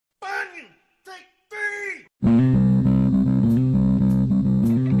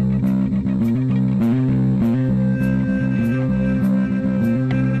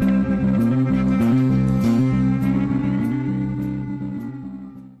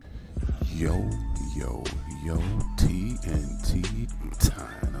Yo, yo, yo, TNT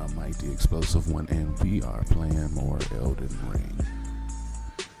time. I'm Mike the Explosive One, and we are playing more Elden Ring.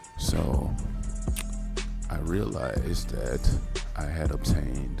 So, I realized that I had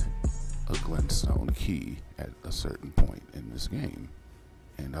obtained a glintstone key at a certain point in this game,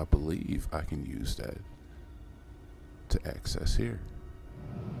 and I believe I can use that to access here.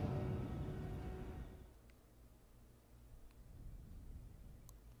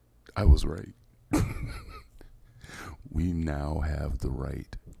 I was right. We now have the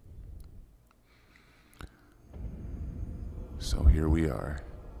right. So here we are,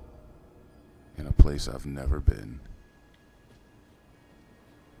 in a place I've never been.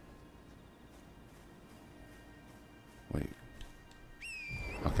 Wait.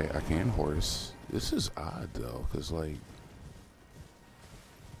 Okay, I can horse. This is odd though, because like,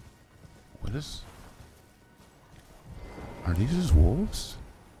 what is... Are these just wolves?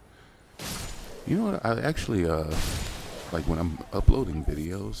 You know what, I actually, like when I'm uploading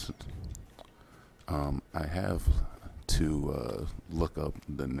videos, I have to look up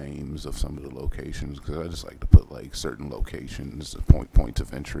the names of some of the locations, because I just like to put like certain locations, points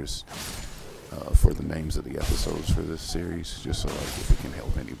of interest, for the names of the episodes for this series, just so like if it can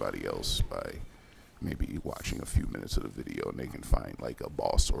help anybody else by maybe watching a few minutes of the video and they can find like a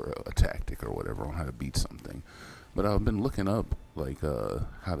boss or a tactic or whatever on how to beat something. But I've been looking up like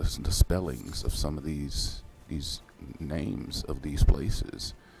how the spellings of some of these names of these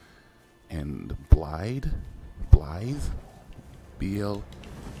places, and Blythe, BL,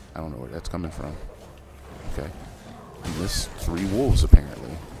 I don't know where that's coming from. Okay, and this 3 wolves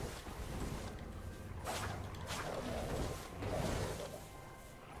apparently.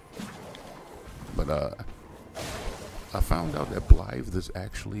 But I found out that Blythe is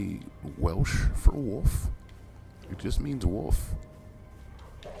actually Welsh for wolf. It just means wolf.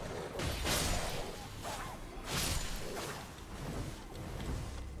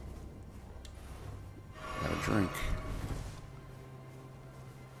 Got a drink.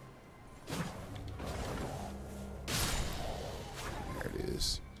 There it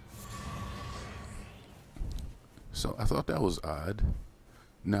is. So I thought that was odd.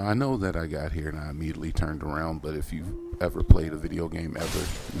 Now I know that I got here and I immediately turned around, but if you've ever played a video game ever,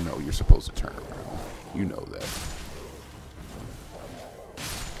 you know you're supposed to turn around. You know that.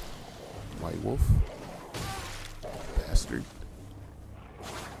 White wolf? Bastard.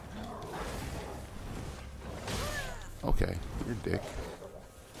 Okay, you're a dick.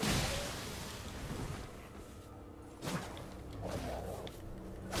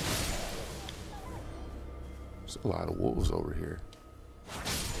 There's a lot of wolves over here.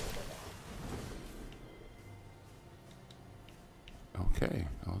 Okay.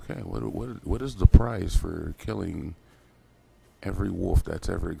 What is the prize for killing every wolf that's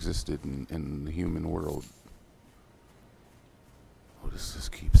ever existed in the human world? Oh, this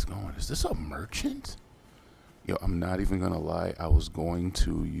just keeps going. Is this a merchant? Yo, I'm not even gonna lie. I was going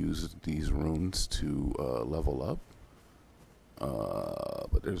to use these runes to level up.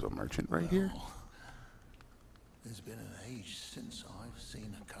 But there's a merchant right here. There's been an age since I've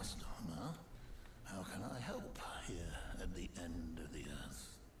seen a customer. How can I help here at the end of the earth?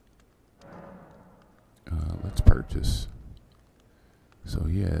 Let's purchase. So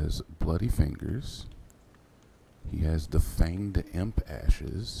he has bloody fingers. He has the fanged imp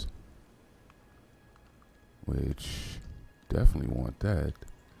ashes, which definitely want that.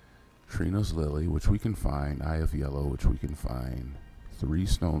 Trina's lily, which we can find. Eye of yellow, which we can find. 3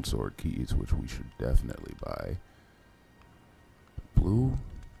 stone sword keys, which we should definitely buy. Blue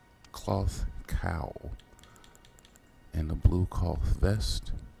cloth cowl, and a blue cloth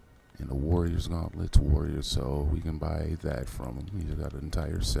vest, and the warrior's gauntlets, so we can buy that from him. He's got an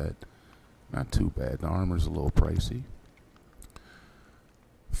entire set. Not too bad. The armor's a little pricey.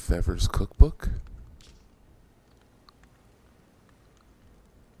 Fever's cookbook.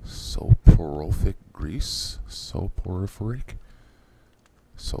 Soporific grease. Soporific.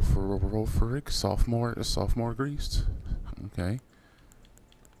 Sophomore grease. Okay.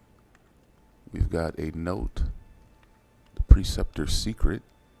 We've got a note. The preceptor's secret.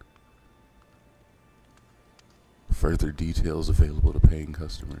 Further details available to paying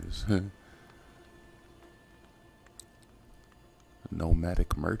customers.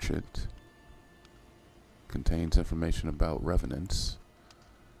 Nomadic merchant. Contains information about revenants.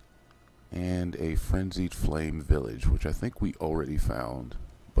 And a frenzied flame village, which I think we already found,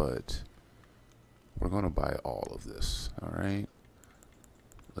 but we're going to buy all of this. Alright,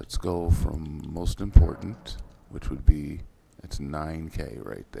 let's go from most important, which would be, it's 9k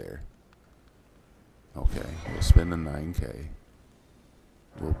right there. Okay, we'll spend the 9k.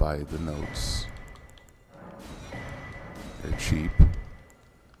 We'll We'll buy the notes. They're cheap.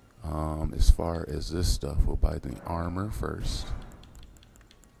 As far as this stuff, we'll buy the armor first.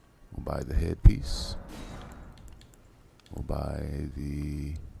 We'll buy the headpiece. We'll buy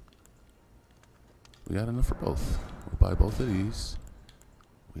the... We got enough for both. We'll buy both of these.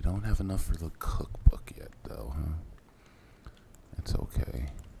 We don't have enough for the cookbook yet, though, huh? That's okay.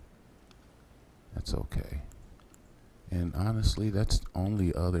 That's okay. And honestly, that's the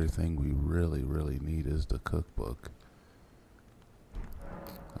only other thing we really need is the cookbook.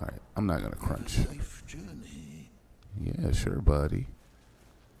 Alright, I'm not gonna crunch. Safe journey. Yeah, sure, buddy.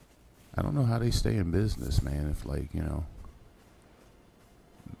 I don't know how they stay in business, man, if, like, you know,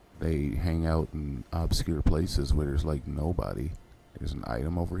 they hang out in obscure places where there's, like, nobody. There's an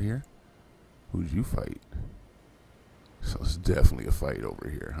item over here. Who'd you fight? So it's definitely a fight over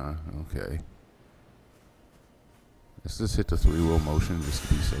here, huh? Okay. Let's just hit the 3-wheel motion just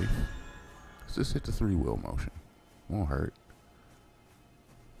to be safe. Let's just hit the 3-wheel motion. Won't hurt.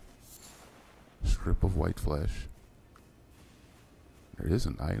 Strip of white flesh. There is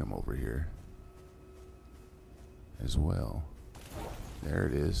an item over here as well. There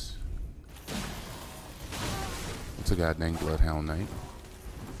it is. It's a goddamn bloodhound knight.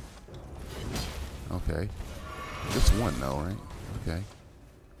 Okay. Just one though, right? Okay.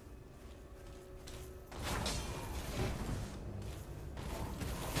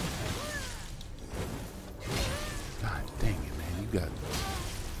 God dang it, man.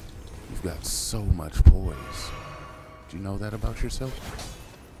 You've got so much poise. Do you know that about yourself?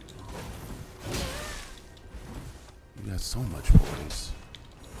 You got so much poise.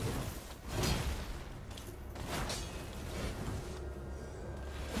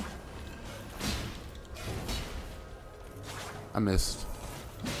 I missed.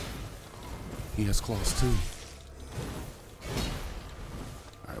 He has claws too.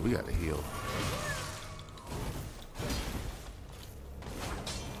 Alright, we gotta heal.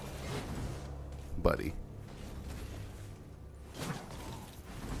 Buddy.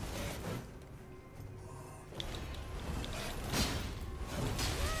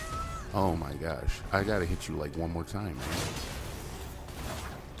 Oh my gosh. I gotta hit you like one more time, man.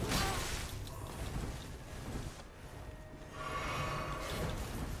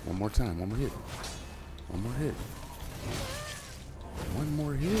 One more time, one more hit. One more hit. One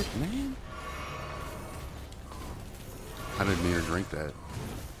more hit, man. I didn't mean to drink that.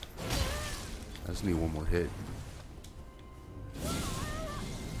 I just need one more hit.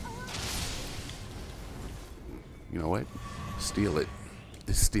 You know what? Steal it.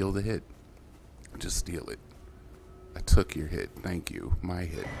 Just steal the hit. Just steal it. I took your hit. Thank you. My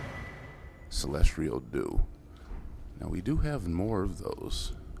hit. Celestial Dew. Now we do have more of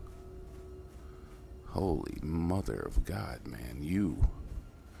those. Holy mother of God, man. You.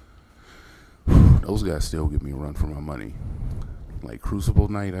 Those guys still give me a run for my money. Like Crucible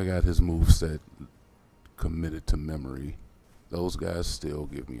Knight, I got his moveset committed to memory. Those guys still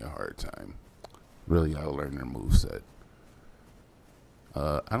give me a hard time. Really gotta learn their moveset.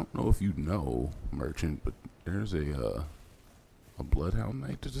 I don't know if you know, Merchant, but there's a Bloodhound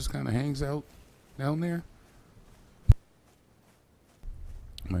Knight that just kind of hangs out down there.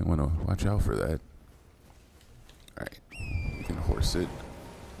 Might want to watch out for that. Alright, you can horse it.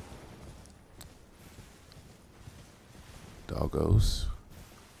 Doggos.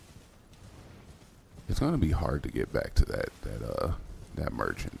 It's gonna be hard to get back to that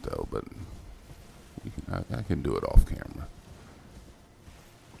merchant though, but I can do it off camera.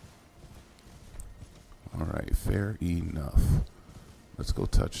 Alright, fair enough. Let's go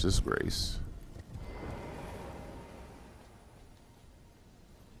touch this Grace.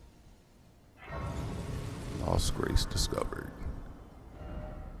 Lost Grace discovered.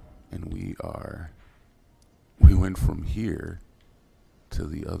 And we went from here to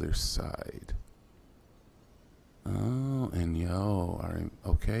the other side. Oh, and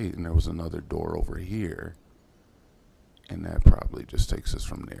okay, and there was another door over here. And that probably just takes us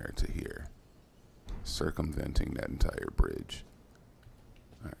from there to here. Circumventing that entire bridge.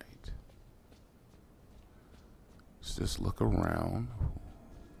 Alright. Let's just look around.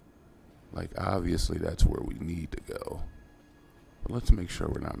 Like, obviously that's where we need to go. But let's make sure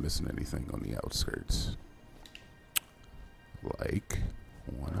we're not missing anything on the outskirts. Like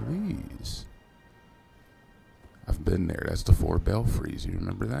one of these. I've been there. That's the 4 belfries. You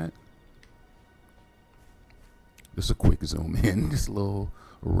remember that? Just a quick zoom in. Just a little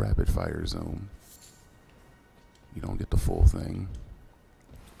rapid fire zoom. You don't get the full thing.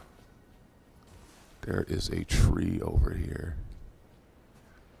 There is a tree over here.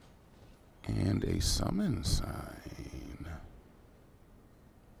 And a summon sign.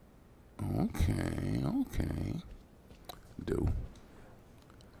 Okay, okay. Do.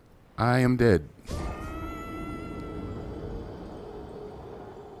 I am dead.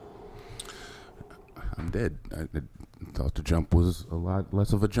 I'm dead. I thought the jump was a lot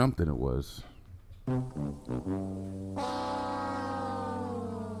less of a jump than it was. I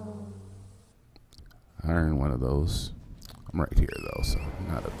earned one of those. I'm right here though, so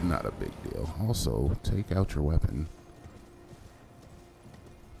not a big deal. Also, take out your weapon.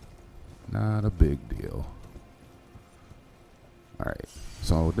 Not a big deal. Alright,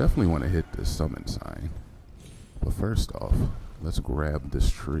 so definitely want to hit this summon sign. But first off, let's grab this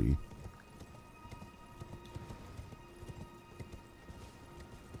tree.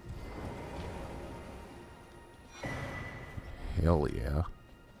 Hell yeah.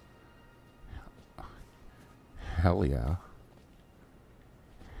 Hell yeah.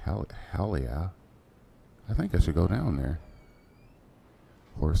 Hell yeah. I think I should go down there.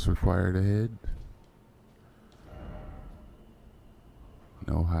 Horse required ahead.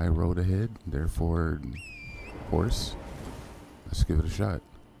 No high road ahead, therefore horse. Let's give it a shot.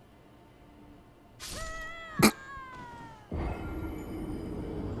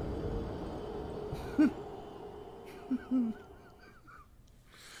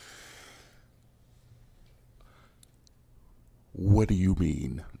 What do you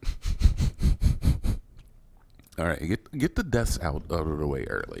mean? All right, get the deaths out of the way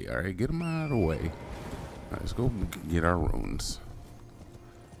early. All right, get them out of the way. All right, let's go get our runes.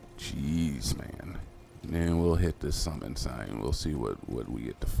 Jeez, man. And then we'll hit this summon sign. We'll see what we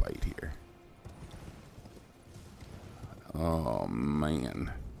get to fight here. Oh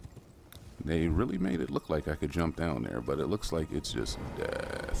man, they really made it look like I could jump down there, but it looks like it's just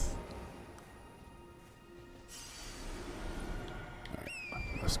death. All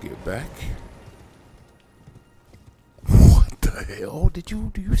right, let's get back. What the hell? Do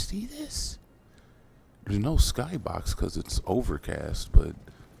you see this? There's no skybox because it's overcast, but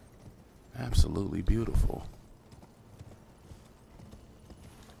absolutely beautiful.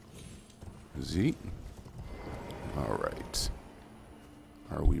 Z. All right.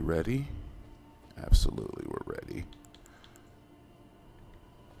 Are we ready? Absolutely, we're ready.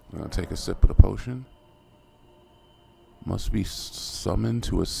 We're gonna take a sip of the potion. Must be summoned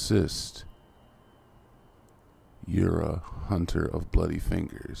to assist. You're a hunter of bloody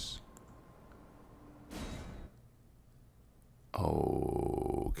fingers.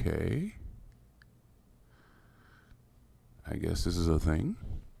 Okay. I guess this is a thing.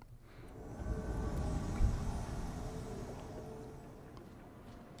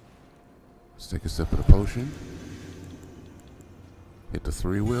 Let's take a sip of the potion. Hit the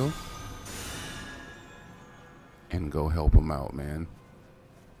 3-wheel. And go help him out, man.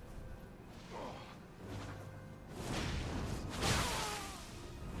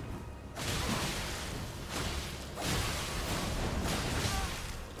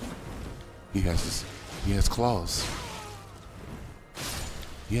 He has claws.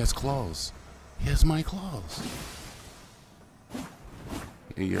 He has claws. He has my claws.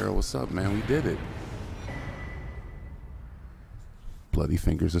 Hey, Yara, what's up, man? We did it. Bloody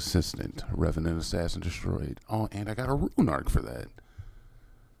Fingers Assistant. Revenant Assassin destroyed. Oh, and I got a rune arc for that.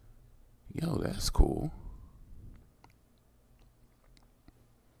 Yo, that's cool.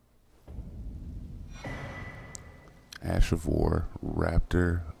 Ash of War,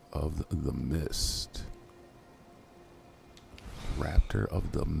 Raptor of the Mist. Raptor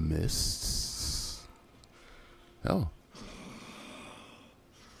of the Mists. Oh.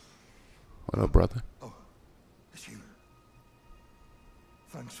 What up, brother? Oh, it's you.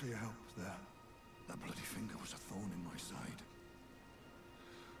 Thanks for your help there. That bloody finger was a thorn in my side.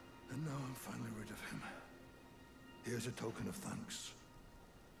 And now I'm finally rid of him. Here's a token of thanks.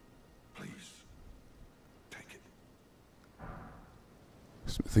 Please, take it.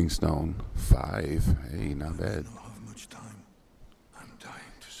 Smithing Stone 5. Hey, not bad. I don't have much time. I'm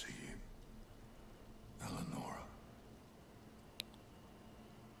dying to see you. Eleonora.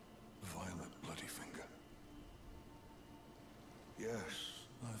 Violet Bloody Finger. Yes,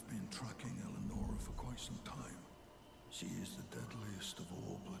 I've been tracking Eleonora for quite some time. She is the deadliest of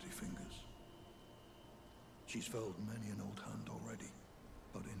all Bloody Fingers. She's felled many an old hand already,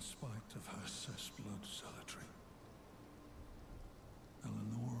 but in spite of her cessblood zealotry,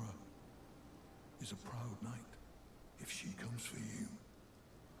 Eleonora is a proud knight. If she comes for you,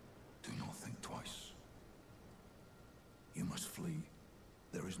 do not think twice. You must flee.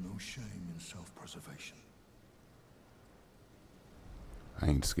 There is no shame in self-preservation. I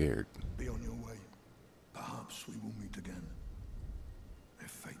ain't scared. Be on your way. Perhaps we will meet again,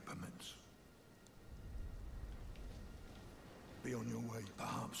 if fate permits. Be on your way.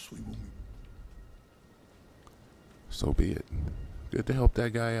 Perhaps we will meet. So be it. Good to help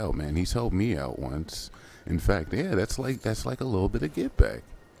that guy out, man. He's helped me out once. In fact, yeah, that's like a little bit of get back.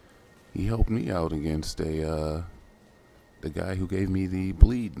 He helped me out against the guy who gave me the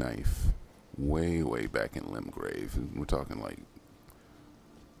bleed knife way back in Limgrave. And we're talking like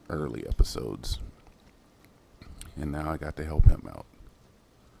early episodes. And now I got to help him out.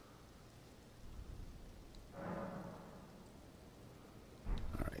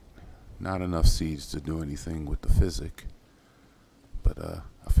 Alright. Not enough seeds to do anything with the physic. But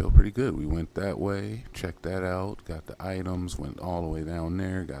I feel pretty good. We went that way, checked that out, got the items, went all the way down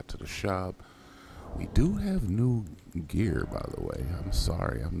there, got to the shop. We do have new gear, by the way. I'm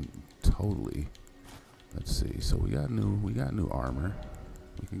sorry, I'm totally. Let's see. So we got new armor.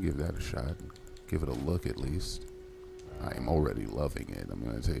 We can give that a shot. Give it a look at least. I am already loving it. I'm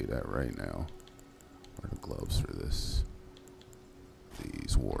gonna tell you that right now. Where are the gloves for this?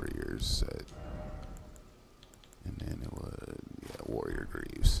 These warriors set. And then it was, yeah, warrior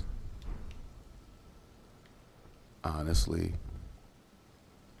greaves. Honestly,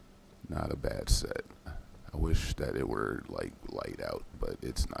 not a bad set. I wish that it were like light out, but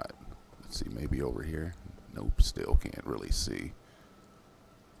it's not. Let's see, maybe over here. Nope, still can't really see.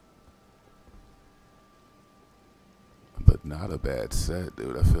 But not a bad set,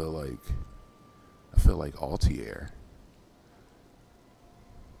 dude. I feel like Altier.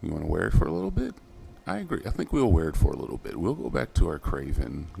 You want to wear it for a little bit? I agree. I think we'll wear it for a little bit. We'll go back to our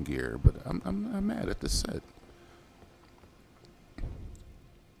Craven gear, but I'm mad at this set.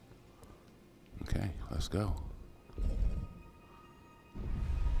 Okay, let's go.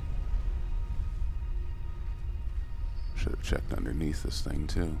 Should have checked underneath this thing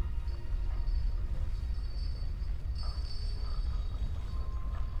too.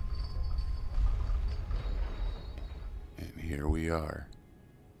 And here we are.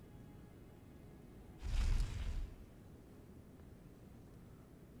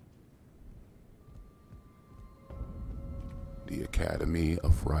 The Academy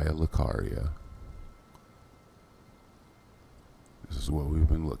of Raya Lucaria. This is what we've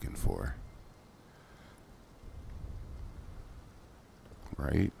been looking for.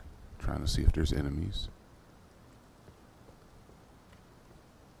 Right? Trying to see if there's enemies.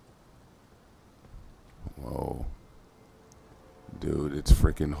 Whoa. Dude, it's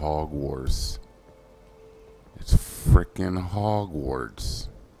frickin' Hogwarts. It's frickin' Hogwarts.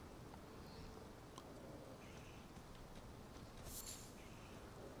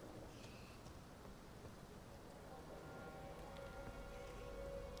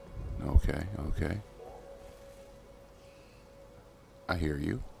 Okay, okay. I hear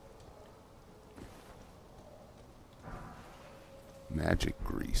you. Magic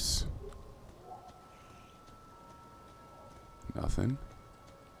grease. Nothing.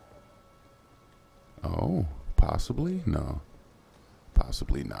 Oh, possibly? No.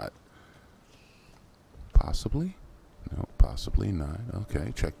 Possibly not. Possibly? No, possibly not.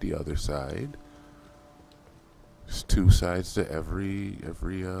 Okay, check the other side. There's two sides to every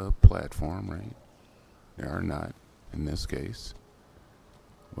platform, right? There are not in this case.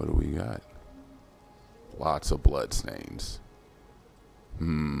 What do we got? Lots of blood stains.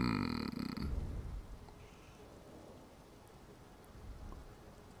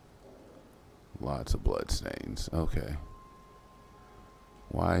 Lots of blood stains. Okay.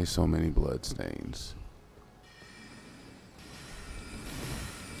 Why so many blood stains?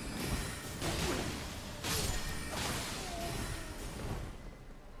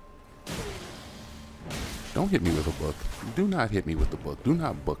 Don't hit me with a book. Do not hit me with the book. Do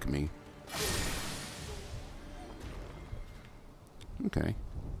not book me. Okay.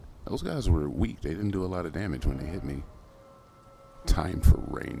 Those guys were weak. They didn't do a lot of damage when they hit me. Time for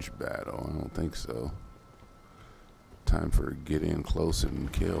range battle. I don't think so. Time for get in close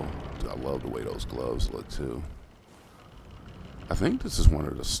and kill. I love the way those gloves look too. I think this is one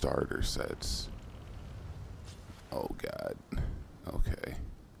of the starter sets. Oh God. Okay.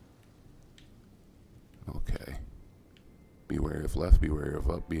 Okay. Be wary of left, be wary of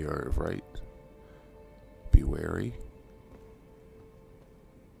up, be wary of right. Be wary.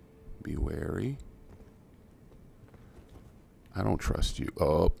 Be wary. I don't trust you.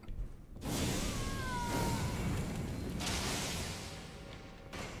 Oh.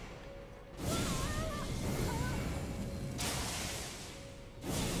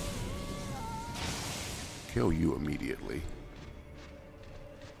 Kill you immediately.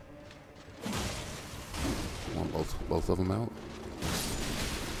 Want both of them out?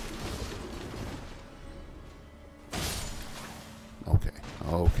 Okay.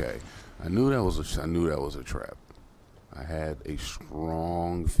 Okay. I knew that was a trap. I had a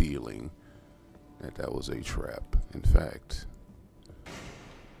strong feeling That was a trap. In fact,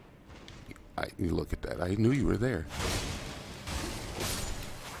 you look at that. I knew you were there.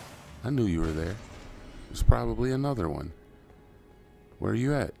 I knew you were there. There's probably another one. Where are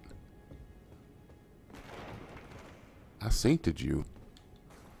you at? I synced you.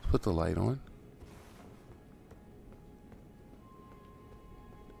 Put the light on.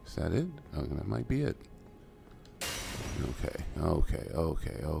 Is that it? Oh, that might be it. Okay.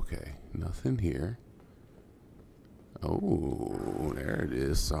 Nothing here. Oh, there it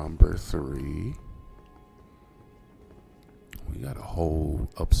is. Somber 3. We got a whole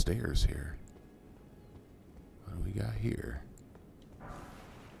upstairs here. What do we got here?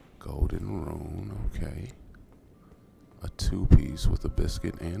 Golden rune. Okay. A 2-piece with a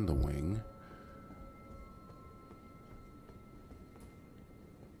biscuit and the wing.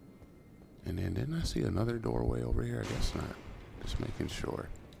 And then didn't I see another doorway over here? I guess not. Just making sure.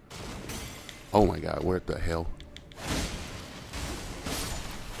 Oh my god, where the hell?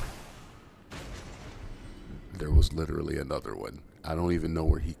 There was literally another one. I don't even know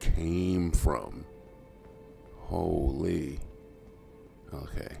where he came from. Holy.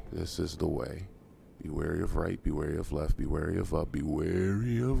 Okay, this is the way. Be wary of right, be wary of left, be wary of up, be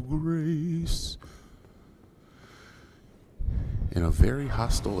wary of grace. In a very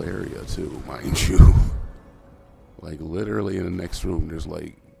hostile area too, mind you. Like literally in the next room there's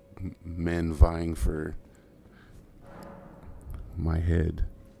like men vying for my head.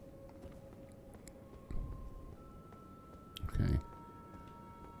 Okay.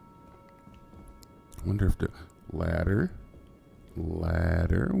 Wonder if the ladder.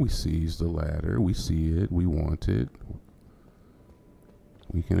 We seize the ladder. We see it. We want it.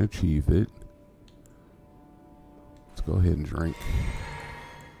 We can achieve it. Let's go ahead and drink.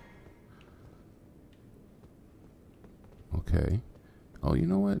 Okay. Oh, you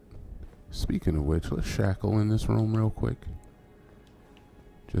know what? Speaking of which, let's shackle in this room real quick.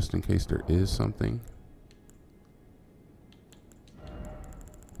 Just in case there is something.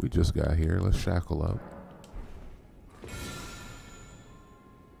 We just got here. Let's shackle up.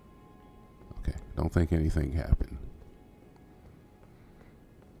 Okay. Don't think anything happened.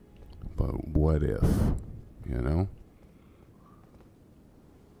 But what if? You know?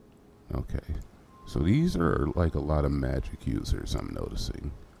 Okay. So these are like a lot of magic users I'm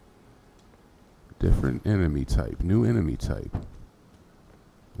noticing. Different enemy type. New enemy type.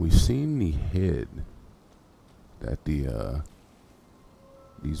 We've seen the head that these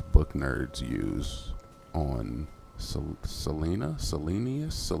book nerds use on Selevius?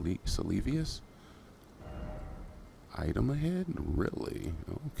 Item ahead? Really?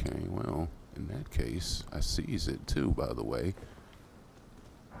 Okay, well, in that case, I seize it too, by the way.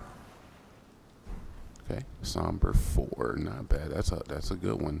 Okay, Somber 4, not bad. That's a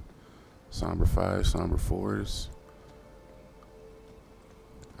good one. Somber 5, Somber 4s.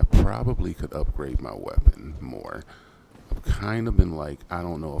 I probably could upgrade my weapon more. I've kind of been like, I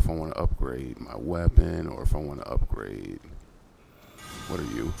don't know if I want to upgrade my weapon or if I want to upgrade. What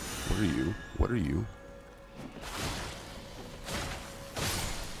are you? What are you? What are you?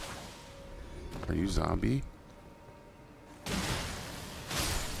 Are you zombie?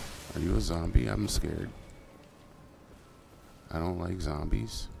 Are you a zombie? I'm scared. I don't like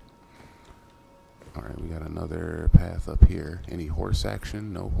zombies. Alright, we got another path up here. Any horse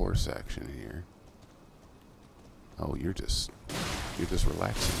action? No horse action here. Oh, you're just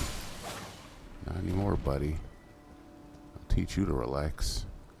relaxing. Not anymore, buddy. I'll teach you to relax.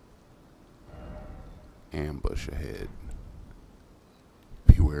 Ambush ahead.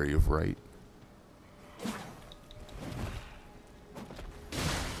 Be wary of right.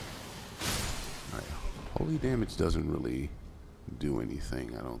 Alright. Holy damage doesn't really do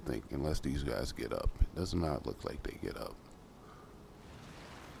anything, I don't think, unless these guys get up. It does not look like they get up.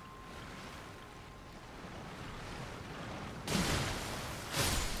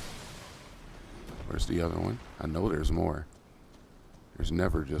 Where's the other one? I know there's more. There's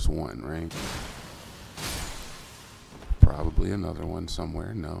never just one, right? Probably another one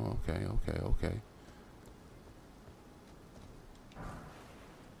somewhere. No, okay.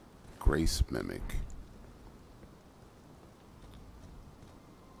 Grace Mimic.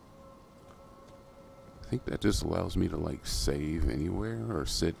 I think that just allows me to like save anywhere or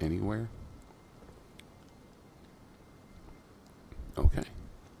sit anywhere. Okay.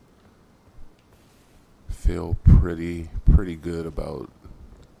 Feel pretty good about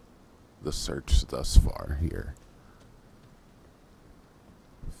the search thus far here.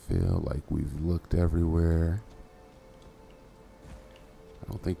 Feel like we've looked everywhere. I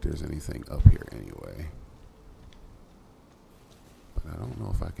don't think there's anything up here anyway. But I don't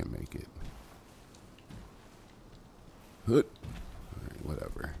know if I can make it. Alright,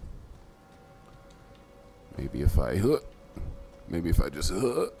 whatever. Maybe if I maybe if I just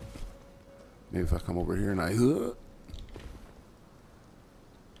maybe if I come over here and I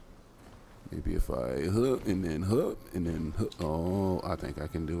maybe if I and then oh, I think I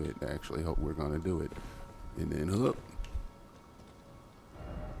can do it. Actually, hope we're gonna do it. And then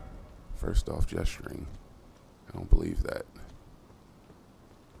first off, gesturing. I don't believe that.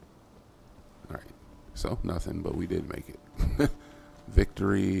 Alright, so nothing, but we did make it.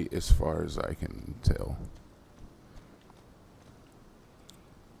 Victory as far as I can tell.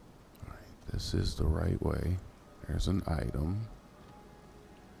 Alright, this is the right way. There's an item.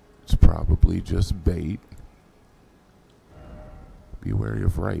 It's probably just bait. Be wary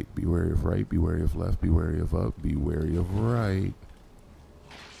of right, be wary of right, be wary of left, be wary of up, be wary of right.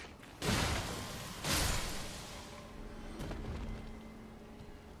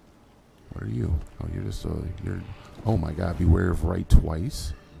 What are you? Oh, you're just you're. Oh my God! Be wary of right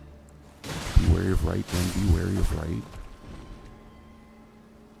twice. Be wary of right, then be wary of right.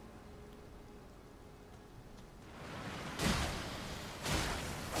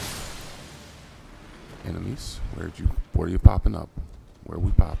 Enemies, where are you popping up? Where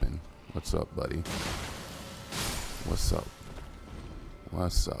we popping? What's up, buddy? What's up?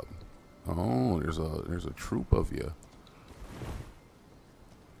 What's up? Oh, there's a troop of you.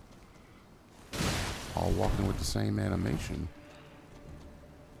 All walking with the same animation.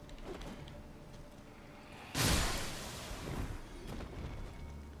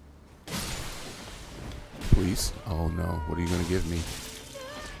 Please. Oh no, what are you gonna give me?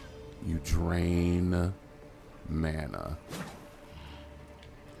 You drain mana.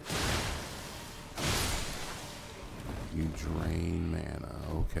 You drain mana.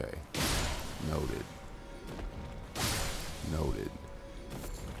 Okay. Noted. Noted.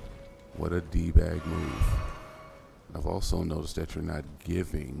 What a D-bag move. I've also noticed that you're not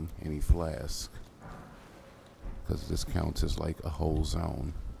giving any flask, because this counts as like a whole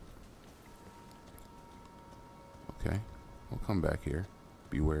zone. Okay. We'll come back here.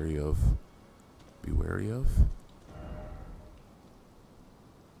 Be wary of. Be wary of.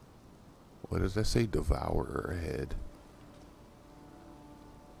 What does that say? Devourer ahead.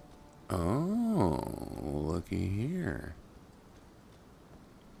 Oh, looky here.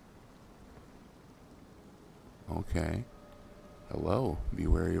 Okay. Hello. Be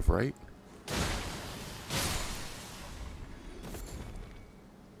wary of right.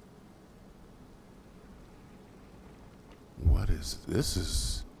 What is this?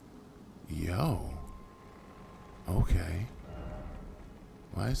 Is yo. Okay.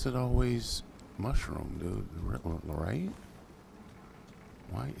 Why is it always mushroom, dude? Right?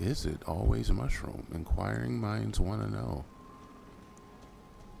 Why is it always mushroom? Inquiring minds want to know.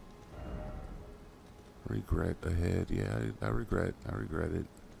 Regret ahead. Yeah, I regret it.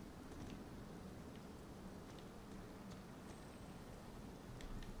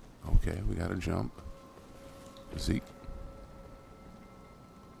 Okay, we gotta jump. Zeke.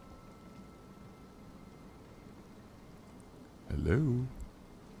 Hello?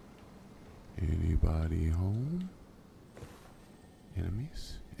 Anybody home?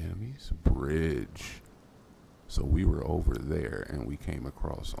 Enemies? Enemies? Bridge. So we were over there and we came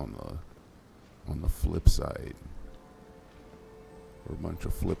across on the flip side. We're a bunch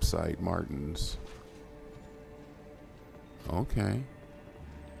of flip side Martins. Okay.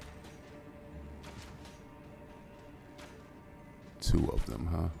 Two of them,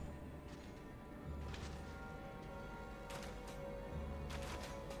 huh?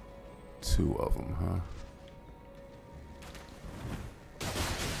 Two of them, huh?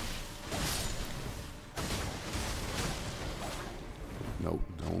 Nope,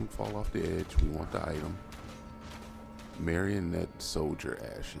 don't fall off the edge. We want the item. Marionette soldier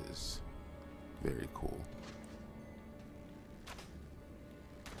ashes. Very cool.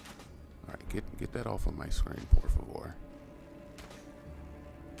 Alright, get that off of my screen, por favor.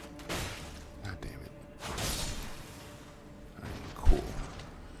 God damn it. Alright, cool.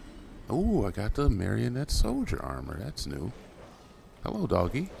 Ooh, I got the Marionette soldier armor. That's new. Hello,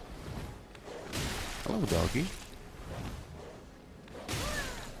 doggy. Hello, doggy.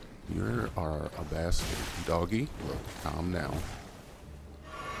 You are a bastard. Doggy, look, calm down.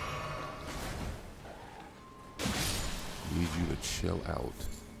 Need you to chill out.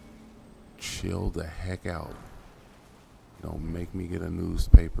 Chill the heck out. Don't make me get a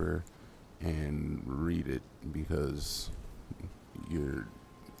newspaper and read it, because you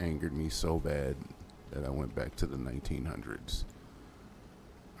angered me so bad that I went back to the 1900s.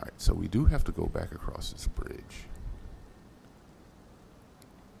 Alright, so we do have to go back across this bridge.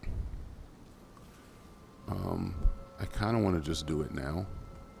 I kind of want to just do it now.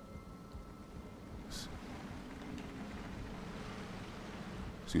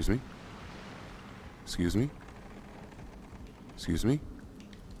 Excuse me? Excuse me? Excuse me?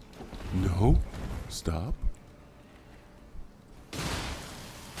 No. Stop.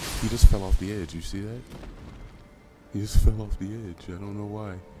 He just fell off the edge. You see that? He just fell off the edge. I don't know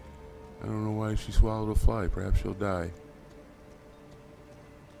why. I don't know why she swallowed a fly. Perhaps she'll die.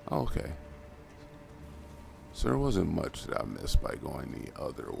 Okay. So there wasn't much that I missed by going the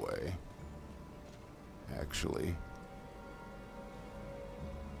other way. Actually.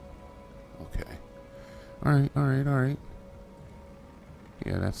 Okay. Alright, alright, alright.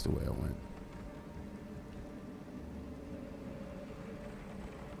 Yeah, that's the way I went.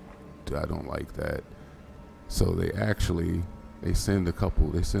 I don't like that. So they send a couple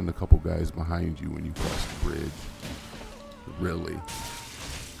guys behind you when you cross the bridge. Really?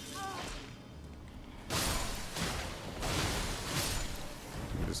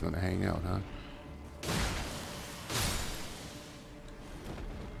 You're just gonna hang out, huh?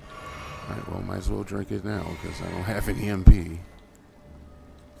 Alright, well, might as well drink it now because I don't have any MP.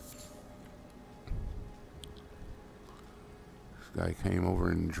 Guy came over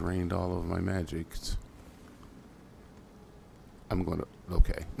and drained all of my magics. I'm gonna,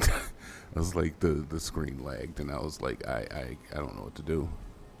 okay. I was like, the screen lagged and I was like, I don't know what to do.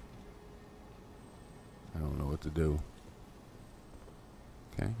 I don't know what to do.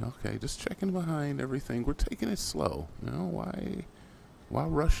 Okay, just checking behind everything. We're taking it slow. You know, why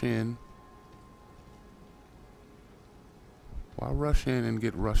rush in? Why rush in and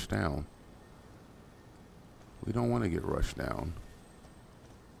get rushed down? We don't want to get rushed down.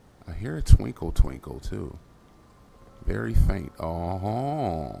 I hear a twinkle twinkle too. Very faint.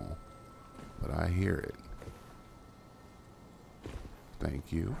 Oh, but I hear it.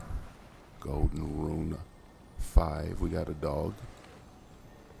 Thank you. Golden Rune 5. We got a dog.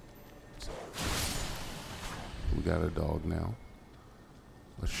 We got a dog now.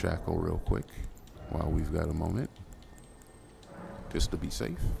 Let's shackle real quick while we've got a moment. Just to be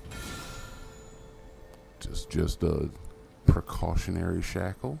safe. Just a precautionary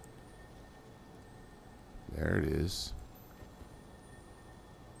shackle. There it is.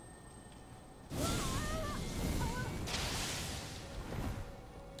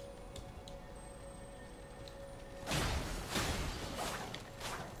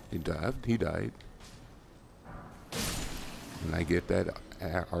 He died. And I get that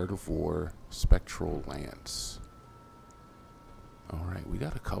Art of War Spectral Lance. Alright, we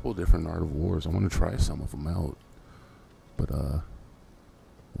got a couple different Art of Wars. I want to try some of them out. But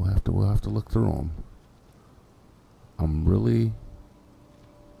we'll have to look through them. I'm really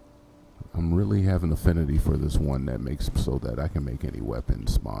have an affinity for this one that makes so that I can make any weapon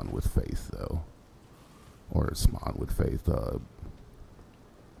spawn with faith though. Or spawn with faith,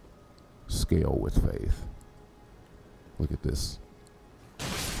 scale with faith. Look at this.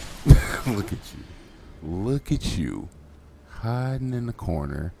 Look at you. Look at you. Hiding in the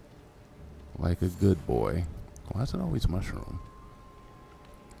corner like a good boy. Why is it always mushroom?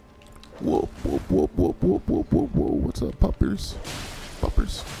 Whoop, whoop, whoop, whoop, whoop, whoop, whoop, whoop. What's up, puppers?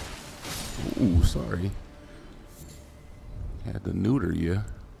 Puppers? Ooh, sorry. Had to neuter you.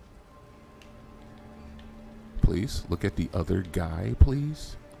 Please, look at the other guy,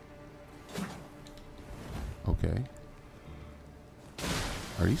 please. Okay.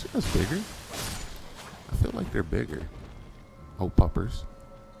 Are these guys bigger? I feel like they're bigger. Oh, puppers.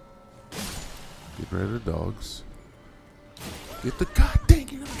 Get rid of the dogs. Get the, god dang,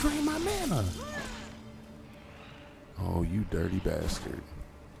 you're gonna drain my mana. Oh, you dirty bastard.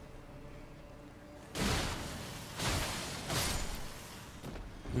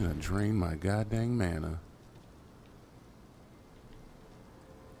 You're gonna drain my goddamn mana.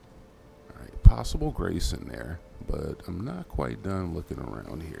 Alright, possible grace in there, but I'm not quite done looking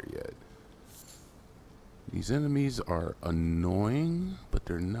around here yet. These enemies are annoying, but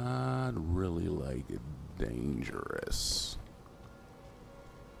they're not really like dangerous.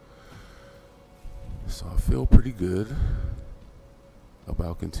 So I feel pretty good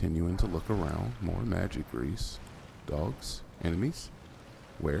about continuing to look around. More magic grease. Dogs. Enemies.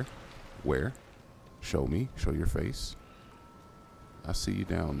 Where? Where? Show me. Show your face. I see you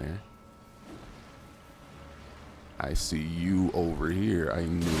down there. I see you over here. I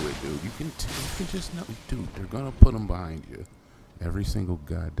knew it, dude. You can just know. Dude, they're gonna put them behind you. Every single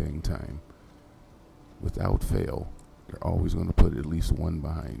goddamn time. Without fail. They're always gonna put at least one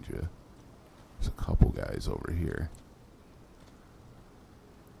behind you. There's a couple guys over here.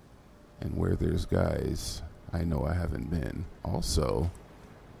 And where there's guys, I know I haven't been. Also,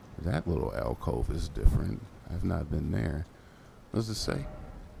 that little alcove is different. I've not been there. What does it say?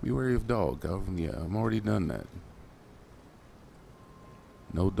 Be wary of dog. Yeah, I'm already done that.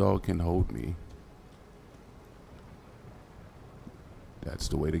 No dog can hold me. That's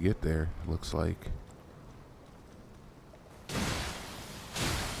the way to get there, looks like.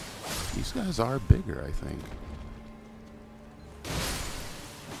 These guys are bigger, I think.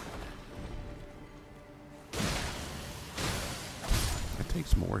 It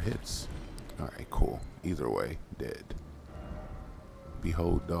takes more hits. Alright, cool. Either way, dead.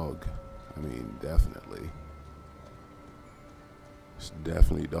 Behold dog. I mean, definitely. There's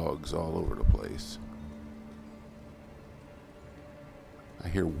definitely dogs all over the place. I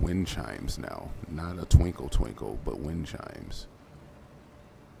hear wind chimes now. Not a twinkle twinkle, but wind chimes.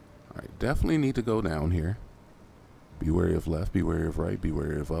 Alright, definitely need to go down here. Be wary of left, be wary of right, be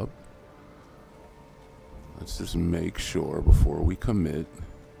wary of up. Let's just make sure before we commit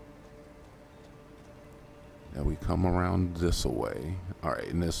that we come around this way. Alright,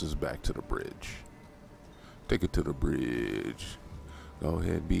 and this is back to the bridge. Take it to the bridge. Go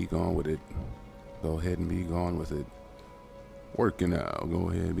ahead, be gone with it. Go ahead and be gone with it. Working out. Go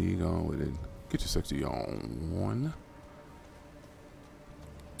ahead, be gone with it. Get your sexy on.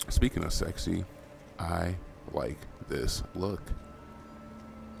 Speaking of sexy, I like this look.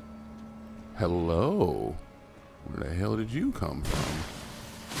 Hello. Where the hell did you come from?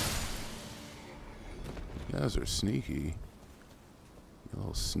 You guys are sneaky. You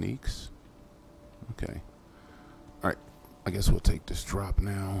little sneaks. Okay. Alright. I guess we'll take this drop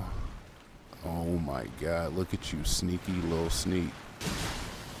now. Oh my god. Look at you, sneaky little sneak.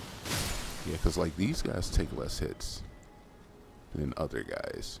 Yeah, because like these guys take less hits than other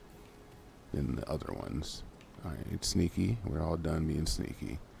guys. Than the other ones. Alright, sneaky. We're all done being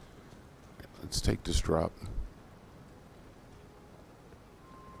sneaky. Right, let's take this drop.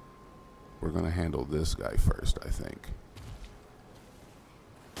 We're going to handle this guy first, I think.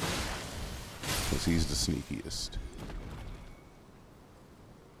 Because he's the sneakiest.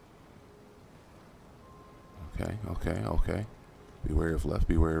 Okay. Beware of left,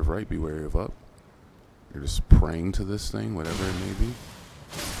 beware of right, beware of up. You're just praying to this thing, whatever it may be.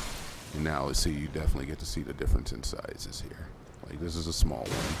 And now, let's see, you definitely get to see the difference in sizes here. Like, this is a small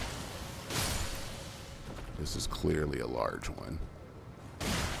one. This is clearly a large one.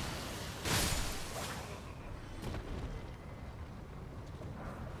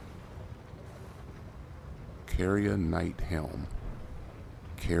 Carry a knight helm.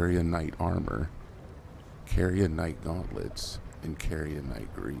 Carry a knight armor. Carry a knight gauntlets. And carry a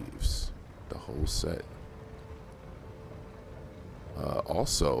knight greaves. The whole set.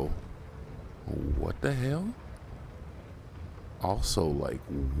 Also, what the hell? Also, like,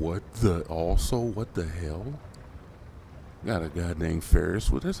 what the hell? Got a goddamn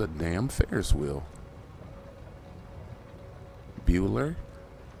Ferris wheel. There's a damn Ferris wheel. Bueller.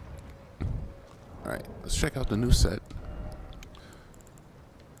 Alright, let's check out the new set.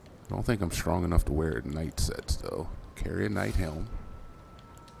 I don't think I'm strong enough to wear knight sets, though. Carry a knight helm.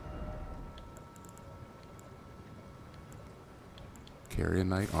 Carry a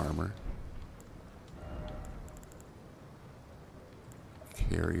knight armor.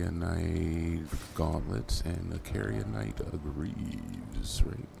 Carry a knight gauntlets and carry a knight greaves,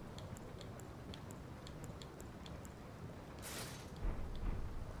 right?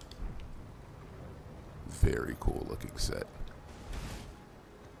 Very cool looking set.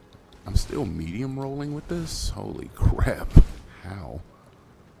 I'm still medium rolling with this. Holy crap. How?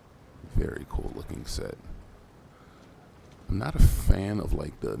 Very cool looking set. I'm not a fan of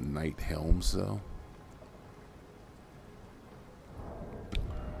like the knight helms though.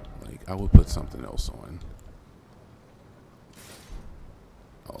 Like I would put something else on.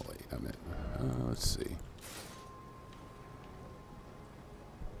 Oh wait, I meant let's see.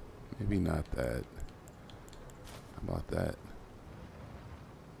 Maybe not that. How about that?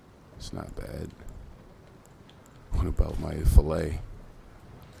 It's not bad. What about my fillet?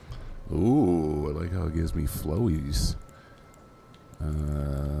 Ooh, I like how it gives me flowies.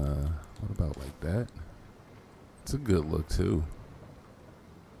 What about like that? It's a good look too.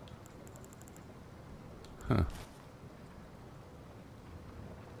 Huh.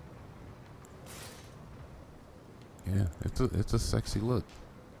 Yeah, it's a sexy look.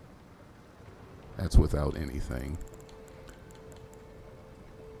 That's without anything.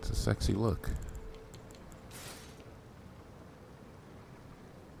 It's a sexy look.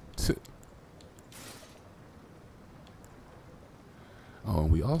 Oh,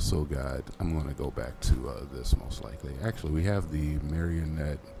 and we also got, I'm going to go back to this most likely. Actually, we have the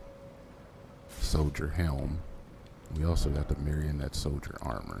marionette soldier helm. We also got the marionette soldier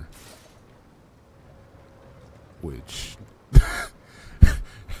armor. which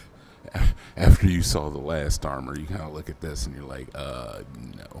after you saw the last armor, you kind of look at this and you're like,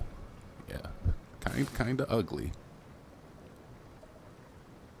 no. Yeah. Kind of ugly.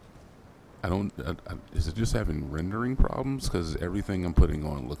 I don't, is it just having rendering problems? Because everything I'm putting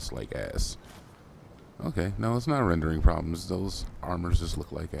on looks like ass. Okay, no, it's not rendering problems. Those armors just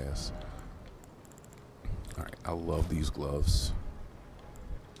look like ass. Alright, I love these gloves.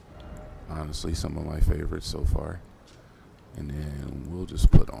 Honestly, some of my favorites so far. And then we'll just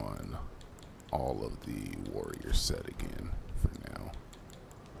put on all of the warrior set again for now.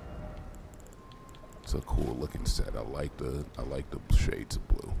 It's a cool looking set. I like the shades of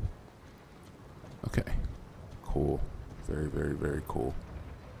blue. Okay. Cool. Very, very, very cool.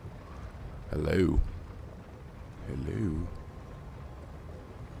 Hello. Hello.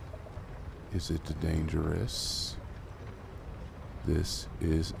 Is it dangerous? This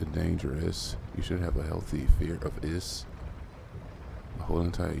is dangerous. You should have a healthy fear of is. The whole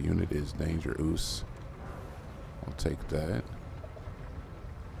entire unit is dangerous. I'll take that.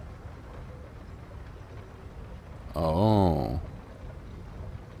 Oh.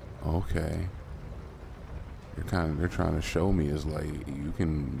 Okay. They're trying to show me is like you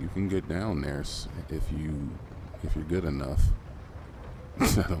can get down there if you're good enough.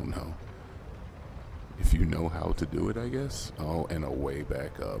 I don't know. If you know how to do it, I guess. Oh, and a way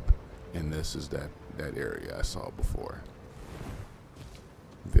back up. And this is that area I saw before.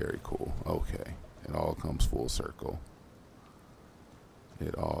 Very cool. Okay. It all comes full circle.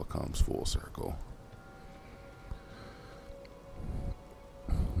 It all comes full circle.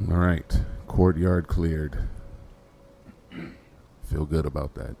 All right. Courtyard cleared. Feel good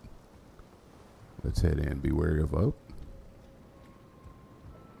about that. Let's head in. Be wary of up.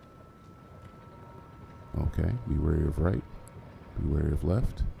 Okay. Be wary of right. Be wary of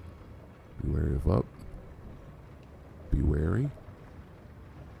left. Be wary of up. Be wary.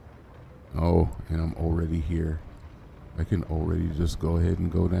 Oh, and I'm already here. I can already just go ahead and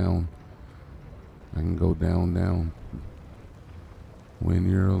go down. I can go down. When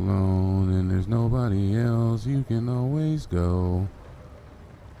you're alone and there's nobody else, you can always go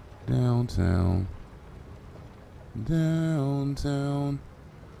downtown. Downtown.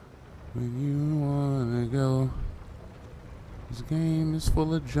 When you wanna go. This game is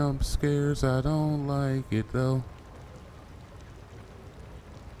full of jump scares. I don't like it though.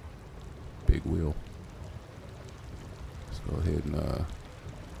 Big wheel. Let's go ahead and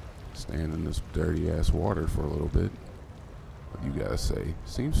stand in this dirty ass water for a little bit. What you gotta say?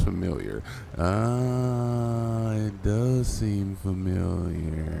 Seems familiar. It does seem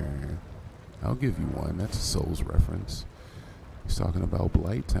familiar. I'll give you one. That's a Souls reference. He's talking about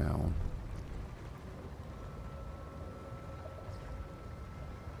Blighttown.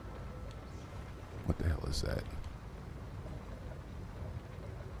 What the hell is that?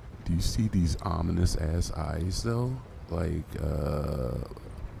 Do you see these ominous ass eyes though? Like,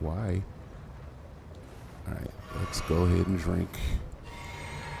 why? Alright, let's go ahead and drink.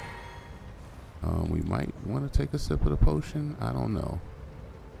 We might want to take a sip of the potion. I don't know.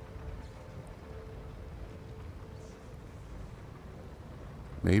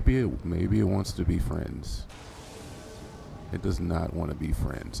 Maybe it wants to be friends. It does not want to be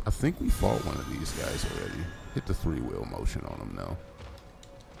friends. I think we fought one of these guys already. Hit the 3-wheel motion on him though.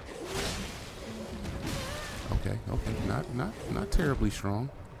 Okay, not terribly strong.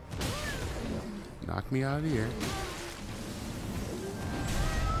 Knock me out of the air.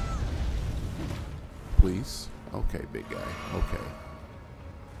 Please. Okay, big guy. Okay.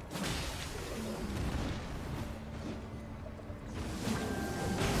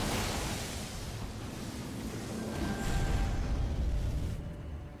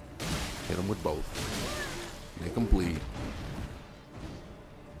 Hit him with both. Make him bleed.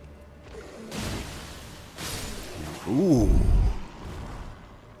 Ooh.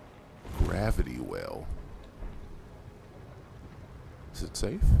 Gravity well. Is it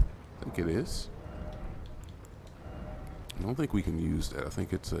safe? I think it is. I don't think we can use that. I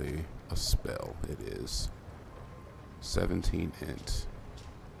think it's a spell. It is. 17 int.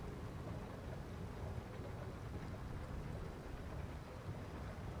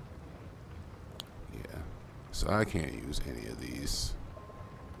 Yeah. So I can't use any of these.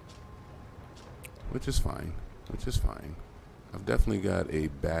 Which is fine. Which is fine. I've definitely got a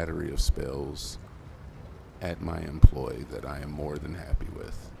battery of spells at my employ that I am more than happy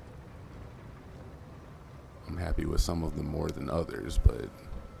with. I'm happy with some of them more than others, but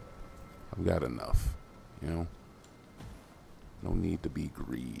I've got enough, you know? No need to be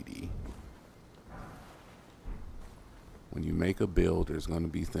greedy. when you make a build, there's going to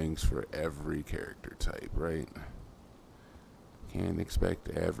be things for every character type, right? Can't expect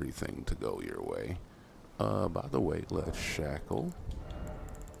everything to go your way. By the way, let's shackle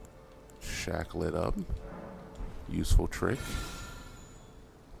it up. Useful trick.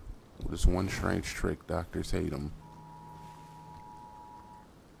 This one strange trick, doctors hate them.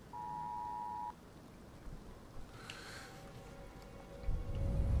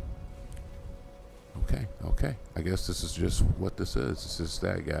 Okay. I guess this is just what this is. This is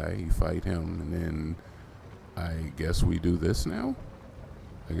that guy. You fight him, and then I guess we do this now?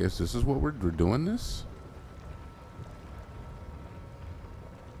 I guess this is what we're doing this?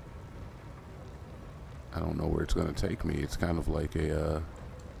 I don't know where it's going to take me. It's kind of like a,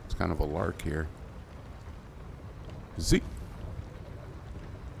 it's kind of a lark here. Z.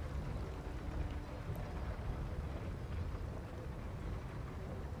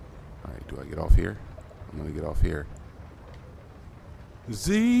 Alright, do I get off here? I'm going to get off here.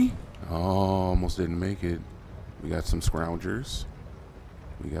 Z. Oh, almost didn't make it. We got some scroungers.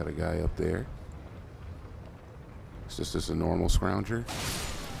 We got a guy up there. Is this just a normal scrounger?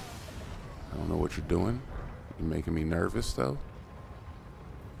 I don't know what you're doing. You're making me nervous, though.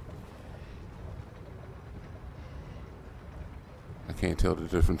 I can't tell the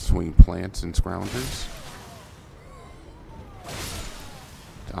difference between plants and scroungers.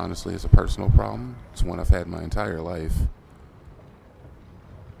 Honestly, it's a personal problem. It's one I've had my entire life.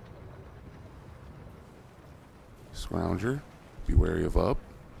 Scrounger, be wary of up.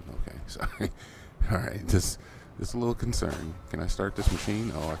 Okay, sorry. Alright, just a little concern. Can I start this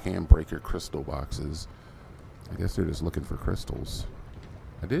machine? Oh, I can't break your crystal boxes. I guess they're just looking for crystals.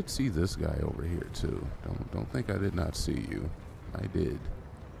 I did see this guy over here too. Don't think I did not see you. I did.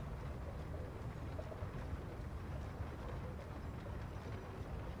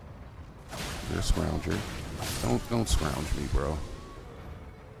 You're a scrounger. Don't scrounge me, bro.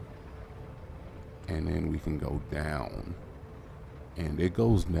 And then we can go down. And it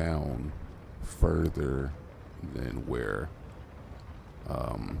goes down further than where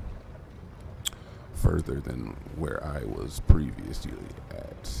I was previously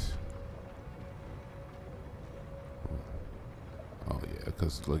at. Oh yeah,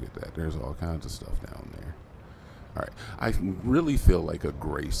 because look at that. There's all kinds of stuff down there. Alright, I really feel like a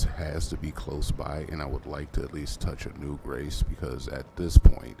grace has to be close by, and I would like to at least touch a new grace, because at this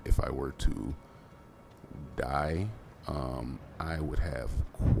point, if I were to die, I would have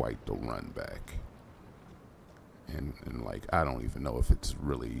quite the run back. And like, I don't even know if it's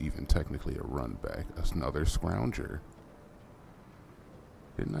really even technically a run back. That's another scrounger.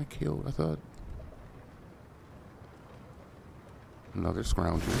 Didn't I kill? I thought. Another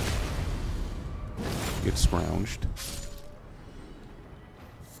scrounger. Get scrounged.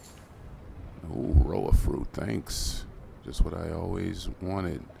 Ooh, row of fruit, thanks. Just what I always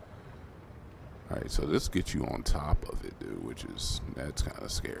wanted. Alright, so this gets you on top of it, dude, that's kind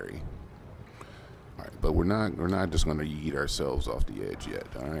of scary. Alright, but we're not just gonna yeet ourselves off the edge yet,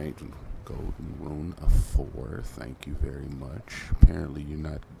 alright? Golden rune of 4, thank you very much. Apparently you're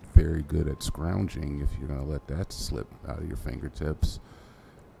not very good at scrounging if you're gonna let that slip out of your fingertips.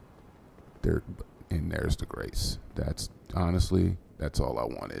 And there's the grace. Honestly, that's all I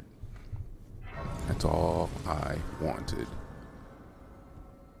wanted. That's all I wanted.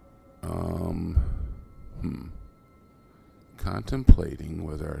 Contemplating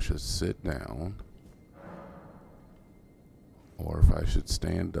whether I should sit down or if I should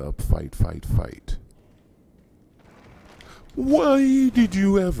stand up, fight. Why did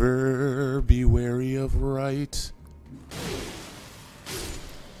you ever be wary of right?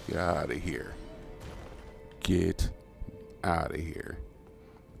 Get out of here. Get out of here.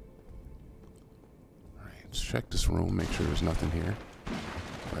 Alright, let's check this room, make sure there's nothing here.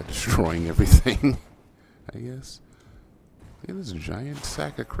 By destroying everything, I guess. Look at this giant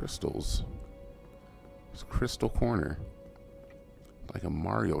sack of crystals. It's crystal corner. Like a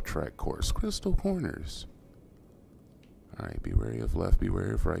Mario track course. Crystal corners. Alright, be wary of left, be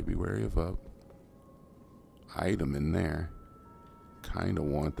wary of right, be wary of up. Item in there. Kinda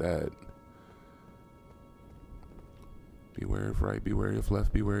want that. Be wary of right, be wary of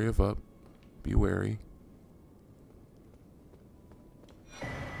left, be wary of up. Be wary.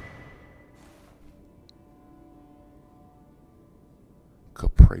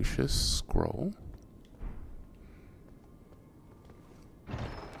 Capricious scroll.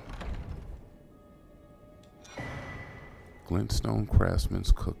 Glintstone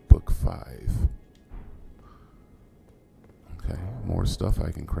Craftsman's Cookbook 5. Okay, more stuff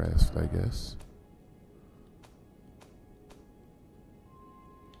I can craft, I guess.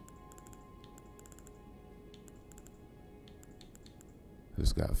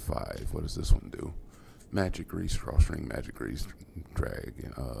 This got 5. What does this one do? Magic grease, drawstring, magic grease, drag,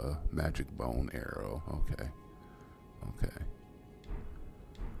 and magic bone arrow. Okay. Okay.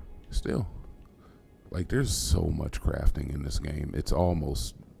 Still, like, there's so much crafting in this game. It's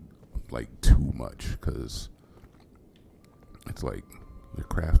almost like too much, because it's like you're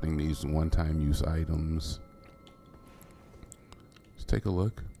crafting these one-time use items. Let's take a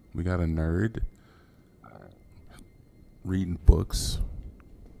look. We got a nerd reading books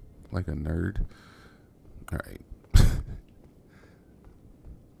like a nerd. All right.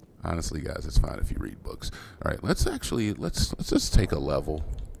 Honestly, guys, it's fine if you read books. All right, let's just take a level.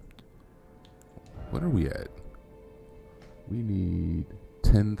 What are we at? We need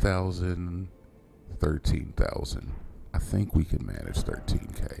 10,000, 13,000. I think we can manage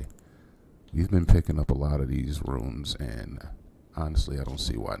 13K. We've been picking up a lot of these runes, and honestly, I don't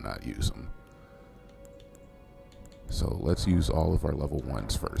see why not use them. So let's use all of our level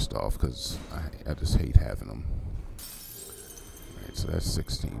 1s first off, because I just hate having them. Alright, so that's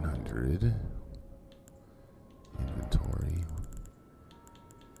 1,600. Inventory.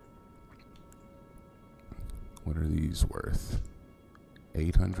 What are these worth?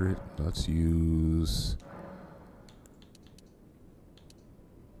 800. Let's use...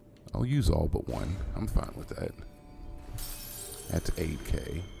 I'll use all but one. I'm fine with that. That's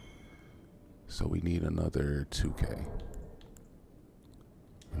 8K. So we need another 2K.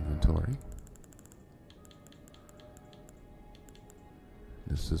 Inventory.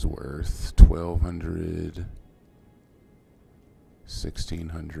 This is worth 1,200,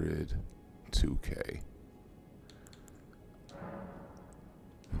 1,600, 2K.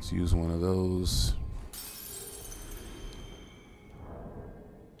 Let's use one of those.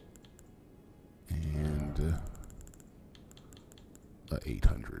 And a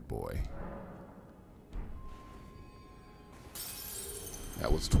 800, boy.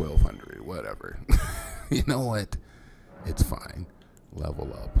 That was 1,200, whatever. You know what? It's fine.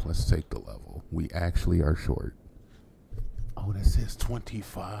 Level up. Let's take the level. We actually are short. Oh, that says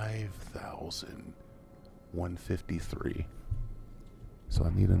 25,153. So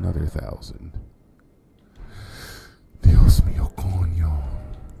I need another 1,000. Dios mío, coño.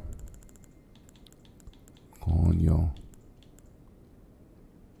 Coño.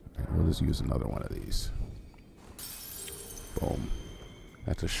 Alright, we'll just use another one of these. Boom.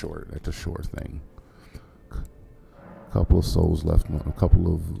 That's a short thing. Couple of souls left, a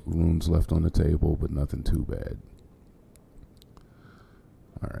couple of runes left on the table, but nothing too bad.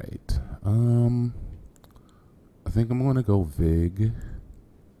 Alright. I think I'm gonna go Vig.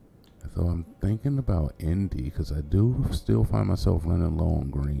 Though I'm thinking about Indy, because I do still find myself running low on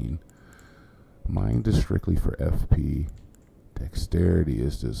green. Mind is strictly for FP. Dexterity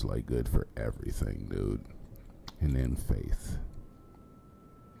is just like good for everything, dude. And then faith.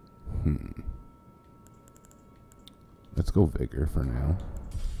 Let's go Vigor for now.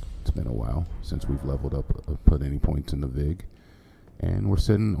 It's been a while since we've leveled up, put any points in the Vig. And we're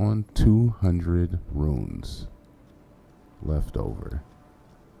sitting on 200 runes left over.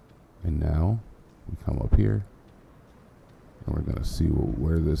 And now we come up here and we're gonna see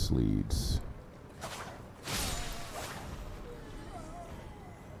where this leads.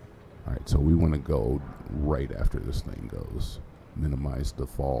 Alright, so we want to go right after this thing goes. Minimize the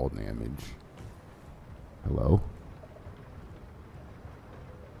fall damage. Hello?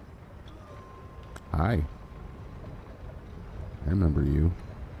 Hi. I remember you.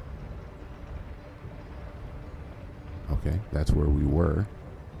 Okay, that's where we were.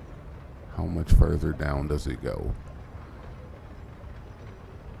 How much further down does it go?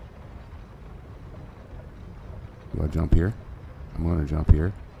 Do I jump here? I'm gonna jump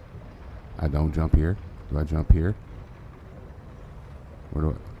here. I don't jump here. Do I jump here?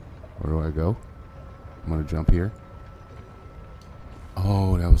 Where do I go? I'm gonna jump here.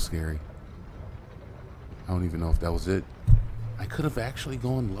 Oh, that was scary. I don't even know if that was it. I could have actually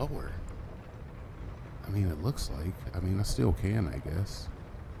gone lower. I mean, it looks like. I mean, I still can, I guess.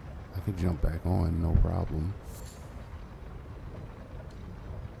 I could jump back on, no problem.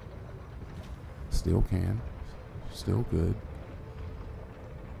 Still can. Still good.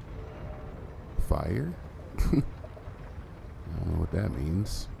 Fire? I don't know what that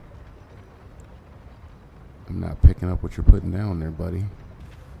means. I'm not picking up what you're putting down there, buddy.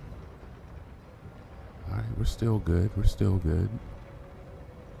 Alright, we're still good. We're still good.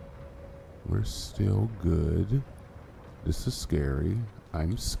 We're still good. This is scary.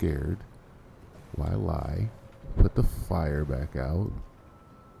 I'm scared. Why lie? Put the fire back out.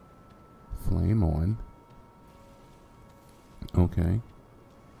 Flame on. Okay.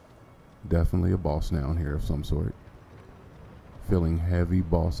 Definitely a boss down here of some sort. feeling heavy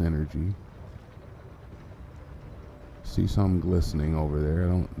boss energy. See some glistening over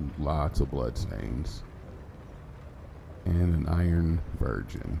there. Lots of blood stains. And an iron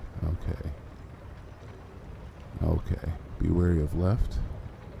virgin. Okay. Okay. Be wary of left.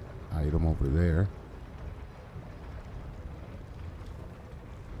 Item over there.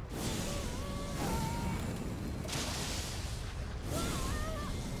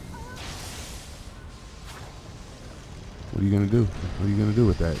 What are you gonna do? What are you gonna do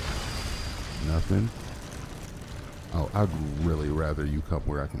with that? Nothing. Oh, I'd really rather you come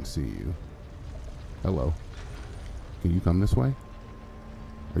where I can see you. Hello. Can you come this way?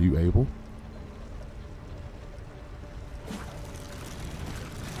 Are you able?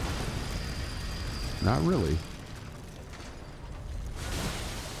 Not really.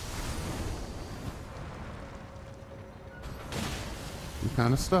 You're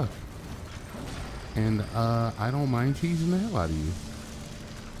kind of stuck. And I don't mind cheesing the hell out of you.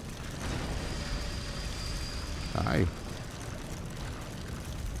 Hi.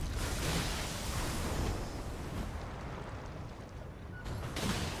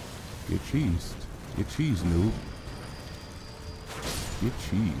 Get cheesed. Get cheesed, noob. Get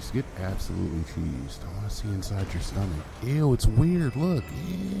cheesed. Get absolutely cheesed. I want to see inside your stomach. Ew, it's weird. Look.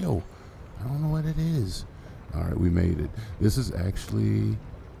 Ew. I don't know what it is. Alright, we made it. This is actually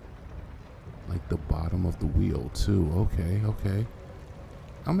like the bottom of the wheel, too. Okay, okay.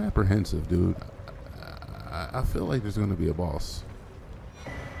 I'm apprehensive, dude. I feel like there's going to be a boss.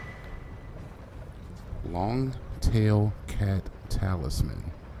 Long tail cat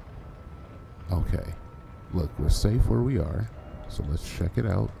talisman. Okay. Look, we're safe where we are. So let's check it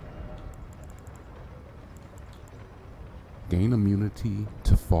out. Gain immunity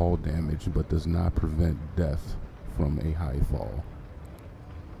to fall damage, but does not prevent death from a high fall.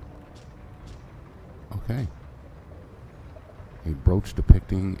 Okay. A brooch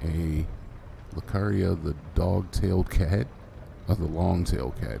depicting a Lucaria, the dog-tailed cat, or the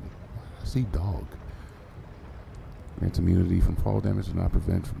long-tailed cat. I see dog. Grants immunity from fall damage, does not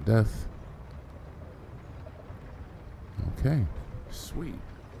prevent from death. Okay, sweet.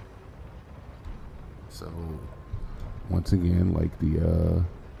 So, once again, like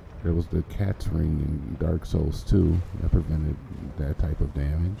there was the cat's ring in Dark Souls 2 that prevented that type of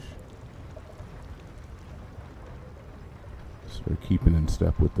damage. So we're keeping in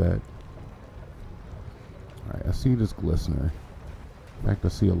step with that. Alright, I see this glistener. In fact, I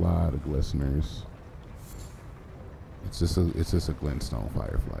see a lot of glisteners. It's just a glintstone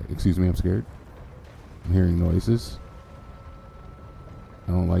firefly. Excuse me, I'm scared. I'm hearing noises.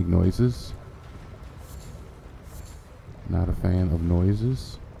 I don't like noises. Not a fan of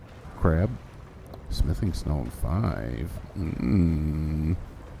noises. Crab. Smithing stone 5.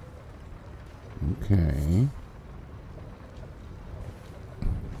 Okay.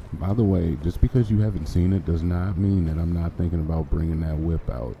 By the way, just because you haven't seen it does not mean that I'm not thinking about bringing that whip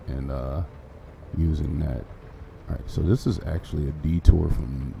out and using that. Alright, so this is actually a detour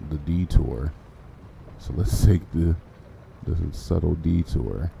from the detour. So let's take the subtle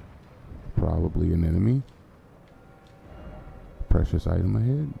detour. Probably an enemy. Precious item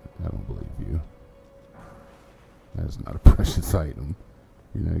ahead? I don't believe you. That's not a precious item.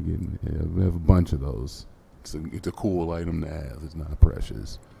 You're not getting it. We have a bunch of those. It's a cool item to have. It's not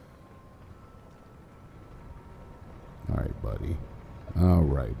precious. Alright, buddy.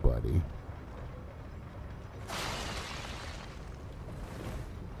 Alright, buddy.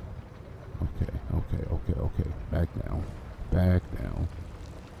 Okay. Back down. Back down.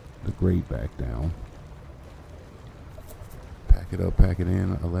 The great back down. Pack it up, pack it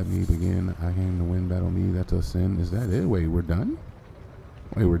in. Let me begin. I came to win, battle me. That's a sin. Is that it? Wait, we're done?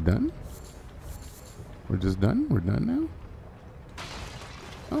 Wait, we're done? We're just done? We're done now?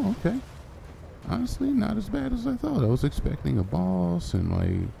 Oh, okay. Honestly, not as bad as I thought. I was expecting a boss and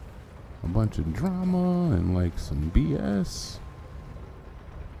like a bunch of drama and like some BS.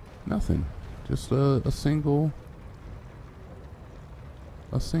 Nothing. Just a single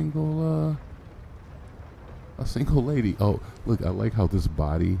lady. Oh, look, I like how this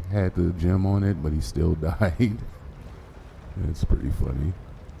body had the gem on it, but he still died. It's pretty funny.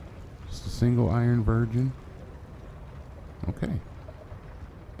 Just a single iron virgin. Okay.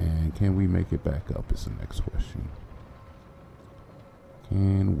 And can we make it back up is the next question.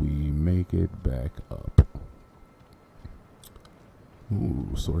 Can we make it back up? Ooh,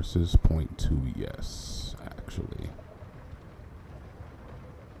 sources point to yes, actually.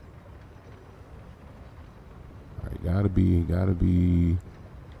 Alright, gotta be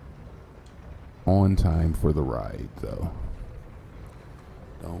on time for the ride, though.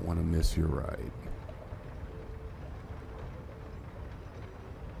 Don't want to miss your ride.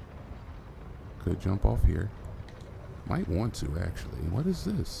 Could jump off here. Might want to, actually. What is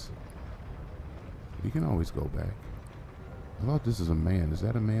this? You can always go back. I thought this is a man. Is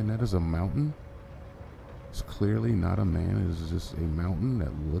that a man? That is a mountain? It's clearly not a man. It is just a mountain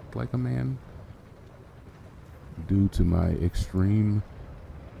that looked like a man. Due to my extreme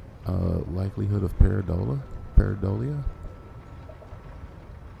likelihood of pareidolia.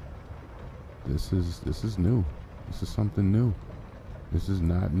 This is new. This is something new. This is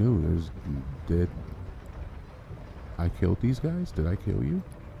not new. I killed these guys? Did I kill you?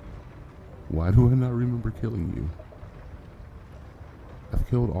 Why do I not remember killing you? I've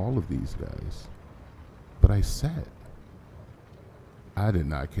killed all of these guys. But I said I did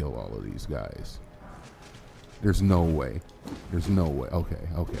not kill all of these guys. There's no way. There's no way. Okay.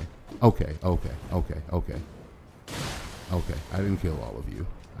 I didn't kill all of you.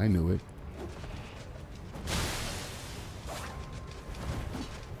 I knew it.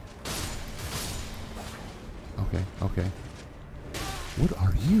 Okay. What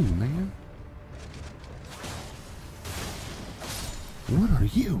are you, man? What are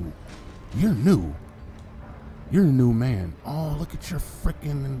you? You're new. You're a new man. Oh, look at your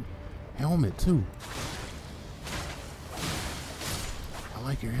freaking helmet, too. I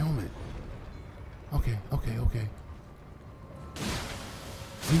like your helmet. Okay.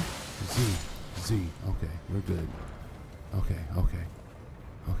 Z. Okay, we're good. Okay.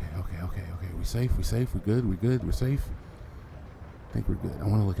 We safe? We're good? We're safe? I think we're good. I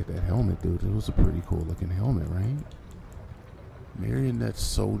want to look at that helmet, dude. It was a pretty cool looking helmet, right? Marionette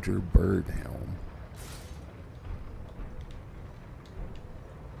soldier bird helm.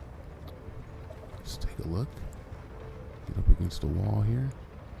 Let's take a look. Get up against the wall here.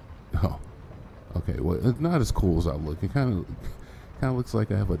 Oh, okay. Well, it's not as cool as I look. It kind of looks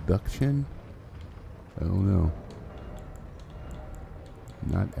like I have a duck chin. I don't know.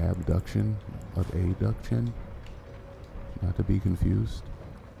 Not abduction, but adduction. Not to be confused.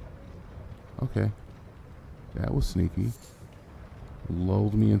 Okay. That was sneaky.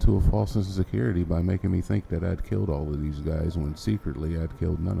 Lulled me into a false sense of security by making me think that I'd killed all of these guys when secretly I'd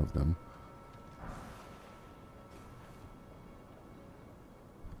killed none of them.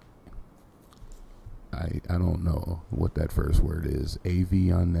 I don't know what that first word is.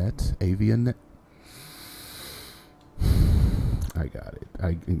 Avionet? I got it.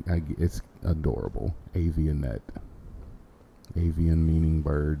 It's adorable. Avionet. Avian meaning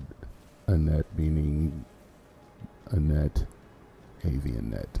bird. A net meaning a net. Avian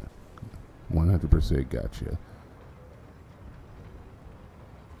net. 100% gotcha.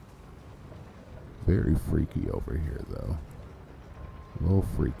 Very freaky over here, though. A little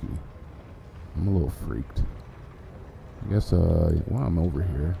freaky. I'm a little freaked. I guess, while I'm over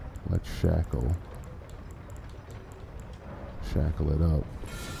here, let's shackle it up.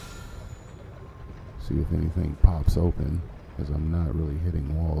 See if anything pops open, because I'm not really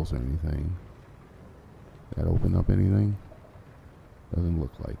hitting walls or anything. That open up anything? Doesn't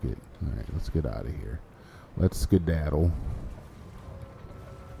look like it. Alright, let's get out of here. Let's skedaddle.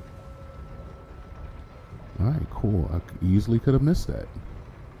 Alright, cool. I easily could have missed that.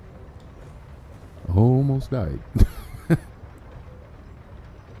 Almost died.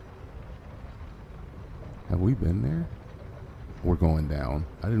 Have we been there? We're going down.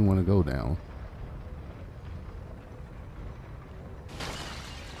 I didn't want to go down.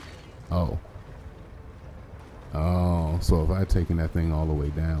 Oh. Oh, so if I had taken that thing all the way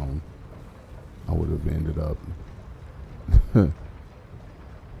down, I would have ended up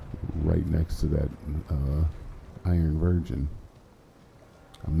right next to that Iron Virgin.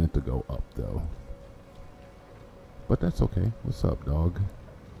 I meant to go up, though. But that's okay. What's up, dog?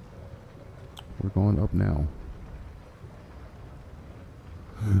 We're going up now.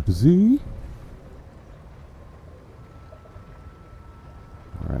 Z?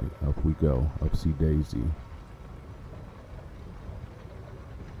 Alright, up we go. Upsy daisy.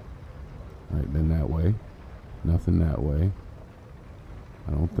 Alright, then that way. Nothing that way.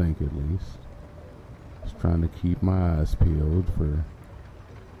 I don't think, at least. Just trying to keep my eyes peeled for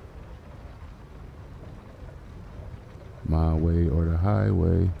my way or the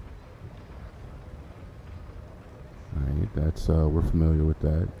highway. Alright, that's, we're familiar with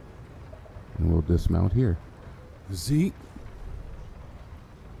that. And we'll dismount here. Z.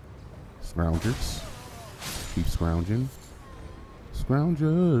 Scroungers. Keep scrounging.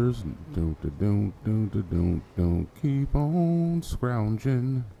 Scroungers. Don't keep on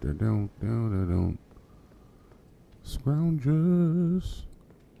scrounging. Don't. Scroungers.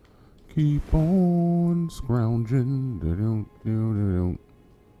 Keep on scrounging. Don't.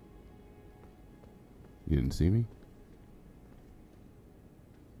 You didn't see me?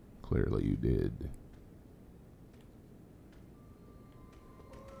 Clearly you did.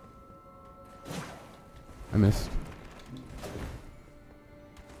 I missed.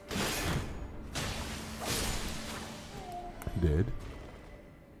 Did.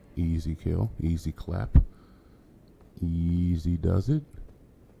 Easy kill. Easy clap. Easy does it.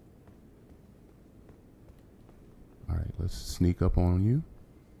 Alright, let's sneak up on you.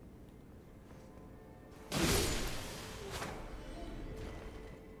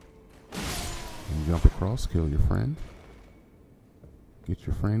 And jump across, kill your friend. Get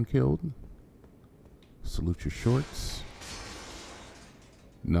your friend killed. Salute your shorts.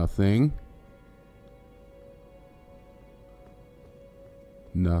 Nothing.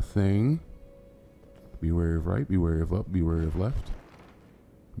 Nothing. Be wary of right, be wary of up, be wary of left.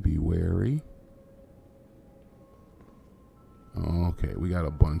 Be wary. Okay, we got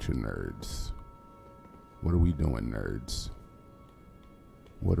a bunch of nerds. What are we doing, nerds?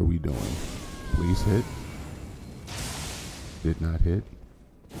 What are we doing? Please hit. Did not hit.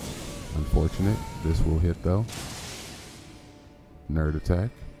 Unfortunate. This will hit though. Nerd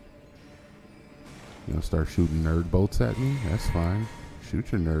attack. You gonna start shooting nerd bolts at me? That's fine.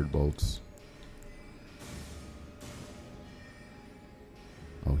 Shoot your nerd bolts.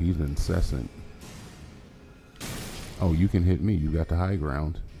 Oh, he's incessant. Oh, you can hit me. You got the high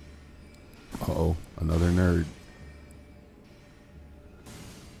ground. Uh-oh, another nerd.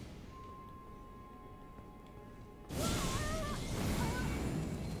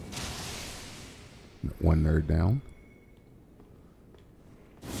 One nerd down.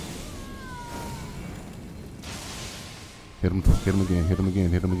 Hit him again, hit him again,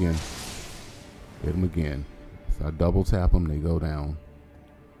 hit him again. Hit him again. If I double tap them, they go down.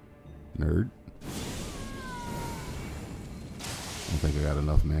 Nerd. I don't think I got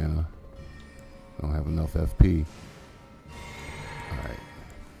enough mana. I don't have enough FP. Alright.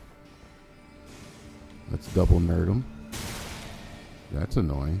 Let's double nerd him. That's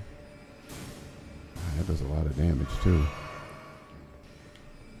annoying. That does a lot of damage too.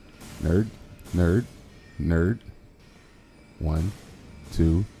 Nerd, nerd, nerd. 1,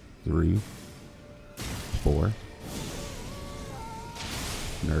 2, 3, 4.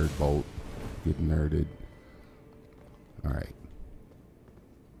 Nerd bolt. Get nerded. Alright.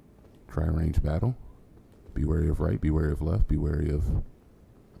 Try range battle. Be wary of right, be wary of left, be wary of...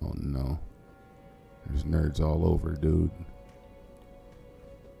 Oh no. There's nerds all over, dude.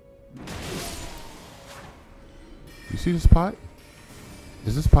 You see this pot?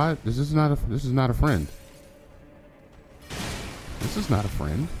 Is this pot? This is not a friend. This is not a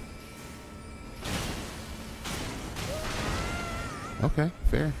friend. Okay,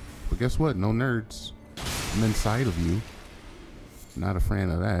 fair. But guess what? No nerds. I'm inside of you. Not a fan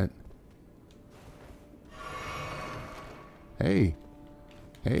of that. Hey.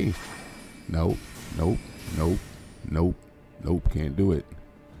 Hey. Nope. Nope. Nope. Nope. Nope. Can't do it.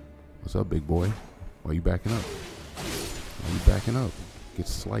 What's up, big boy? Why you backing up? Why you backing up? Get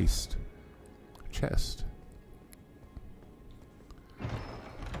sliced. Chest.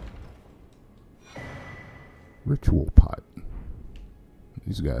 Ritual pot.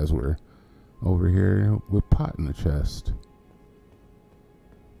 These guys were over here with pot in the chest.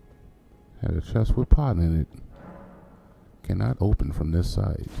 Had a chest with pot in it. Cannot open from this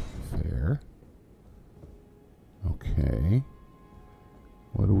side. Fair. Okay.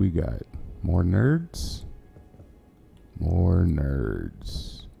 What do we got? More nerds? More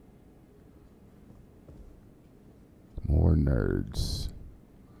nerds. More nerds.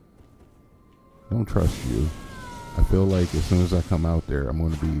 Don't trust you. I feel like as soon as I come out there, I'm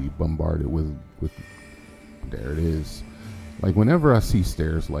going to be bombarded with there it is. Like whenever I see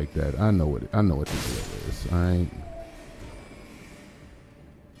stairs like that, I know what the deal is. All right.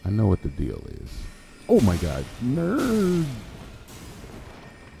 I know what the deal is. Oh my god, nerd.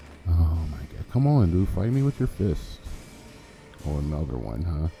 Oh my god, come on, dude, fight me with your fist. Oh, another one,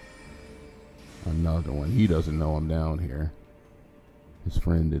 huh? Another one. He doesn't know I'm down here. His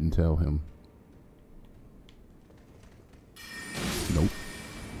friend didn't tell him. Nope.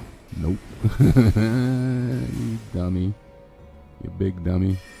 Nope. You dummy. You big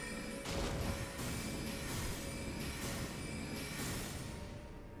dummy.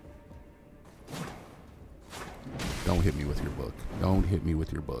 Don't hit me with your book. Don't hit me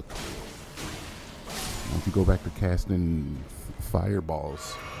with your book. Why don't you go back to casting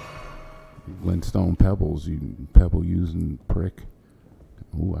fireballs? Glintstone pebbles. You pebble using prick.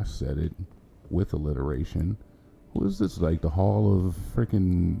 Ooh, I said it. With alliteration. What is this, like the Hall of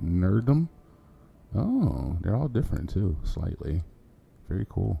freaking Nerddom? Oh, they're all different too, slightly. Very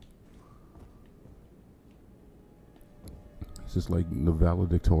cool. Is this like the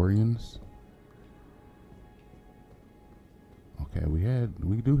valedictorians? Okay,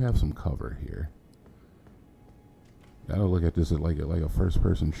 we do have some cover here. Gotta look at this as like a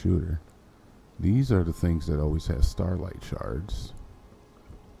first-person shooter. These are the things that always have starlight shards,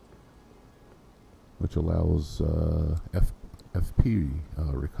 which allows FP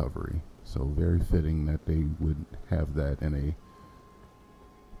recovery. So very fitting that they would have that in a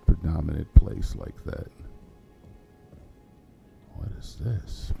predominant place like that. What is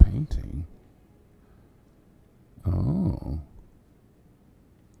this? Painting? Oh.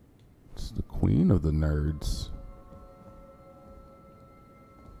 It's the queen of the nerds.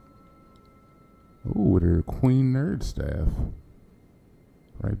 Ooh, with her queen nerd staff.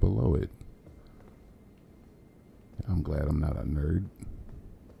 Right below it. I'm glad I'm not a nerd.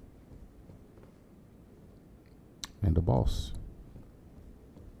 And a boss.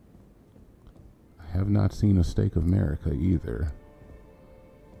 I have not seen a Stake of America either.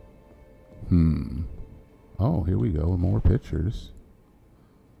 Oh, here we go. More pictures.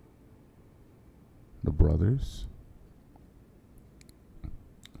 The brothers.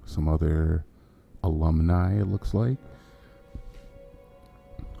 Some other alumni, it looks like.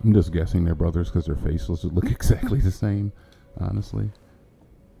 I'm just guessing they're brothers because their faces look exactly the same, honestly.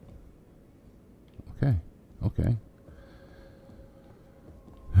 Okay. Okay.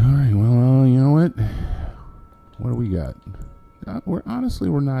 Alright, well, you know what? What do we got? We're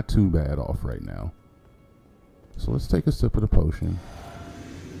not too bad off right now. So let's take a sip of the potion.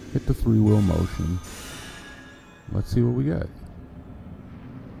 Hit the 3-wheel motion. Let's see what we got.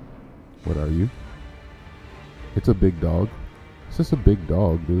 What are you? It's a big dog. It's just a big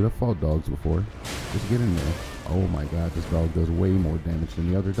dog, dude. I've fought dogs before. Just get in there. Oh my god, this dog does way more damage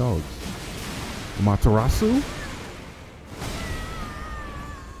than the other dogs. Matarasu?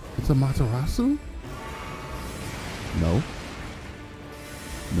 It's a Matarasu? No.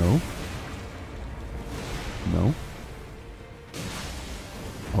 No. No.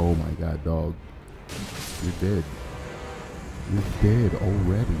 Oh my god, dog. You're dead. You're dead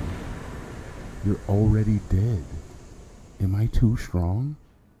already. You're already dead. Am I too strong?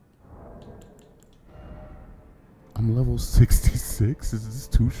 I'm level 66? Is this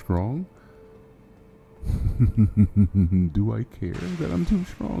too strong? Do I care that I'm too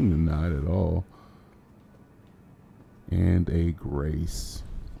strong? Not at all. And a grace.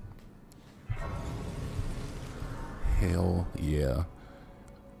 Hell yeah.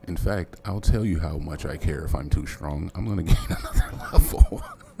 In fact, I'll tell you how much I care if I'm too strong. I'm gonna gain another level.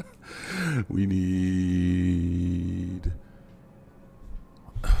 We need...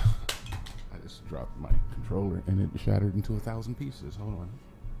 I just dropped my controller and it shattered into 1,000 pieces. Hold on.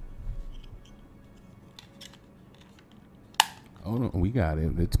 Oh no, we got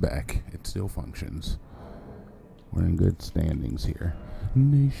it. It's back. It still functions. We're in good standings here.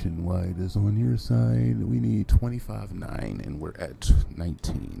 Nationwide is on your side. We need 25.9 and we're at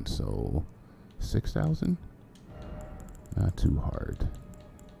 19. So 6,000? Not too hard.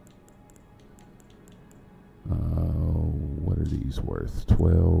 What are these worth?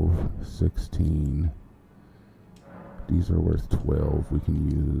 12, 16. These are worth 12. We can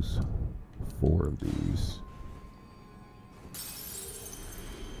use 4 of these.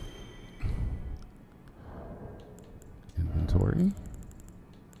 Inventory.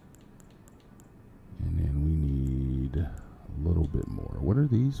 And then we need a little bit more. What are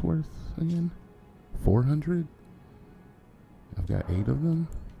these worth again? 400? I've got 8 of them.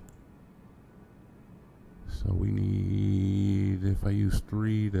 So we need, if I use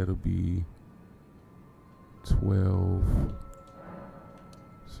 3, that'll be 12.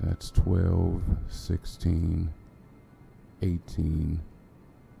 So that's 12, 16, 18.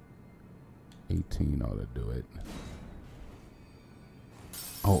 18 ought to do it.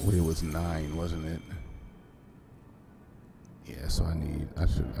 Oh, wait, it was 9, wasn't it? Yeah, so I need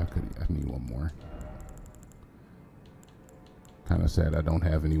one more. Kind of sad I don't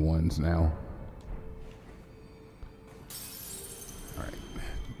have any ones now. Alright,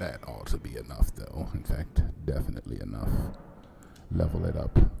 that ought to be enough though. In fact, definitely enough. Level it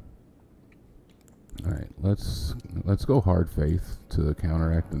up. Alright, let's go hard faith to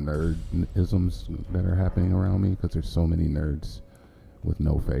counteract the nerdisms that are happening around me, because there's so many nerds with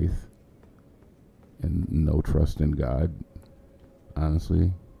no faith and no trust in God.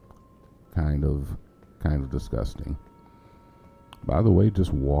 Honestly, kind of disgusting. By the way,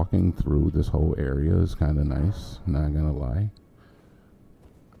 just walking through this whole area is kind of nice, not gonna lie.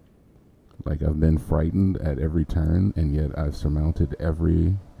 Like, I've been frightened at every turn, and yet I've surmounted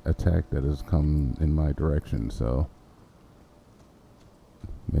every attack that has come in my direction, so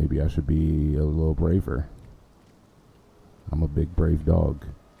maybe I should be a little braver. I'm a big brave dog.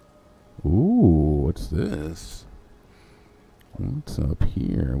 Ooh, what's this? What's up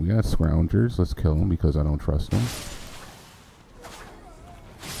here? We got scroungers. Let's kill them because I don't trust them.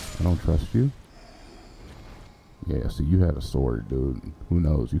 I don't trust you. Yeah, so you had a sword, dude. Who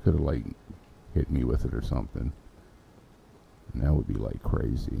knows? You could have, like, hit me with it or something. And that would be, like,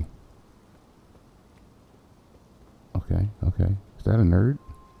 crazy. Okay, okay. Is that a nerd?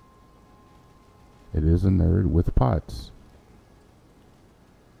 It is a nerd with pots.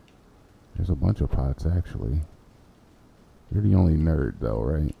 There's a bunch of pots, actually. You're the only nerd, though,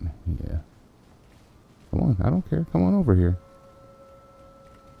 right? Yeah. Come on, I don't care. Come on over here.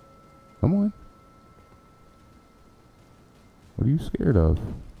 Come on. What are you scared of?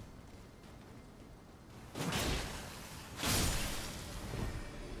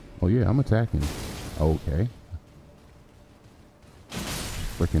 Oh, yeah, I'm attacking. Okay.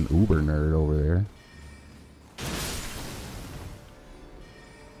 Freaking uber nerd over there.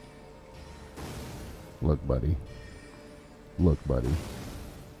 Look, buddy. Look, buddy.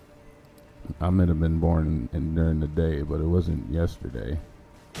 I might have been born during the day, but it wasn't yesterday.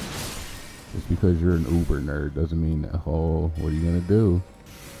 Just because you're an uber nerd doesn't mean that, oh, what are you going to do?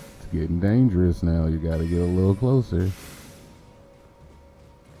 It's getting dangerous now. You got to get a little closer.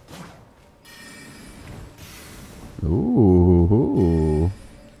 Ooh.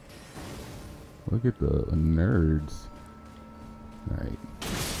 Look at the nerds. Alright.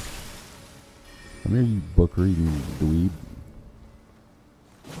 Come here, you book reading dweeb.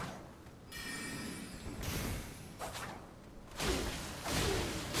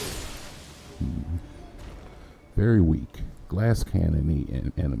 Very weak. Glass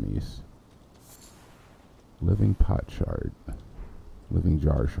cannon enemies. Living pot shard. Living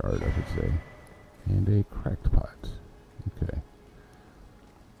jar shard, I should say. And a cracked pot. Okay.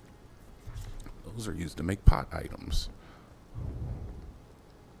 Those are used to make pot items.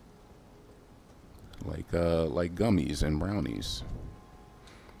 Like gummies and brownies.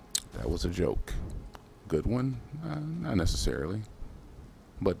 That was a joke. Good one? Not necessarily.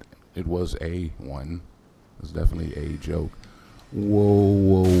 But it was a one. It was definitely a joke. Whoa,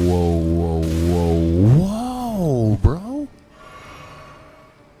 whoa, whoa, whoa, whoa, whoa, bro.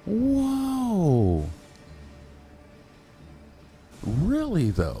 Whoa. Really,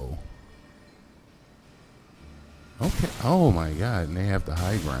 though? Okay. Oh, my God. And they have the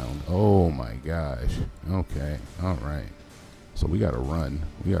high ground. Oh, my gosh. Okay. All right. So we got to run.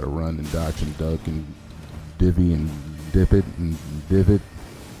 We got to run and dodge and duck and divvy and dip it and divot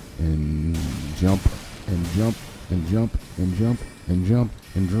and jump and jump and jump and jump and jump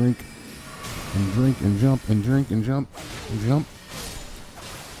and drink and drink and jump and drink and jump and jump.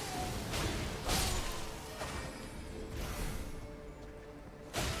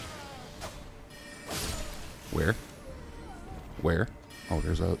 Where? Where? Oh,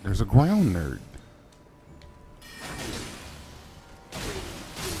 there's a ground nerd.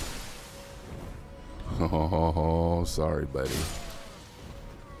 Oh, sorry, buddy.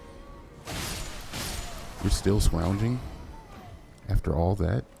 You're still scrounging? After all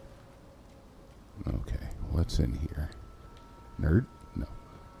that? Okay, what's in here? Nerd? No.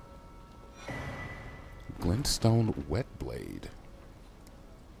 Glintstone wet blade.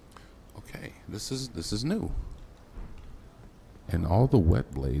 Okay, this is new. And all the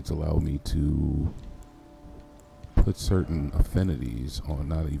wet blades allow me to put certain affinities, or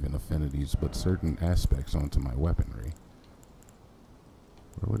not even affinities, but certain aspects onto my weaponry.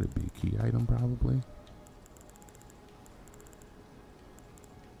 Where would it be? Key item, probably?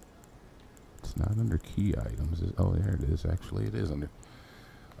 It's not under key items. Oh, there it is. Actually, it is under.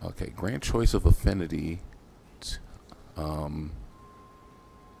 Okay, grant choice of affinity.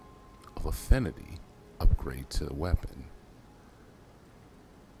 Upgrade to the weapon.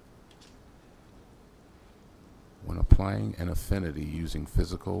 When applying an affinity using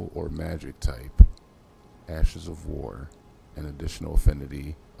physical or magic type, Ashes of War, an additional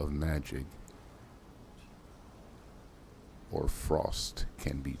affinity of magic or frost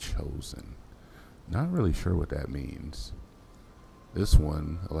can be chosen. Not really sure what that means. This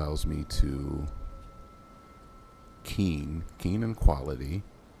one allows me to keen in quality.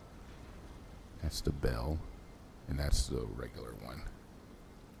 That's the bell, and that's the regular one.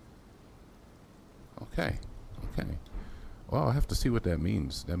 Okay. Okay. Well, I'll have to see what that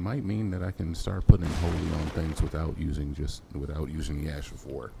means. That might mean that I can start putting holy on things without using the Ash of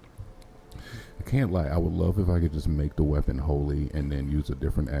War. I can't lie. I would love if I could just make the weapon holy and then use a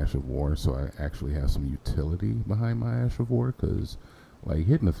different Ash of War, so I actually have some utility behind my Ash of War. Because, like,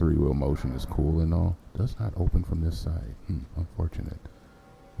 hitting the 3-wheel motion is cool and all. Does not open from this side. Unfortunate.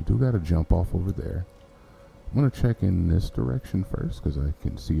 You do got to jump off over there. I'm going to check in this direction first because I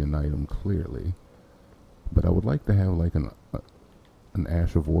can see an item clearly. But I would like to have like an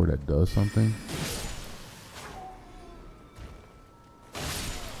Ash of War that does something.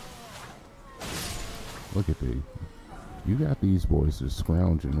 Look at you got these boys just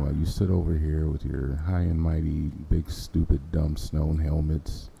scrounging while you sit over here with your high and mighty, big, stupid, dumb snow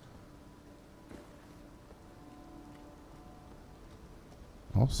helmets.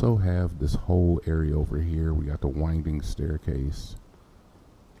 Also have this whole area over here. We got the winding staircase.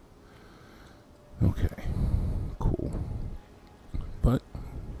 Okay, cool. But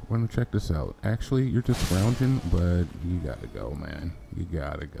we're gonna check this out. Actually, you're just scrounging, but you gotta go, man. You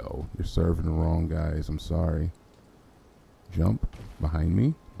gotta go. You're serving the wrong guys. I'm sorry. Jump behind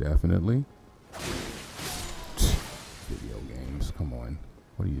me, definitely. Video games, come on.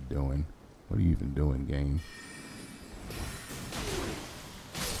 What are you doing? What are you even doing, game?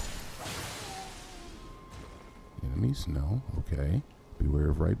 Enemies? No. Okay. Be wary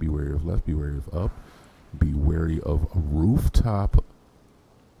of right, be wary of left, be wary of up. Be wary of a rooftop.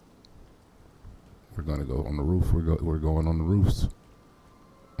 We're gonna go on the roof. We're going on the roofs.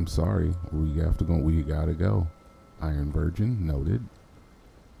 I'm sorry. We have to go. We gotta go. Iron Virgin, noted.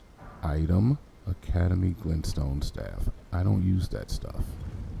 Item, Academy Glintstone Staff. I don't use that stuff.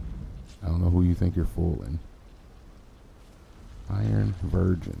 I don't know who you think you're fooling. Iron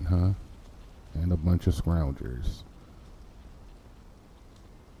Virgin, huh? And a bunch of scroungers.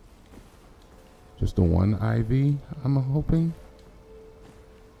 Just the one IV, I'm hoping?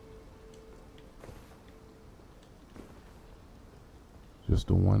 Just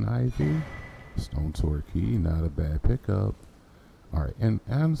the one IV? Stone Sword Key, not a bad pickup. Alright, and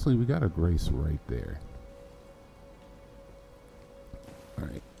honestly, we got a Grace right there.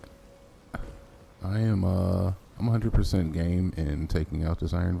 Alright. I'm 100% game in taking out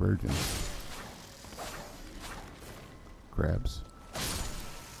this Iron Virgin. Crabs.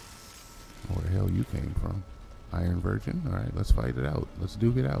 Where the hell you came from? Iron Virgin? Alright, let's fight it out. Let's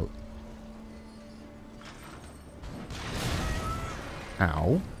duke it out.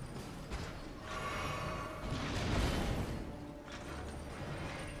 Ow.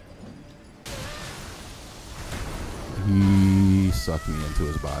 He sucked me into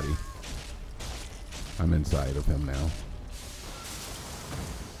his body. I'm inside of him now.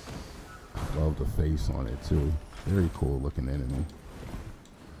 I love the face on it too. Very cool looking enemy.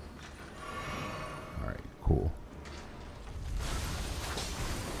 Alright, cool.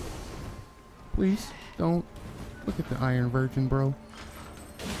 Please don't look at the Iron Virgin, bro.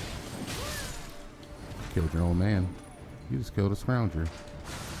 Killed your own man. You just killed a scrounger.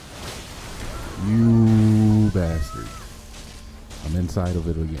 You bastard. I'm inside of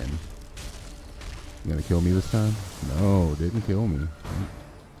it again. You gonna kill me this time? No, didn't kill me.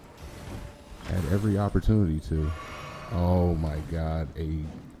 Had every opportunity to. Oh my god, a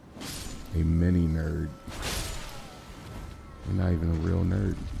mini nerd. You're not even a real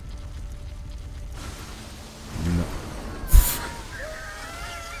nerd. No.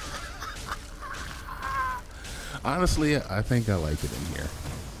 Honestly, I think I like it in here.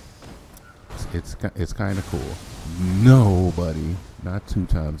 It's kind of cool. No, buddy. Not 2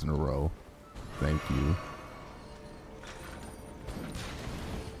 times in a row. Thank you.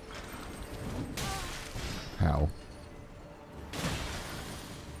 How?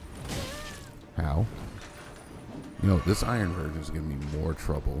 How? You know, this Iron Virgin is giving me more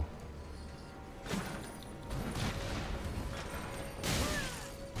trouble.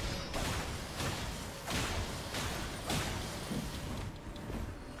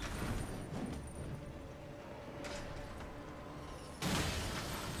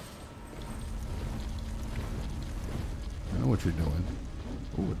 What you're doing.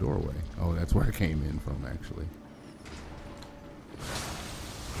 Oh, a doorway. Oh, that's where I came in from, actually.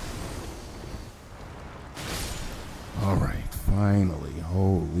 Alright, finally.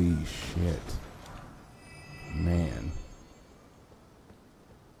 Holy shit. Man.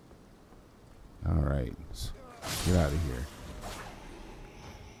 Alright. Get out of here.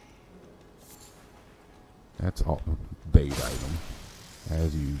 That's all. Bait item.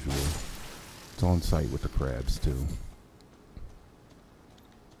 As usual. It's on site with the crabs, too.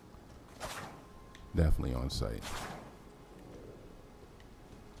 Definitely on site.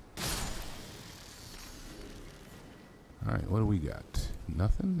 Alright, what do we got?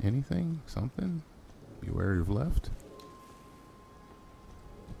 Nothing? Anything? Something? Be wary of left.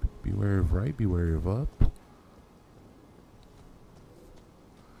 Be wary of right. Be wary of up.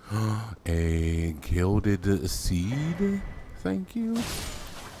 A gilded seed? Thank you.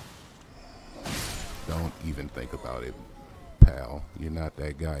 Don't even think about it, pal. You're not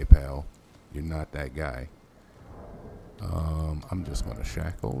that guy, pal. You're not that guy. I'm just gonna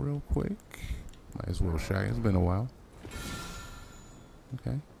shackle real quick. Might as well shackle. It's been a while.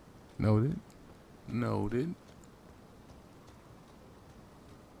 Okay. Noted. Noted.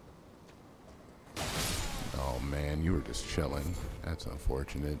 Oh man, you were just chilling. That's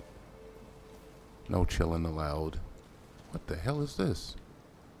unfortunate. No chilling allowed. What the hell is this?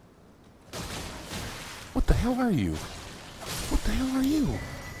 What the hell are you? What the hell are you?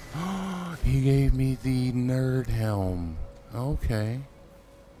 He gave me the nerd helm. Okay.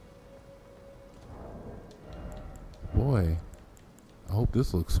 Boy, I hope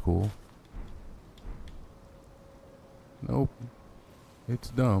this looks cool. Nope. It's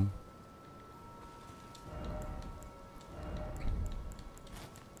dumb.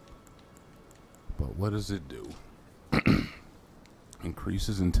 But what does it do?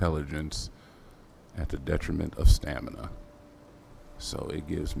 Increases intelligence at the detriment of stamina. So it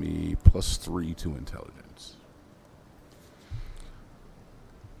gives me +3 to intelligence.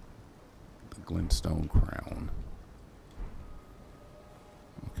 The glintstone crown.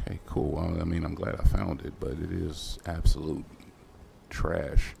 Okay, cool. I mean, I'm glad I found it, but it is absolute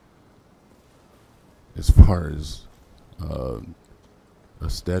trash as far as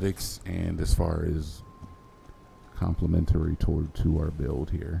aesthetics and as far as complementary to our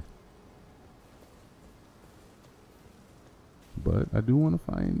build here. But I do want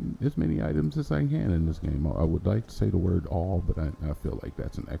to find as many items as I can in this game. I would like to say the word all, but I feel like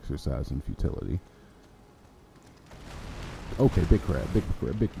that's an exercise in futility. Okay, big crab, big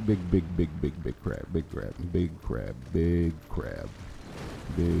crab, big crab, big crab, big crab, big crab,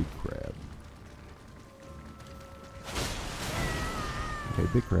 big crab. Okay,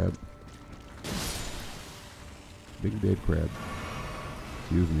 big crab. Big dead crab.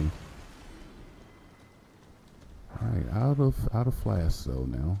 Excuse me. Alright, out of flasks though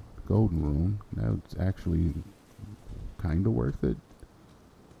now. Golden room. Now it's actually kinda worth it.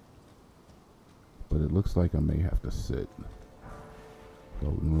 But it looks like I may have to sit.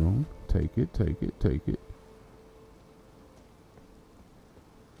 Golden room. Take it, take it, take it.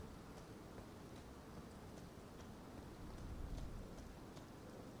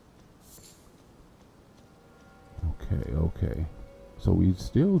 Okay, okay. So we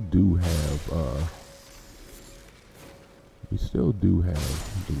still do have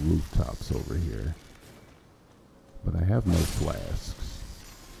the rooftops over here. But I have no flasks.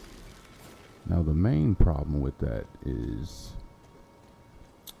 Now the main problem with that is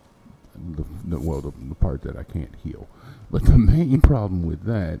the part that I can't heal. But the main problem with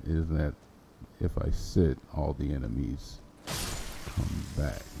that is that if I sit, all the enemies come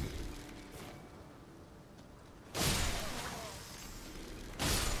back.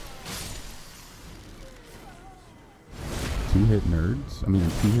 Two-hit nerds. I mean,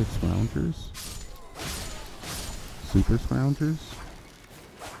 two-hit scroungers. Super scroungers.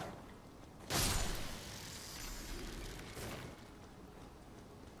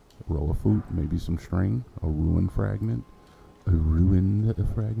 Row of food, maybe some string, a ruined fragment,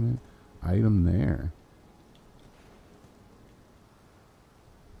 item there.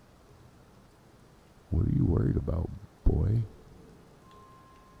 What are you worried about, boy?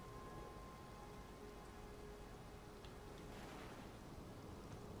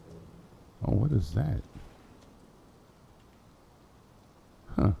 Oh, what is that?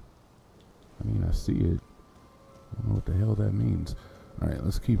 Huh. I mean, I see it. I don't know what the hell that means. Alright,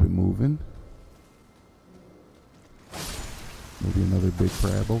 let's keep it moving. Maybe another big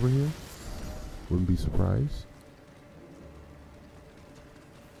crab over here. Wouldn't be surprised.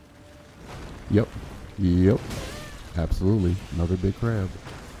 Yep. Yep. Absolutely. Another big crab.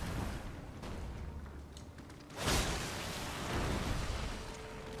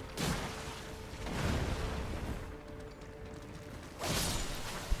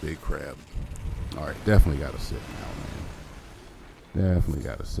 Big crab. Alright, definitely gotta sit now, man. Definitely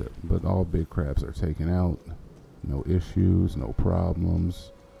gotta sit. But all big crabs are taken out. No issues, no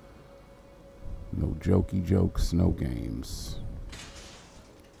problems. No jokey jokes, no games.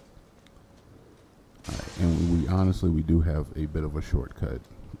 Alright, and we honestly, we do have a bit of a shortcut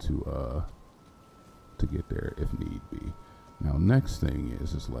to get there if need be. Now, next thing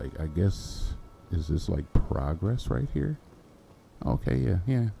is like, I guess, is this like progress right here? Okay,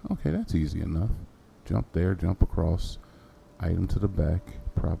 yeah. Okay, that's easy enough. Jump there, jump across. Item to the back.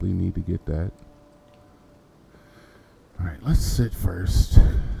 Probably need to get that. Alright, let's sit first.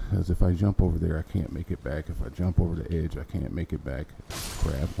 Because if I jump over there, I can't make it back. If I jump over the edge, I can't make it back.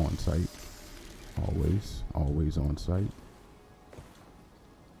 Crab on site. Always. Always on site.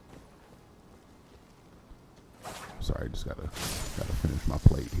 Sorry, just gotta finish my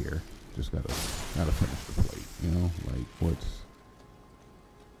plate here. Just gotta finish the plate, you know? Like,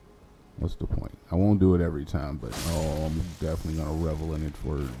 what's the point? I won't do it every time, but oh, I'm definitely gonna revel in it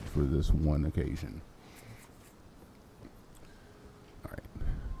for this one occasion. All right,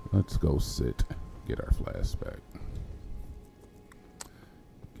 let's go sit, get our flask back,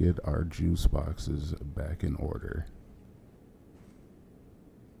 get our juice boxes back in order.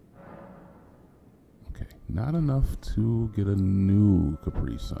 Okay, not enough to get a new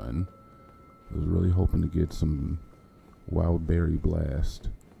Capri Sun. I was really hoping to get some Wild Berry Blast,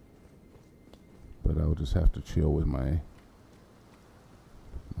 but I'll just have to chill with my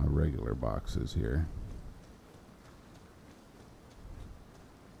regular boxes here.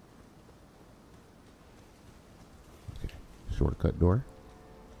 Okay, shortcut door.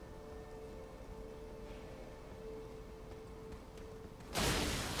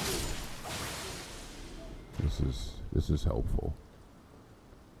 This is helpful.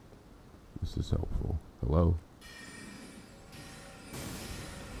 This is helpful. Hello?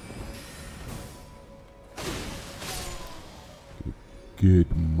 Get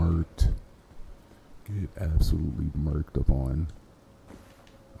murked. Get absolutely murked upon.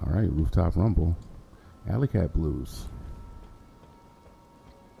 Alright, Rooftop Rumble. Alley Cat Blues.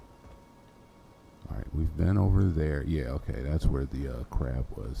 Alright, we've been over there. Yeah, okay, that's where the crab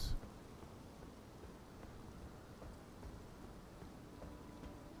was.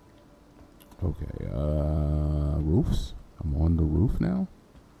 Okay, roofs. I'm on the roof now.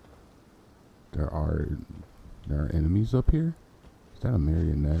 There are enemies up here. Is that a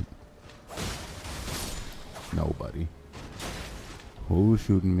marionette? Nobody. Who's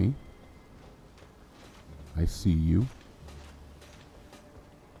shooting me? I see you.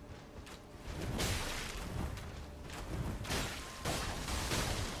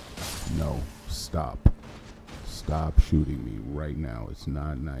 No, stop. Stop shooting me right now. It's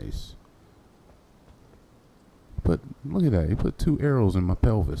not nice. But look at that. He put 2 arrows in my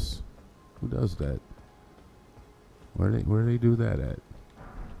pelvis. Who does that? Where do they do that at?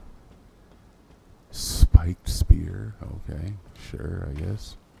 Spiked spear. Okay, sure, I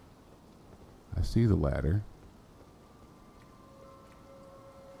guess. I see the ladder.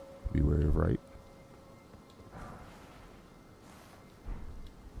 Beware of right.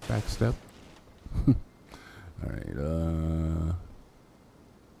 Back step. Alright,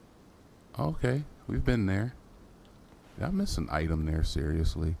 okay, we've been there. Did I miss an item there,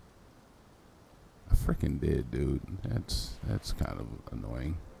 seriously? I freaking did, dude. That's kind of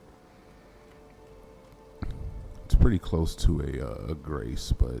annoying. It's pretty close to a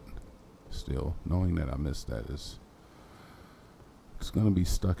grace, but still, knowing that I missed that it's gonna be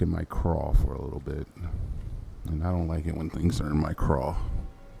stuck in my craw for a little bit, and I don't like it when things are in my craw.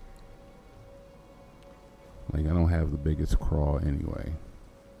 Like, I don't have the biggest craw anyway.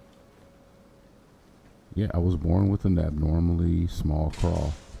 Yeah, I was born with an abnormally small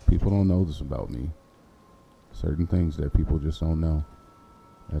craw. People don't know this about me. Certain things that people just don't know.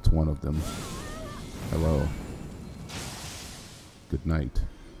 That's one of them. Hello. Good night.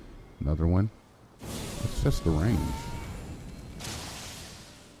 Another one? It's just the range.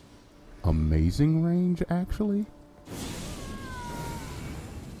 Amazing range, actually?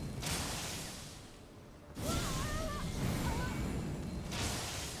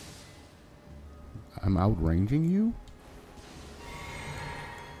 I'm outranging you?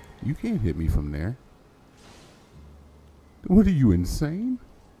 You can't hit me from there. What are you, insane?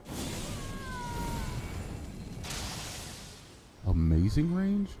 Amazing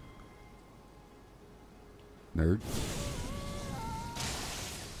range? Nerd.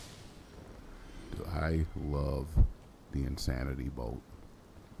 Dude, I love the Insanity Bolt.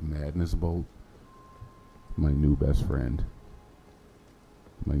 Madness Bolt. My new best friend.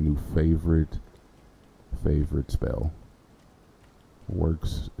 My new favorite spell.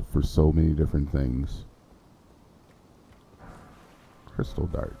 Works for so many different things. Crystal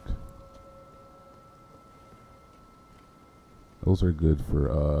Dart. Those are good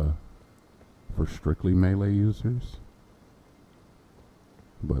for strictly melee users.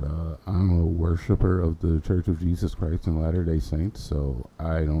 But I'm a worshiper of the Church of Jesus Christ and Latter-day Saints, so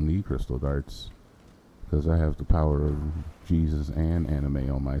I don't need crystal darts because I have the power of Jesus and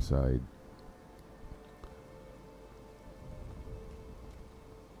anime on my side.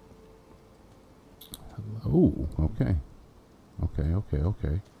 Hello. Okay.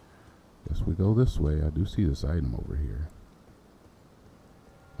 Okay. Guess we go this way. I do see this item over here.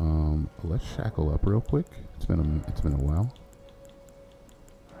 Let's shackle up real quick. It's been a while.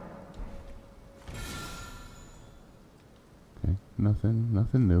 Okay,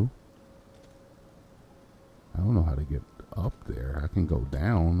 nothing new. I don't know how to get up there. I can go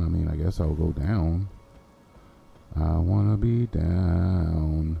down. I mean, I guess I'll go down. I wanna be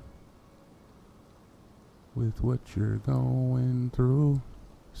down with what you're going through.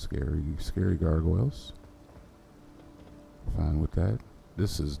 Scary gargoyles. Fine with that.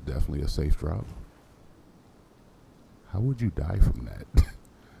 This is definitely a safe drop. How would you die from that?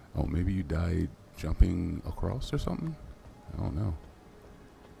 Oh, maybe you died jumping across or something? I don't know.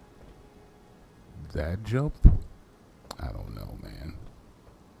 That jump? I don't know, man.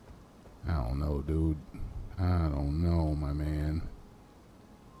 I don't know, dude. I don't know, my man.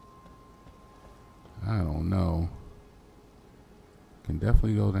 I don't know. Can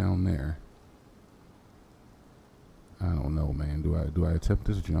definitely go down there. I don't know, man. Do I attempt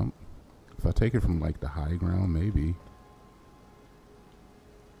this jump? If I take it from like the high ground, maybe.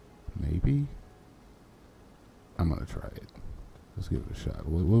 Maybe. I'm gonna try it. Let's give it a shot.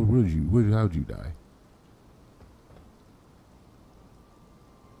 How'd you die?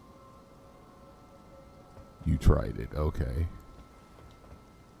 You tried it, okay.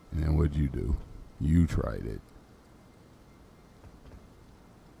 And then what'd you do? You tried it.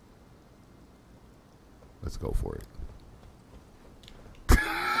 Let's go for it.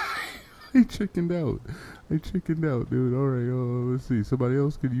 I chickened out. Dude. Alright, let's see. Somebody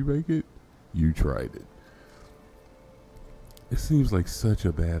else, can you make it? You tried it. It seems like such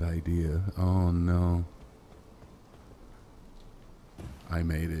a bad idea. Oh no. I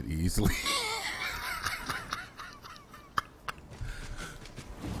made it easily.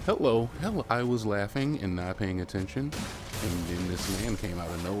 Hello. I was laughing and not paying attention, and then this man came out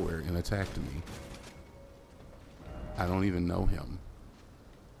of nowhere and attacked me. I don't even know him.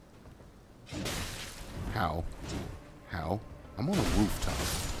 How? I'm on a rooftop.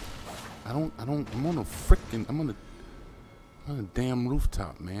 I'm on a damn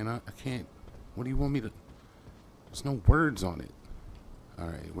rooftop, man. I can't. What do you want me to? There's no words on it.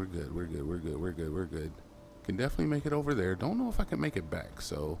 Alright, we're good. Can definitely make it over there. Don't know if I can make it back,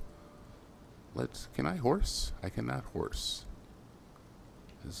 so can I horse? I cannot horse.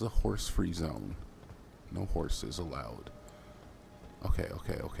 This is a horse-free zone. No horses allowed. Okay.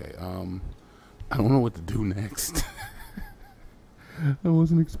 I don't know what to do next. I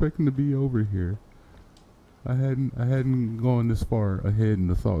wasn't expecting to be over here. I hadn't gone this far ahead in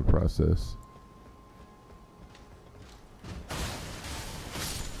the thought process.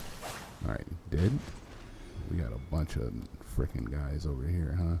 Alright, dead? We got a bunch of freaking guys over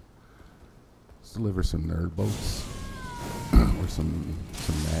here, huh? Let's deliver some nerd bolts. Or some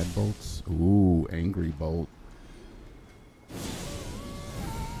mad bolts. Ooh, angry bolt.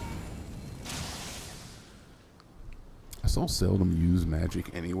 I so seldom use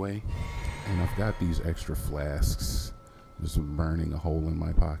magic anyway, and I've got these extra flasks just burning a hole in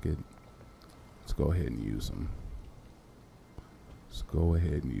my pocket. Let's go ahead and use them.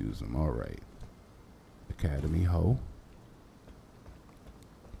 Alright. Academy Ho.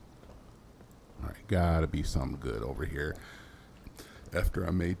 Alright, gotta be something good over here. After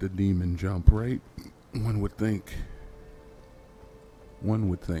I made the demon jump, right? One would think.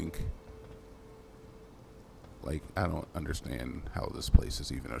 Like, I don't understand how this place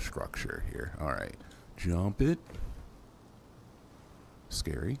is even a structure here. Alright. Jump it.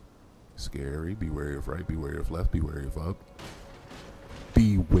 Scary. Be wary of right, be wary of left, be wary of up.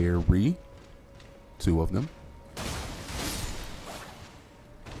 Be wary. 2 of them.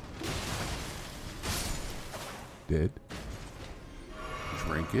 Dead.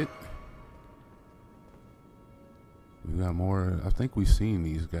 Drink it. We got more. I think we've seen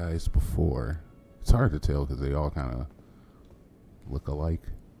these guys before. It's hard to tell because they all kind of look alike.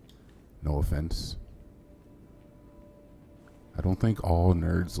 No offense. I don't think all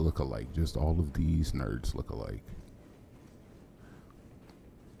nerds look alike. Just all of these nerds look alike.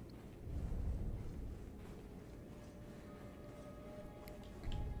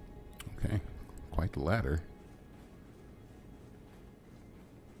 Okay. Quite the ladder.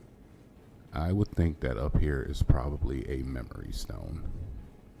 I would think that up here is probably a memory stone.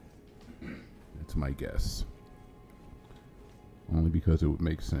 It's my guess. Only because it would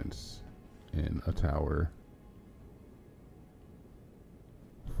make sense in a tower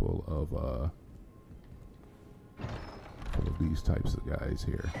full of these types of guys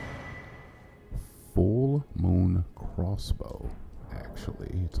here. Full moon crossbow.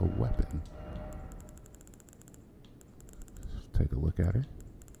 Actually, it's a weapon. Let's take a look at her.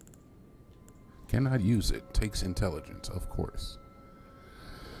 Cannot use it. Takes intelligence, of course.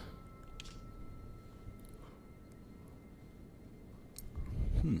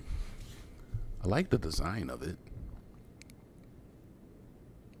 I like the design of it.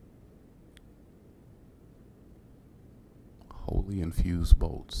 Holy infused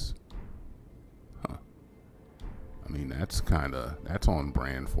bolts. Huh. I mean, that's on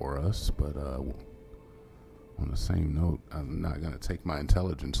brand for us, but on the same note, I'm not gonna take my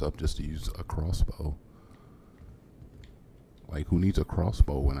intelligence up just to use a crossbow. Like, who needs a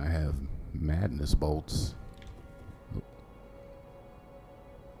crossbow when I have madness bolts?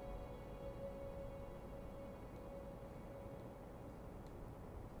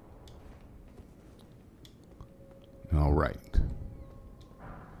 All right.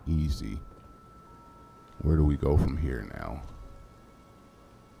 Easy. Where do we go from here now?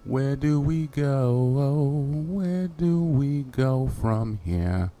 Where do we go? Oh, where do we go from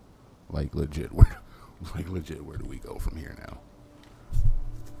here? Like legit, where do we go from here now?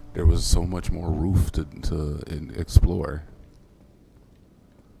 There was so much more roof to explore.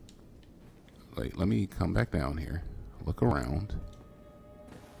 Like, let me come back down here. Look around.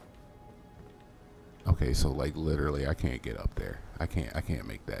 Okay, so like literally I can't get up there. I can't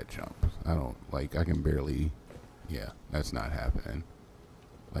make that jump. I can barely. Yeah, that's not happening.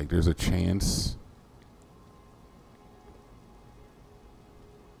 Like, there's a chance.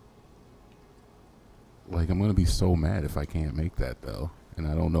 Like, I'm gonna be so mad if I can't make that though. And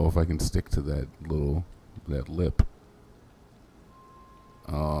I don't know if I can stick to that lip.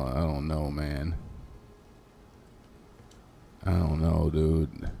 I don't know, man. I don't know,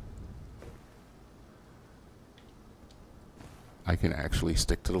 dude. I can actually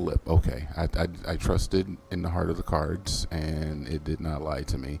stick to the lip. Okay, I trusted in the heart of the cards, and it did not lie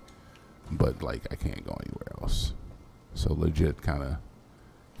to me. But like, I can't go anywhere else. So legit, kind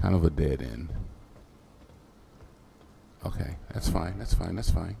of a dead end. Okay, that's fine. That's fine.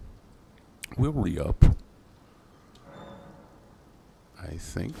 That's fine. We'll re-up. I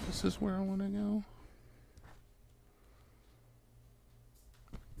think this is where I want to go.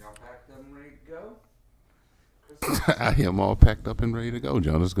 Y'all packed up and ready to go? I am all packed up and ready to go.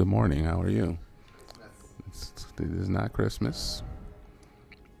 Jonas, good morning. How are you? It is not Christmas.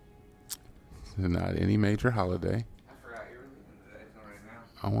 It's not any major holiday. I forgot you were leaving today. It's not right now.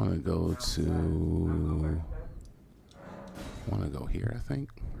 I want to go to... I want to go here, I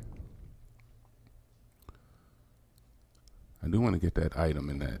think. I do want to get that item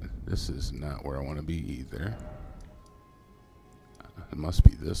in that. This is not where I want to be either. It must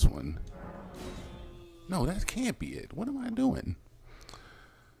be this one. No, that can't be it. What am I doing?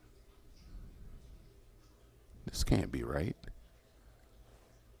 This can't be right.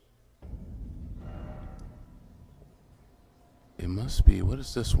 It must be. What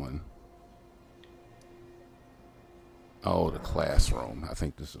is this one? Oh, the classroom. I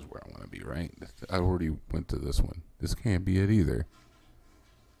think this is where I want to be, right? I already went to this one. This can't be it either.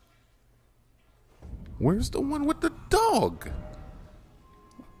 Where's the one with the dog?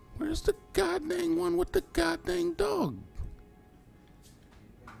 Where's the goddamn one with the goddamn dog?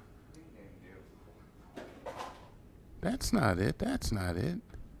 That's not it. That's not it.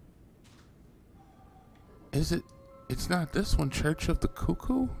 Is it? It's not this one. Church of the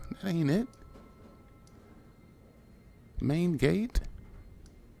Cuckoo? That ain't it. Main gate?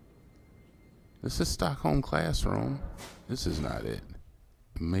 This is Stockholm Classroom. This is not it.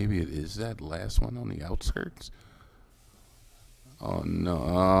 Maybe it is that last one on the outskirts. Oh no.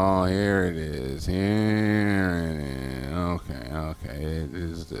 Oh, here it is. Here it is. Okay, okay. It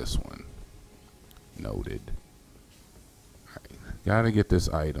is this one. Noted. Alright. Gotta get this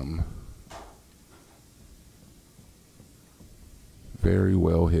item. Very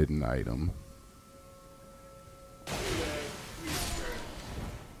well hidden item.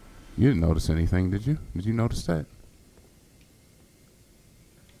 You didn't notice anything, did you? Did you notice that?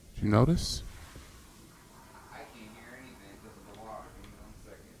 Did you notice? I can't hear anything because of the water. Give me 1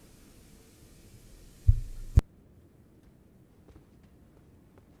 second.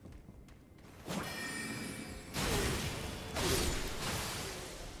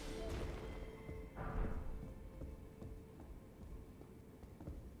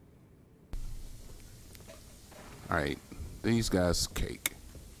 Alright, these guys cake.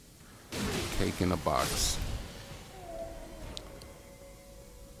 Cake in a box.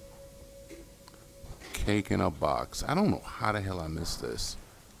 Cake in a box. I don't know how the hell I missed this.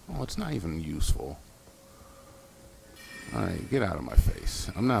 Oh, it's not even useful. Alright, get out of my face.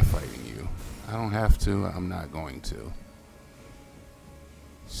 I'm not fighting you. I don't have to. I'm not going to.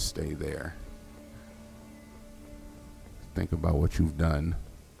 Stay there. Think about what you've done.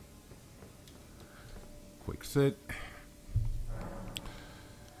 Quick sit.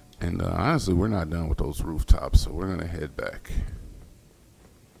 And honestly, we're not done with those rooftops, so we're going to head back.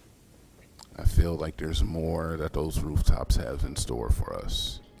 I feel like there's more that those rooftops have in store for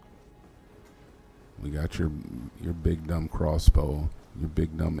us. We got your big dumb crossbow, your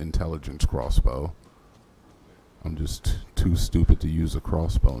big dumb intelligence crossbow. I'm just too stupid to use a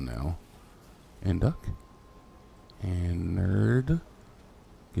crossbow now. And duck. And nerd.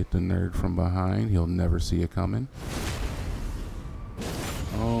 Get the nerd from behind. He'll never see it coming.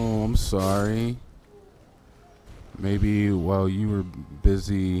 Oh, I'm sorry. Maybe while you were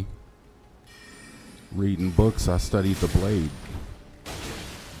busy reading books, I studied the blade.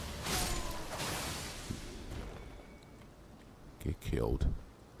 Get killed.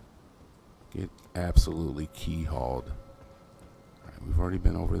 Get absolutely keyhauled. Alright, we've already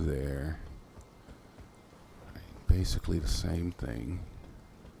been over there. Alright, basically the same thing.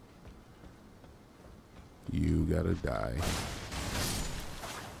 You gotta die.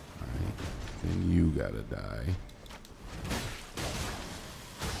 Alright, then you gotta die.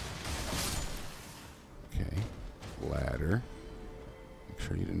 Okay, ladder. Make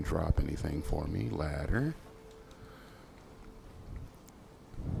sure you didn't drop anything for me. Ladder.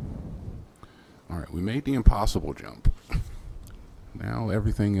 Alright, we made the impossible jump. Now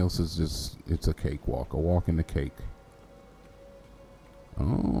everything else is just, it's a cakewalk, a walk in the cake.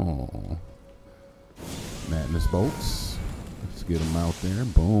 Oh. Madness bolts. Let's get them out there.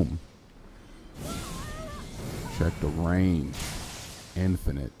 Boom. Check the range.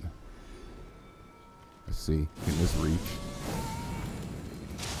 Infinite. Let's see. Can this reach?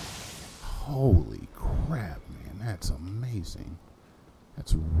 Holy crap, man. That's amazing.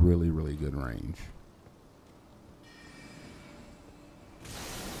 That's really, really good range.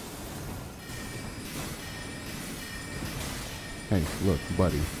 Hey, look,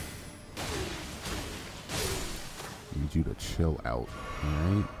 buddy. Need you to chill out,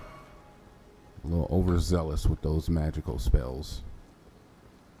 alright? A little overzealous with those magical spells.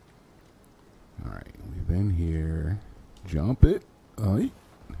 Alright, we've been here. Jump it. Alright.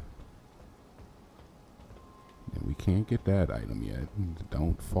 And we can't get that item yet.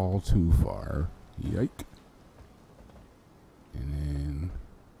 Don't fall too far. Yike. And then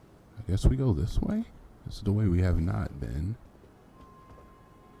I guess we go this way. This is the way we have not been.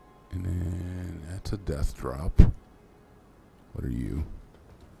 And then that's a death drop. What are you?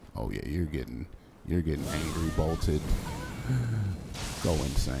 Oh yeah, you're getting angry bolted. Go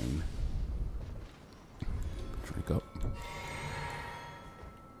insane. Drink up.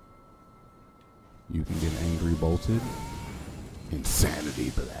 You can get angry bolted. Insanity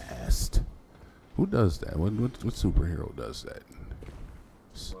blast. Who does that? What superhero does that?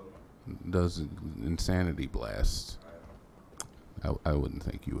 Does insanity blast? I wouldn't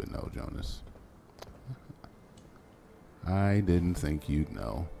think you would know, Jonas. I didn't think you'd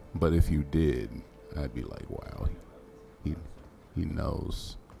know. But if you did, I'd be like, wow, he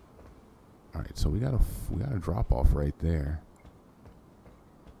knows. All right, so we got a drop off right there.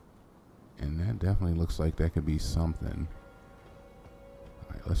 And that definitely looks like that could be something.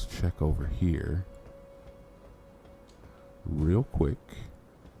 All right, let's check over here real quick.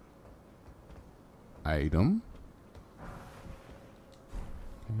 Item.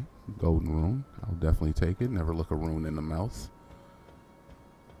 Okay, golden rune. I'll definitely take it. Never look a rune in the mouth.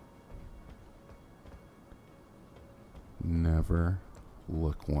 Never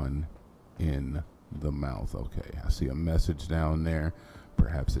look one in the mouth. Okay, I see a message down there.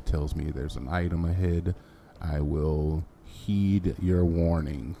 Perhaps it tells me there's an item ahead. I will heed your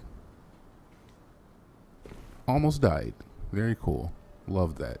warning. Almost died. Very cool.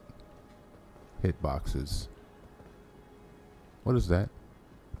 Love that. Hitboxes. What is that?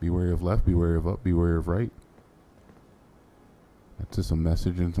 Be wary of left, be wary of up, be wary of right. That's just a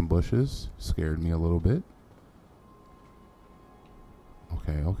message in some bushes. Scared me a little bit.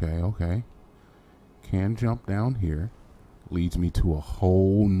 Okay. Can jump down here. Leads me to a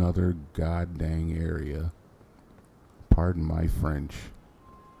whole nother goddamn area. Pardon my French.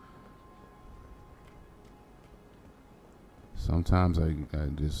 Sometimes I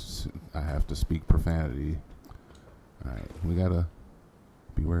have to speak profanity. Alright, we gotta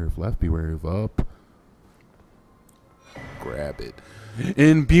be wary of left, be wary of up. Grab it.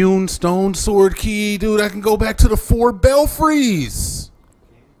 Imbued stone sword key, dude. I can go back to the 4 belfries.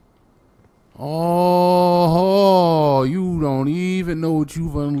 Oh, you don't even know what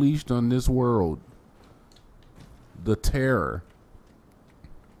you've unleashed on this world. The terror.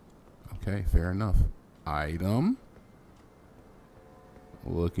 Okay, fair enough. Item.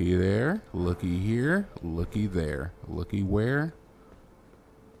 Looky there. Looky here. Looky there. Looky where?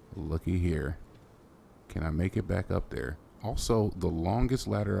 Looky here. Can I make it back up there? Also, the longest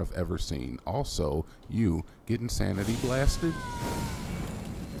ladder I've ever seen. Also, you get insanity blasted.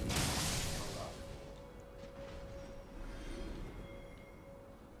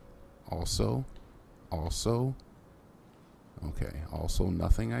 Also, Also, okay, also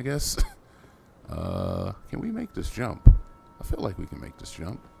nothing, I guess. Can we make this jump? I feel like we can make this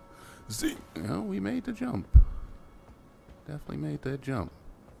jump. See, we made the jump. Definitely made that jump.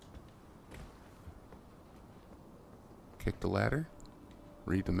 Kick the ladder.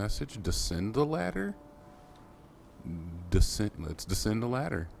 Read the message. Descend the ladder. Let's descend the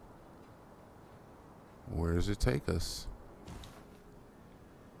ladder. Where does it take us?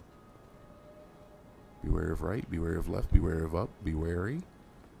 Beware of right, beware of left, beware of up, be wary.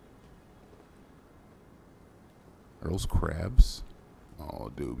 Are those crabs?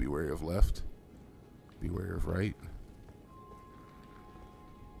 Oh, dude, beware of left, beware of right.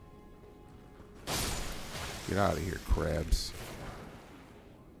 Get out of here, crabs.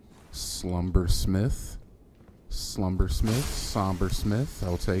 Slumbersmith. Slumbersmith. Sombersmith.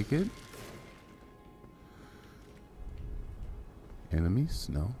 I'll take it. Enemies?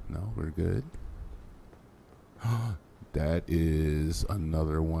 No, we're good. That is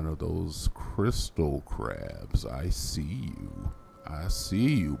another one of those crystal crabs. I see you. I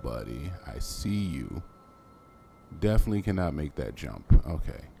see you, buddy. I see you. Definitely cannot make that jump.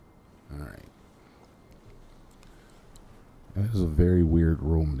 Okay. Alright. There's a very weird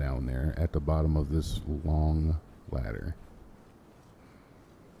room down there at the bottom of this long ladder.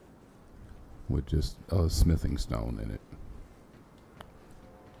 With just a smithing stone in it.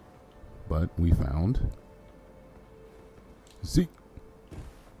 But we found Zeke.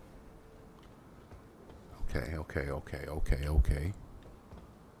 Okay.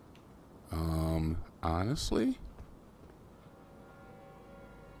 Honestly,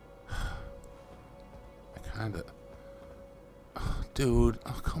 I kinda, dude,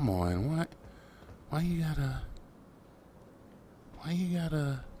 oh, come on, why you gotta,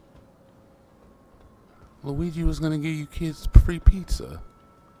 Luigi was gonna give you kids free pizza.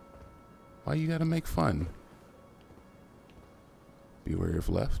 Why you gotta make fun? Beware of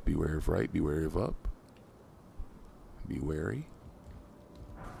left, beware of right, beware of up. Be wary.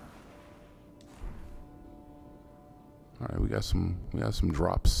 Alright, we got some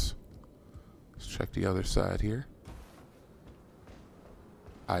drops. Let's check the other side here.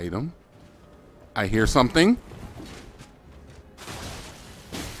 Item. I hear something.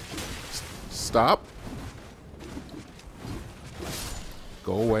 Stop.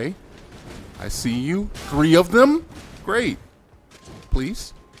 Go away. I see you. 3 of them? Great.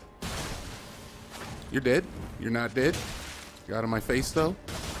 Please. You're dead. You're not dead. You're out of my face, though.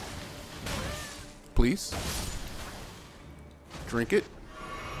 Please. Drink it.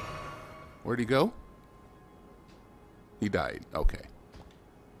 Where'd he go? He died. Okay.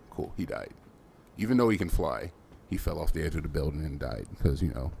 Cool. He died. Even though he can fly, he fell off the edge of the building and died. Because, you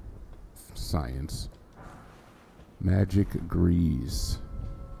know, science. Magic grease.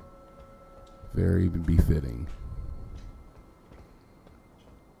 Very befitting.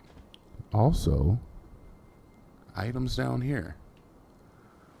 Also, items down here.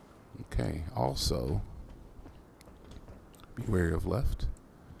 Okay, also, be wary of left.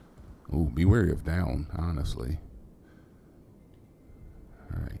 Ooh, be wary of down, honestly.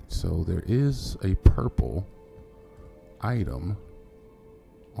 Alright, so there is a purple item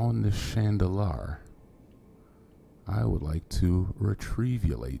on the chandelier. I would like to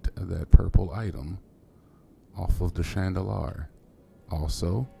retrievulate that purple item off of the chandelier.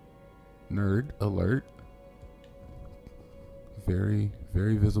 Also, nerd alert. Very,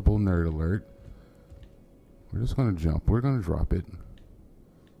 very visible nerd alert. We're just gonna jump. We're gonna drop it.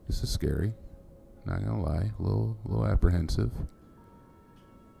 This is scary. Not gonna lie. A little apprehensive.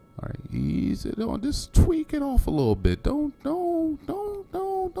 Alright, easy. Don't just tweak it off a little bit. Don't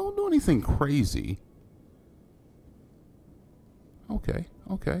do anything crazy. Okay.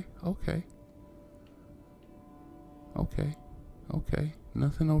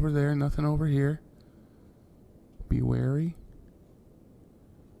 Nothing over there, nothing over here. Be wary.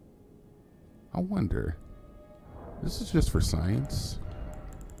 I wonder. This is just for science.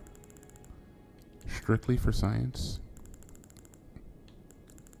 Strictly for science.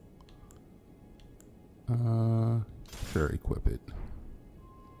 Sure, equip it.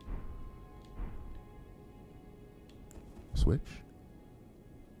 Switch.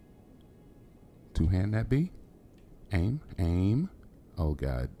 Two-hand that be. Aim. Oh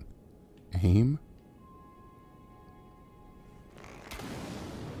god. Aim.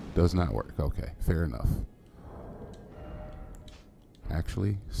 Does not work. Okay, fair enough.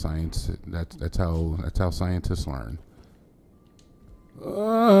 Actually, science, that's how scientists learn.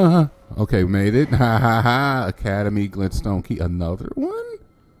 Okay, made it. Ha ha ha. Academy Glintstone key. Another one?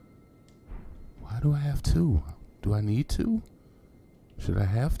 Why do I have 2? Do I need 2? Should I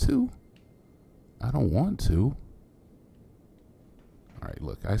have 2? I don't want to. Alright,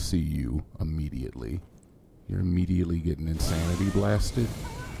 look, I see you immediately. You're immediately getting insanity blasted.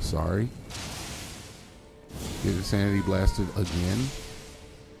 Sorry. Get insanity blasted again.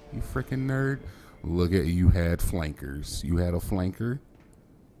 You freaking nerd. Look at you had flankers. You had a flanker.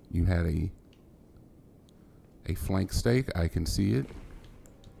 You had a flank stake. I can see it.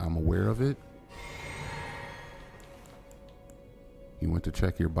 I'm aware of it. He went to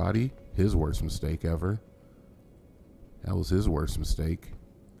check your body. His worst mistake ever. That was his worst mistake.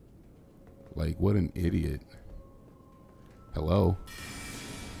 Like, what an idiot. Hello?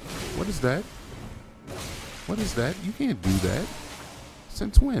 What is that? What is that? You can't do that.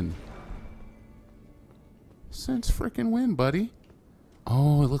 Since when? Since frickin' when, buddy?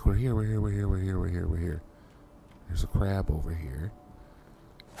 Oh, look, we're here, we're here, we're here, we're here, we're here, we're here. There's a crab over here.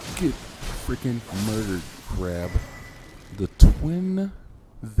 Get frickin' murdered, crab. The twin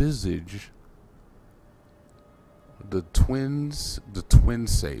visage. The twin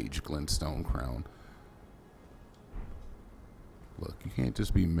sage glintstone crown. Look, you can't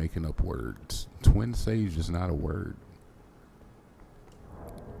just be making up words. Twin sage is not a word.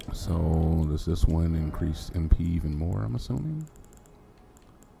 So, does this one increase MP even more, I'm assuming?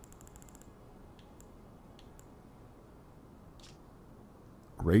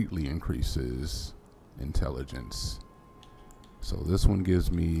 Greatly increases intelligence. So this one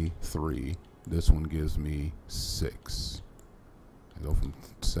gives me 3. This one gives me 6. I go from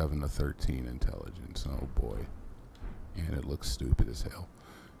 7 to 13 intelligence. Oh boy. And it looks stupid as hell.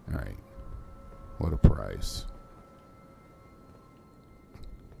 Alright. What a prize.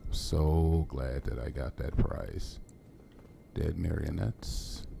 So glad that I got that prize. Dead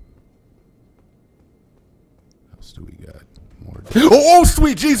marionettes. What else do we got? More. Oh,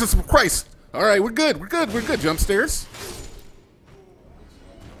 sweet Jesus Christ! Alright, we're good. We're good. We're good. Jump stairs.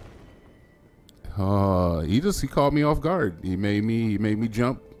 He caught me off guard. He made me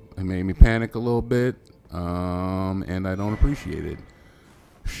jump. He made me panic a little bit. And I don't appreciate it.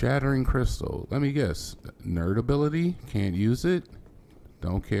 Shattering crystal. Let me guess. Nerd ability. Can't use it.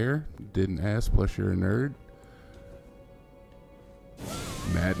 Don't care. Didn't ask. Plus you're a nerd.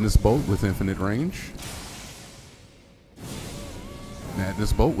 Madness bolt with infinite range.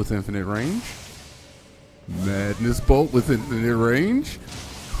 Madness bolt with infinite range. Madness bolt with infinite range.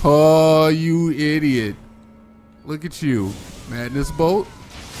 Oh, you idiot. Look at you. Madness bolt.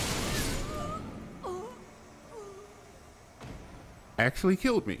 Actually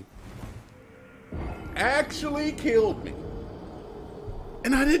killed me. Actually killed me.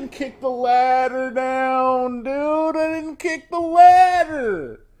 And I didn't kick the ladder down, dude. I didn't kick the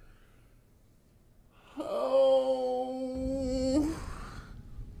ladder. Oh.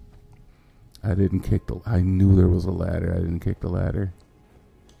 I didn't kick the... I knew there was a ladder. I didn't kick the ladder.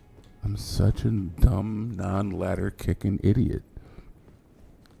 I'm such a dumb, non-ladder kicking idiot.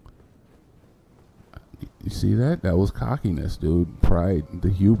 You see that? That was cockiness, dude. Pride, the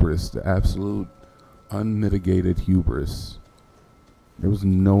hubris, the absolute unmitigated hubris. There was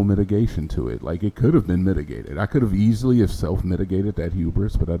no mitigation to it. Like, it could have been mitigated. I could have easily have self-mitigated that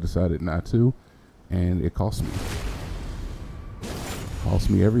hubris, but I decided not to, and it cost me.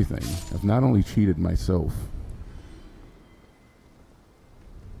 Cost me everything. I've not only cheated myself.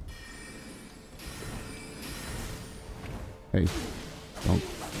 Hey, don't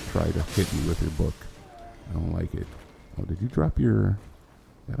try to hit me with your book. I don't like it. Oh, did you drop your...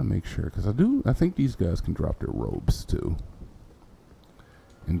 Gotta make sure, because I think these guys can drop their robes, too.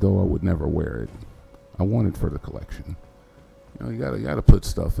 And though I would never wear it, I want it for the collection. You know, you gotta put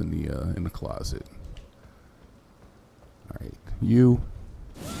stuff in the closet. All right, you.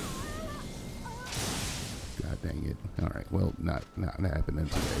 God dang it! All right, well, not happening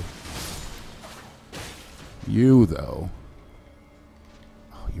today. You though.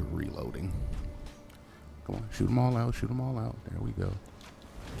 Oh, you're reloading. Come on, shoot them all out. Shoot them all out. There we go.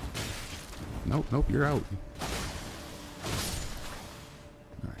 Nope, you're out.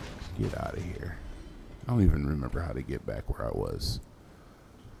 Get out of here. I don't even remember how to get back where I was.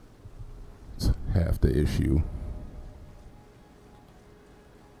 It's half the issue.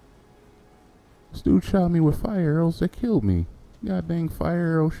 This dude shot me with fire arrows that killed me. God dang fire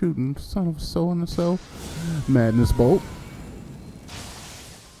arrow shooting. Son of so and so. Madness bolt.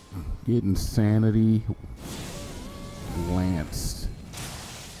 Get insanity lanced.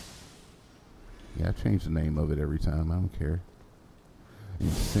 Yeah, I change the name of it every time. I don't care.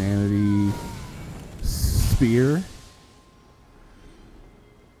 Insanity spear.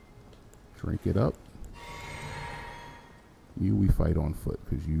 Drink it up. You we fight on foot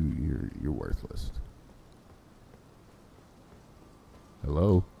because you're worthless.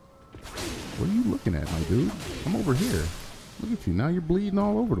 Hello. What are you looking at, my dude? I'm over here. Look at you. Now you're bleeding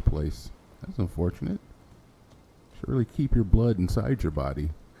all over the place. That's unfortunate. Should really keep your blood inside your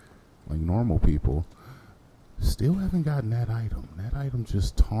body like normal people. Still haven't gotten that item. That item's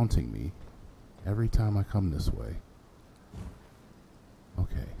just taunting me every time I come this way.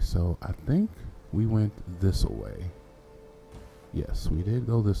 Okay, so I think we went this way. Yes, we did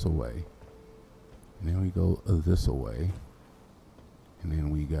go this way. And then we go this way. And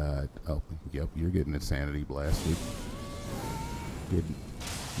then we got, oh, yep, you're getting insanity blasted. Get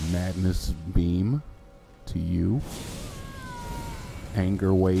madness beam to you.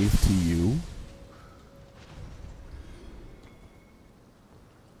 Anger wave to you.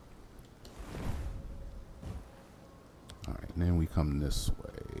 Alright, and then we come this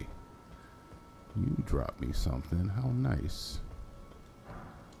way. You drop me something. How nice.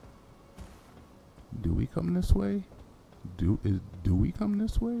 Do we come this way? Do we come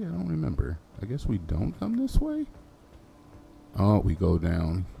this way? I don't remember. I guess we don't come this way? Oh, we go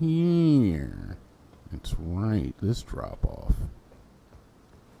down here. It's right. This drop off.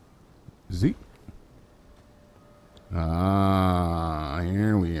 Z. Ah,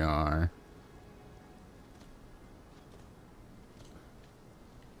 here we are.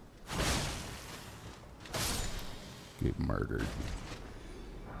 Get murdered.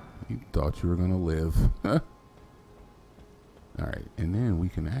 You thought you were gonna live. Alright, and then we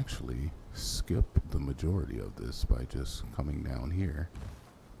can actually skip the majority of this by just coming down here.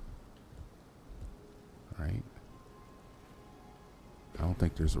 Alright. I don't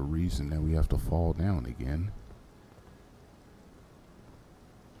think there's a reason that we have to fall down again.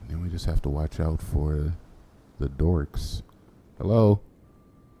 And then we just have to watch out for the dorks. Hello?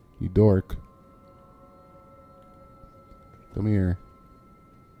 You dork. Come here.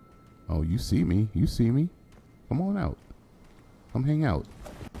 Oh, you see me. You see me. Come on out. Come hang out.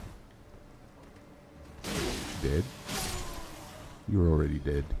 Dead. You were already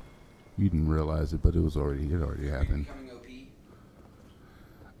dead. You didn't realize it, but it already happened.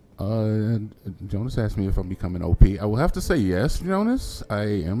 Jonas asked me if I'm becoming OP. I will have to say yes, Jonas. I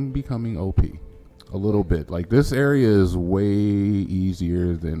am becoming OP. A little bit. Like, this area is way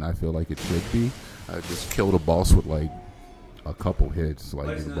easier than I feel like it should be. I just killed a boss with, like, a couple hits.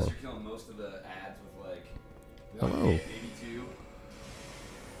 Like, you're killing most of the ads with, like, hello. 82.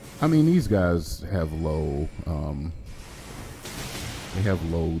 I mean, these guys have low, they have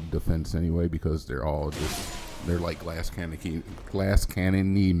low defense anyway because they're all just, they're like glass cannon-y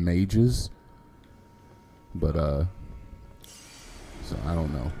mages. But, so I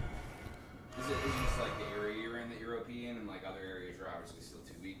don't know. Is it just like the area you're in that you're OP in, and like other areas you're obviously still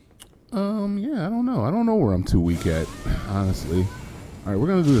too weak? Yeah, I don't know. I don't know where I'm too weak at, honestly. Alright, we're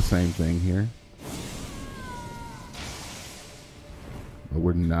gonna do the same thing here. But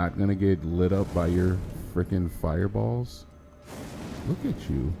we're not gonna get lit up by your freaking fireballs. Look at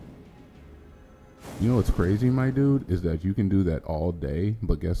you. You know what's crazy, my dude, is that you can do that all day,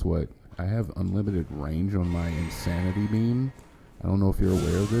 but guess what? I have unlimited range on my insanity beam. I don't know if you're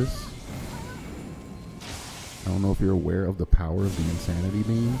aware of this. I don't know if you're aware of the power of the insanity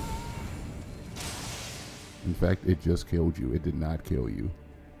beam. In fact, it just killed you. It did not kill you.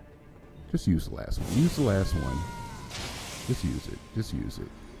 Just use the last one. Use the last one. Just use it. Just use it.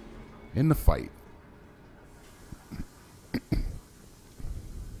 In the fight.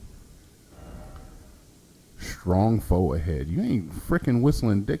 Strong foe ahead. You ain't frickin'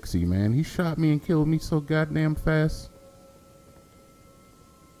 whistling Dixie, man. He shot me and killed me so goddamn fast.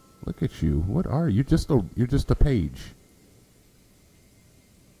 Look at you. What are you? You're just a page.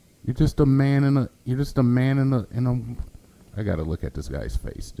 You're just a man in a I gotta look at this guy's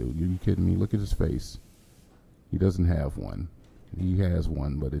face, dude. You kidding me? Look at his face. He doesn't have one. He has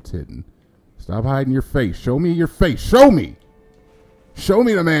one, but it's hidden. Stop hiding your face. Show me your face. Show me! Show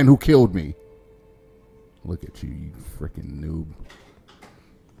me the man who killed me. Look at you, you freaking noob.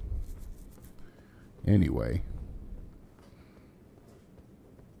 Anyway.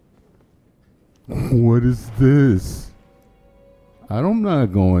 What is this? I'm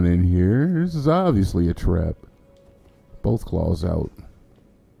not going in here. This is obviously a trap. Both claws out.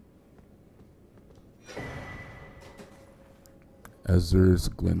 Ezra's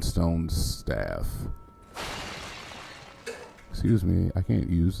glintstone staff. Excuse me, I can't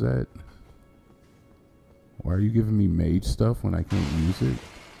use that. Why are you giving me mage stuff when I can't use it?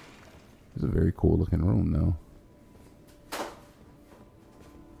 It's a very cool looking room though.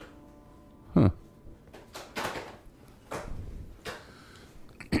 Huh.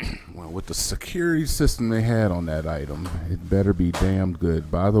 Well, with the security system they had on that item, it better be damned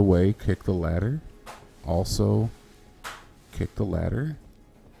good. By the way, kick the ladder. Also, kick the ladder.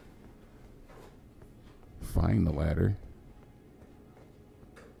 find the ladder.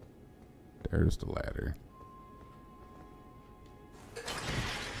 There's the ladder.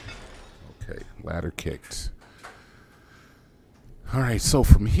 Okay, ladder kicked. All right, so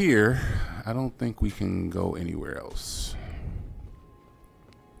from here, I don't think we can go anywhere else.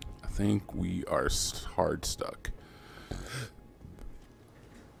 I think we are hard stuck.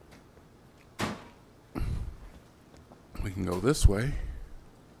 We can go this way.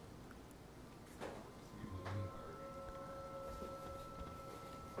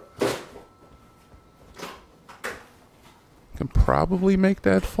 Can probably make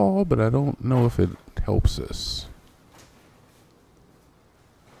that fall, but I don't know if it helps us.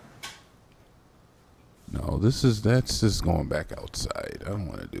 No, that's just going back outside. I don't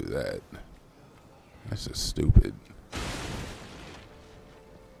want to do that. That's just stupid.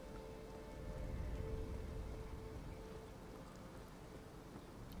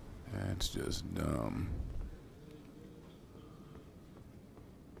 That's just dumb.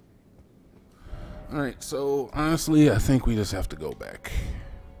 Alright, so honestly, I think we just have to go back.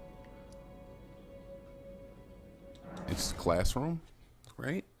 It's the classroom,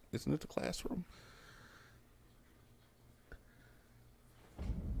 right? Isn't it the classroom?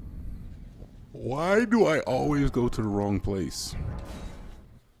 Why do I always go to the wrong place?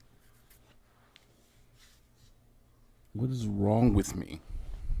 What is wrong with me?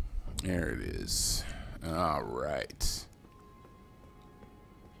 There it is. All right.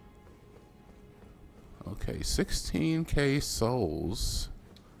 Okay, 16K souls.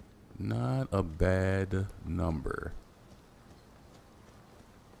 Not a bad number.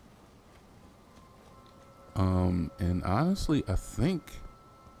 And honestly, I think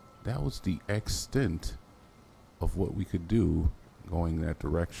that was the extent of what we could do going that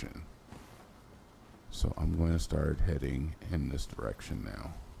direction. So I'm going to start heading in this direction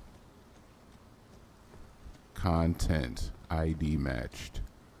now. Content ID matched.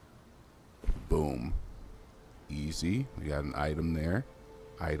 Boom. Easy. We got an item there.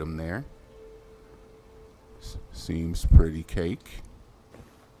 Item there. Seems pretty cake.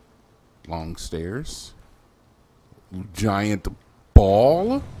 Long stairs. Giant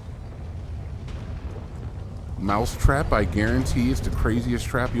ball. Mouse trap, I guarantee it's the craziest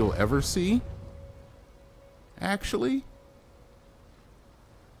trap you'll ever see. Actually.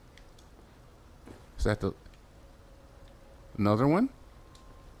 Is that the... Another one?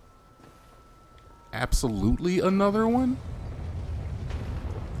 Absolutely another one?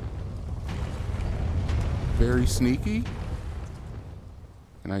 Very sneaky.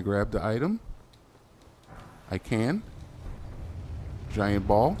 Can I grab the item? I can. Giant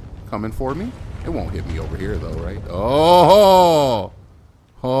ball coming for me. It won't hit me over here though, right? Oh!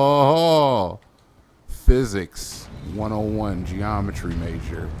 Oh! Physics 101, geometry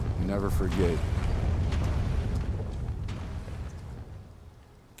major. Never forget.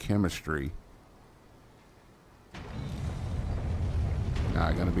 Chemistry.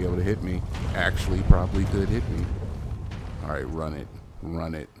 Not gonna be able to hit me. Actually, probably could hit me. Alright, run it.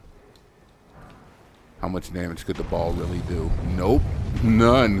 Run it. How much damage could the ball really do? Nope.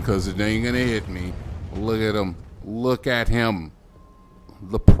 None, because it ain't gonna hit me. Look at him. Look at him.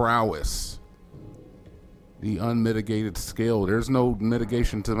 The prowess. The unmitigated skill. There's no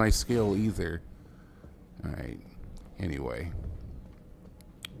mitigation to my skill either. Alright. Anyway.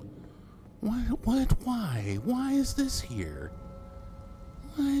 What? Why? Why is this here?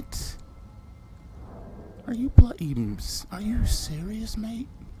 What? Are you serious, mate?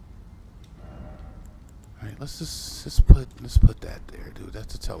 All right, let's put that there, dude.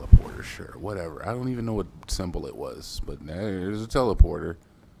 That's a teleporter, sure. Whatever. I don't even know what symbol it was, but there's a teleporter.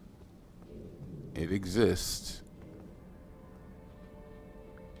 It exists.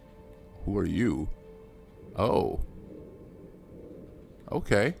 Who are you? Oh.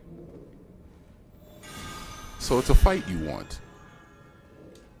 Okay. So it's a fight you want.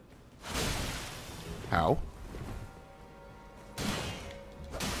 How?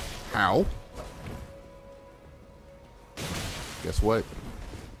 How? Guess what?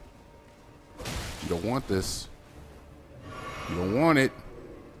 You don't want this. You don't want it.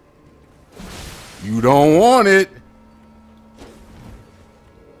 You don't want it.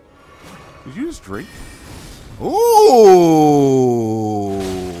 Did you just drink? Ooh.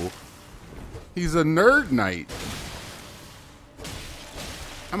 He's a nerd knight.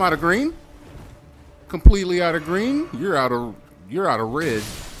 I'm out of green. Completely out of green. You're out of red.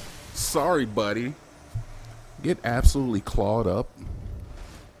 Sorry, buddy. Get absolutely clawed up.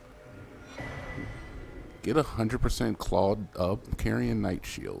 Get 100% clawed up. Carrying Night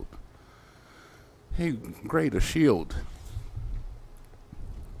Shield. Hey, great, a shield.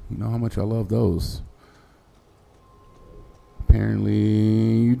 You know how much I love those. apparently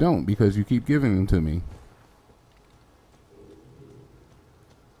you don't because you keep giving them to me.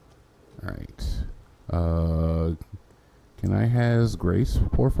 Alright. Can I has grace,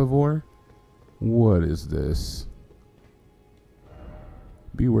 por favor? What is this?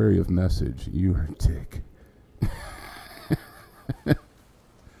 Be wary of message. You are a dick.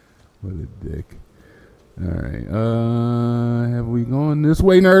 What a dick. Alright. Have we gone this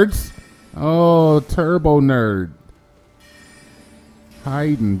way, nerds? Oh, turbo nerd.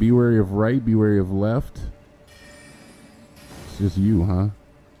 Hiding. Be wary of right. Be wary of left. It's just you, huh?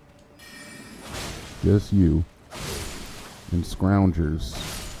 Just you. And scroungers.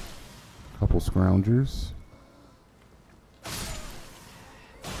 Couple scroungers.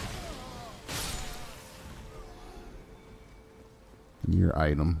 Your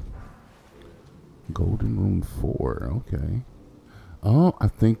item. Golden Rune 4. Okay. Oh, I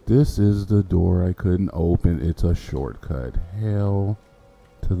think this is the door I couldn't open. It's a shortcut. Hell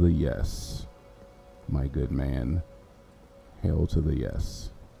to the yes. My good man. Hell to the yes.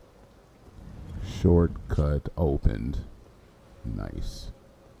 Shortcut opened. Nice.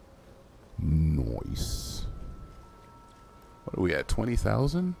 Nice. What are we at?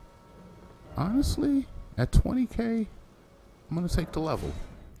 20,000? Honestly, at 20K, I'm going to take the level.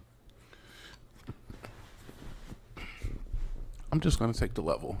 I'm just going to take the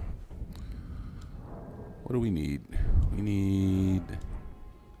level. What do we need? We need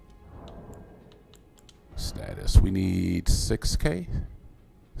status. We need 6K.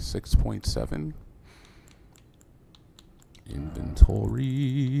 6.7.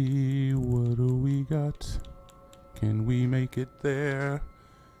 Inventory. What do we got? Can we make it there?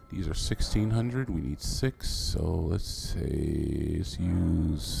 These are 1,600. We need 6. So let's say let's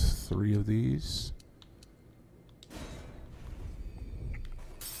use 3 of these.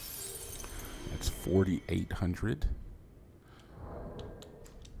 That's 4,800.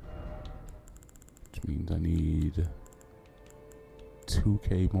 Which means I need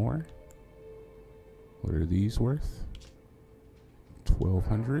 2K more. What are these worth?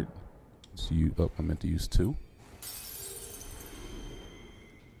 1,200. So I meant to use 2.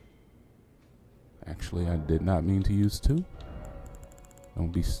 Actually, I did not mean to use 2.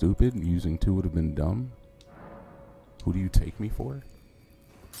 Don't be stupid. Using 2 would have been dumb. Who do you take me for?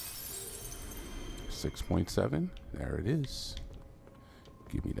 6.7. There it is.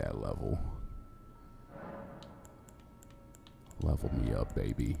 Give me that level. Level me up,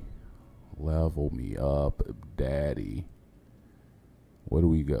 baby. Level me up, daddy. Where do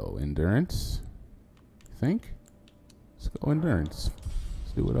we go? Endurance? Think? Let's go endurance.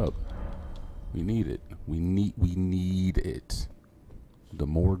 Let's do it up. We need it. We need it. The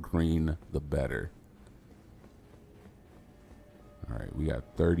more green, the better. Alright, we got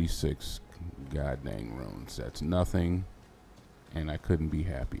 36 god dang runes. That's nothing. And I couldn't be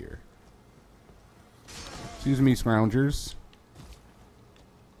happier. Excuse me, scroungers.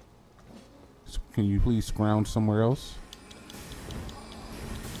 Can you please scrounge somewhere else?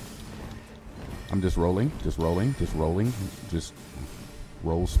 I'm just rolling, just rolling, just rolling, just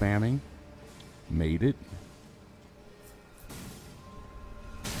roll spamming. Made it.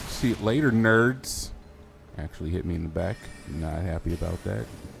 See it later, nerds. Actually hit me in the back. Not happy about that.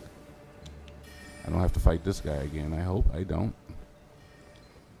 I don't have to fight this guy again, I hope. I don't.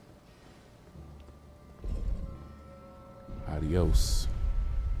 Adios.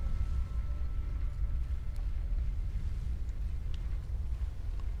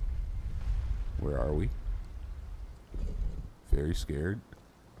 Where are we? Very scared.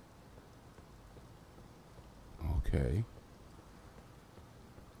 Okay.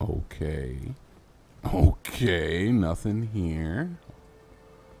 Okay. Okay, nothing here.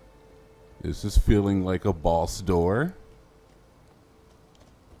 This is feeling like a boss door.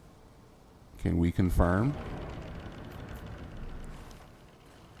 Can we confirm?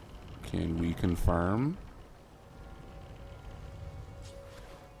 Can we confirm?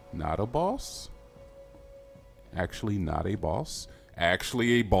 Not a boss? Actually not a boss?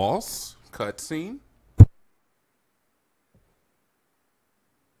 Actually a boss? Cutscene?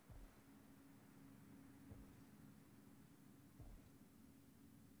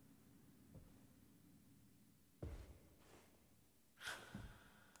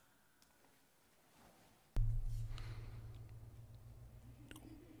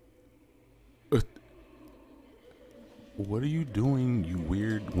 What are you doing, you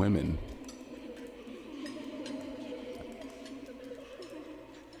weird women?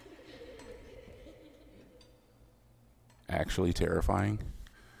 Actually terrifying.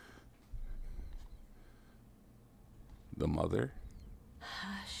 The mother.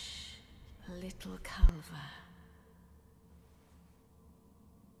 Hush, little Culver.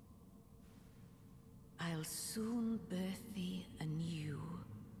 I'll soon birth thee anew,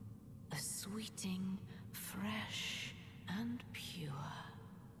 a sweeting, fresh and pure.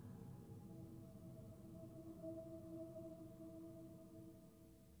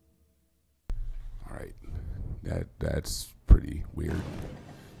 All right, that's pretty weird.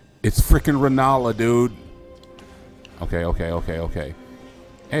 It's freaking Rennalla, dude. Okay.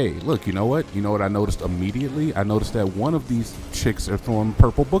 Hey, look, you know what? You know what I noticed immediately? I noticed that one of these chicks are throwing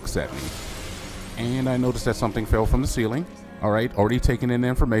purple books at me. And I noticed that something fell from the ceiling. All right, already taking in the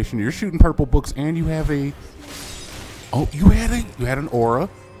information. You're shooting purple books and you have a... Oh, you had an aura.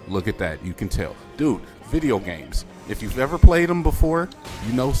 Look at that. You can tell. Dude, video games. If you've ever played them before,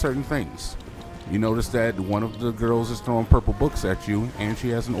 you know certain things. You notice that one of the girls is throwing purple books at you and she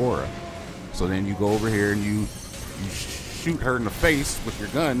has an aura. So then you go over here and you shoot her in the face with your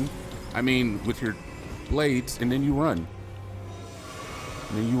gun. I mean, with your blades, and then you run.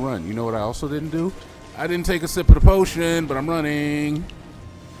 You know what I also didn't do? I didn't take a sip of the potion, but I'm running.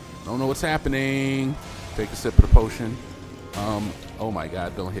 Don't know what's happening. Take a sip of the potion. Oh my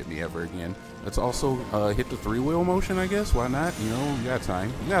god, don't hit me ever again. Let's also hit the 3-wheel motion, I guess. Why not? You know, you got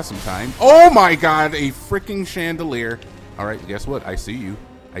time. You got some time. Oh my god, a freaking chandelier. All right, guess what? I see you.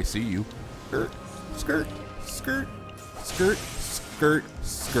 Skirt.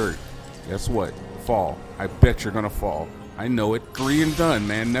 Guess what? Fall. I bet you're gonna fall. I know it. 3 and done,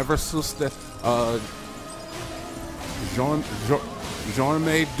 man. Never susta.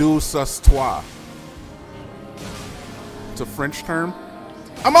 Jamais du toi. It's a French term.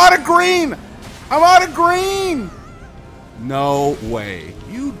 I'm out of green. No way.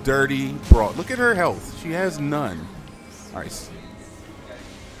 You dirty broad. Look at her health. She has none. All right.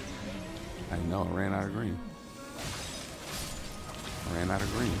 I know. I ran out of green.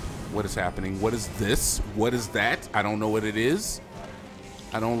 What is happening? What is this? What is that? I don't know what it is.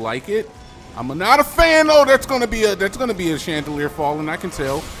 I don't like it. I'm not a fan. Oh, that's gonna be a chandelier falling. I can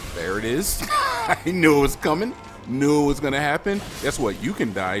tell. There it is. I knew it was coming. Knew it was gonna happen. Guess what? You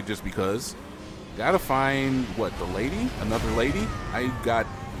can die just because. Gotta find what, the lady? Another lady? I got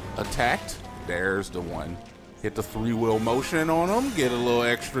attacked. There's the one. Hit the 3-wheel motion on him. Get a little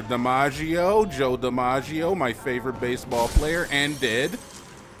extra DiMaggio. Joe DiMaggio, my favorite baseball player, and dead.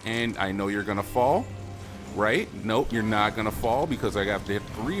 And I know you're gonna fall, right? Nope, you're not gonna fall because I got to hit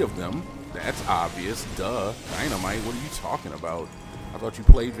 3 of them. That's obvious. Duh. Dynamite, what are you talking about? I thought you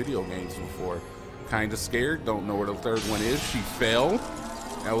played video games before. Kinda scared. Don't know where the 3rd one is. She fell.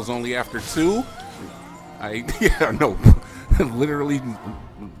 That was only after 2. Literally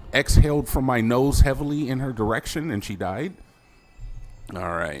exhaled from my nose heavily in her direction and she died.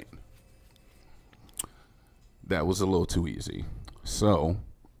 All right. That was a little too easy. So,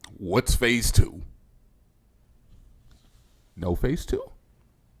 what's phase 2? No phase 2?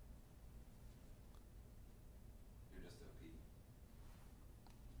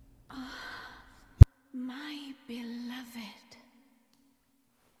 My beloved,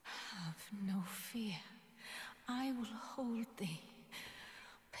 have no fear. I will hold thee.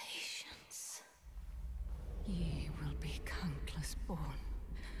 Patience. Ye will be countless born,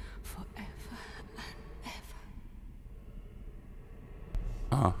 forever and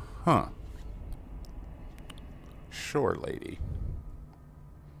ever. Uh-huh. Sure, lady.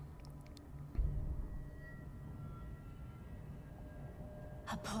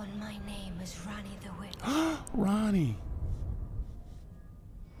 Upon my name is Rani the Witch. Ronnie.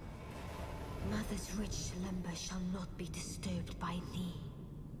 Mother's rich slumber shall not be disturbed by thee.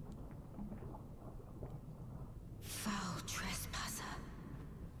 Foul trespasser.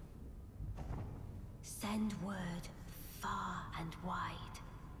 Send word far and wide.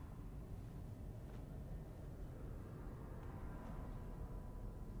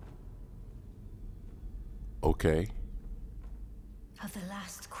 Okay. Of the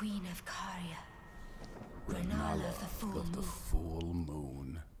last queen of Caria, Rennalla of the full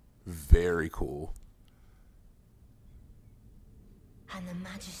moon. Very cool. And the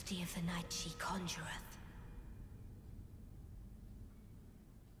majesty of the night she conjureth.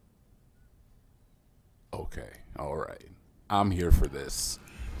 Okay, all right. I'm here for this.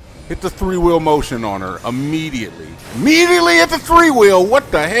 Hit the 3-wheel motion on her immediately. Immediately hit the 3-wheel.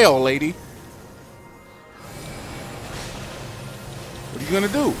 What the hell, lady? What are you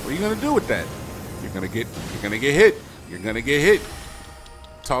gonna do? What are you gonna do with that? You're gonna get hit. You're gonna get hit.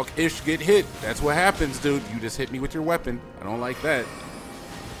 Talk ish, get hit. That's what happens, dude. You just hit me with your weapon. I don't like that.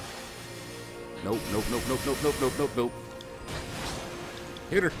 Nope.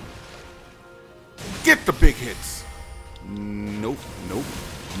 Hit her. Get the big hits. Nope.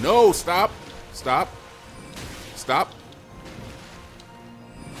 No, stop.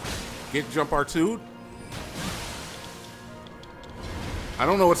 Get jump R2. I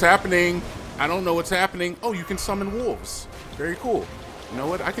don't know what's happening. I don't know what's happening. Oh, you can summon wolves. Very cool. You know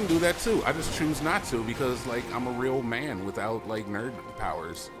what? I can do that too. I just choose not to because, like, I'm a real man without, like, nerd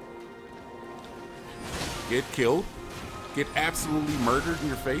powers. Get killed. Get absolutely murdered in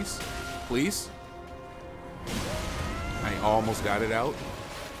your face. Please. I almost got it out.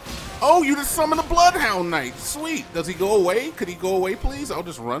 Oh, you just summoned a Bloodhound Knight. Sweet. Does he go away? Could he go away, please? I'll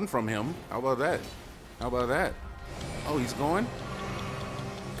just run from him. How about that? How about that? Oh, he's going.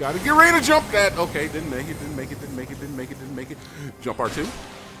 Gotta get ready to jump that. Okay, didn't make it, didn't make it, didn't make it, didn't make it, didn't make it. Jump R2. Come,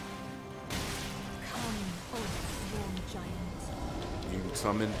 oh, warm giant. You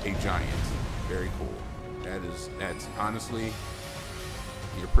summoned a giant. Very cool. That's honestly,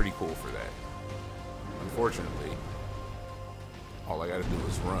 you're pretty cool for that. Unfortunately, all I gotta do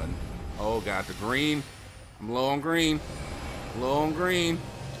is run. Oh, got the green. I'm low on green. Low on green.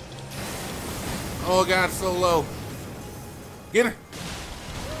 Oh, God, so low. Get her.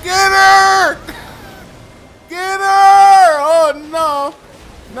 Get her! Get her! Oh, no.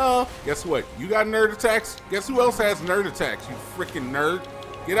 No. Guess what? You got nerd attacks? Guess who else has nerd attacks, you freaking nerd?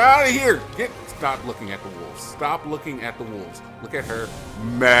 Get out of here. Stop looking at the wolves. Stop looking at the wolves. Look at her.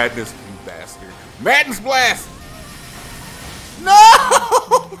 Madness, you bastard. Madness blast!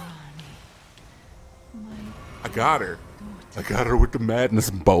 No! I got her. I got her with the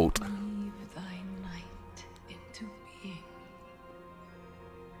madness bolt. Breathe thy night into being.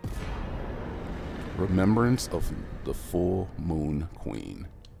 Remembrance of the full moon queen.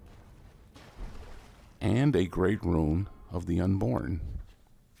 And a great rune of the unborn.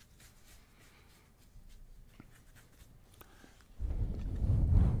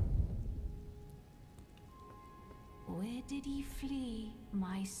 Where did ye flee,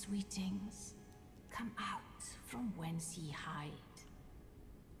 my sweetings? Come out from whence ye hide.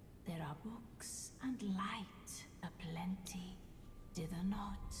 There are books and light aplenty, dither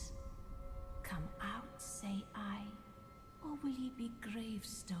not. Come out, say I, or will ye be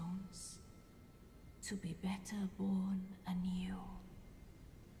gravestones, to be better born anew?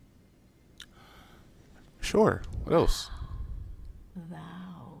 Sure. What else?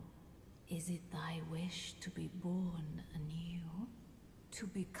 Thou, is it thy wish to be born anew? To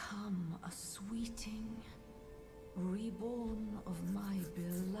become a sweeting, reborn of my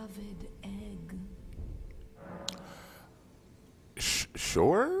beloved egg?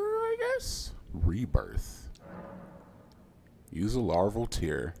 Sure, I guess. Rebirth. Use a larval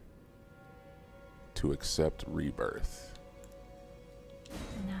tear to accept rebirth.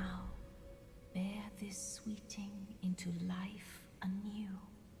 Now, bear this sweeting into life anew.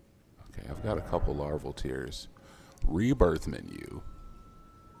 Okay, I've got a couple larval tears. Rebirth menu.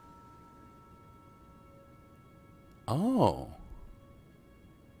 Oh.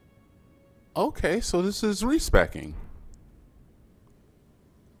 Okay, so this is respecking.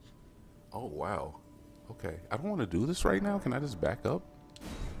 Oh, wow. Okay, I don't want to do this right now. Can I just back up?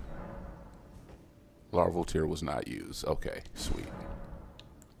 Larval tear was not used. Okay, sweet.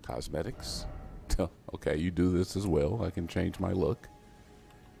 Cosmetics. Okay, you do this as well. I can change my look.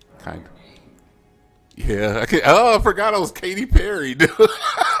 Kind of. Yeah, I can. Oh, I forgot I was Katy Perry. Dude.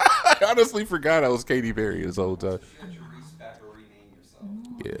 I honestly forgot I was Katy Perry this whole time.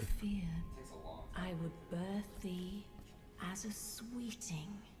 More Yeah. feared, I would birth thee as a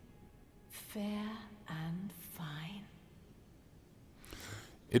sweeting, fair and fine.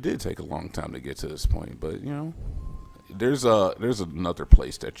 It did take a long time to get to this point, but you know, there's another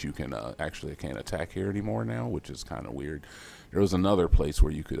place that you can actually can't attack here anymore now, which is kind of weird. There was another place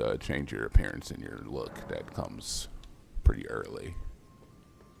where you could change your appearance and your look that comes pretty early,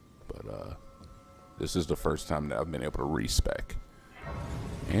 but this is the first time that I've been able to respec,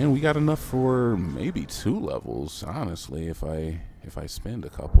 and we got enough for maybe 2 levels. Honestly, if I spend a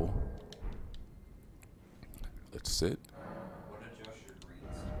couple. Let's sit. What adjusts your greens?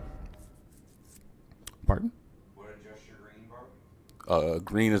 Pardon? What adjusts your green bar?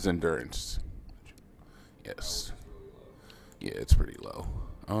 Green is endurance. Yes. It's really low. Yeah, it's pretty low.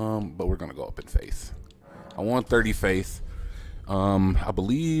 But we're gonna go up in faith. I want 30 faith. I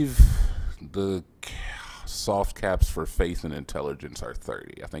believe the soft caps for faith and intelligence are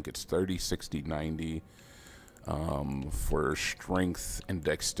 30. I think it's 30, 60, 90. For strength and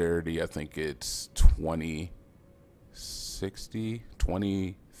dexterity, I think it's 20, 60,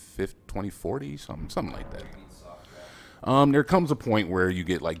 20, 50, 20, 40, something like that. There comes a point where you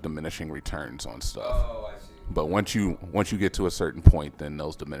get like diminishing returns on stuff. Oh, I see. But once you get to a certain point, then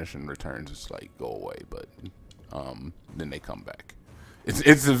those diminishing returns just like go away. But then they come back.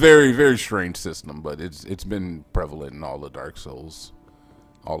 It's a very, very strange system, but it's been prevalent in all the Dark Souls,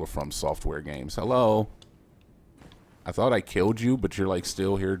 all the From Software games. Hello. I thought I killed you, but you're like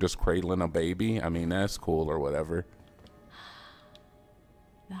still here just cradling a baby. I mean, that's cool or whatever.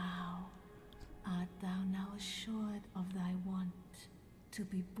 Thou art thou now assured of thy want to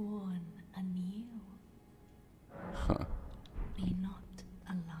be born anew? Huh. Be not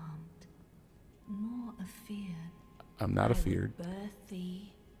alarmed, nor afeared. I'm not afeared. I will birth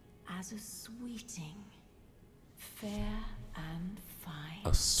thee as a sweeting, fair and fine.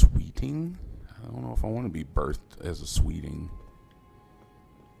 A sweeting? I don't know if I want to be birthed as a sweeting.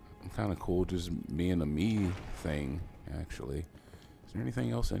 I'm kind of cool just being a me thing, actually. Is there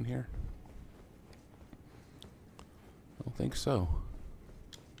anything else in here? I don't think so.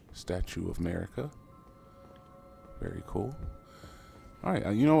 Statue of America. Very cool. All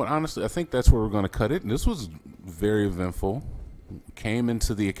right, you know what? Honestly, I think that's where we're going to cut it. This was very eventful. Came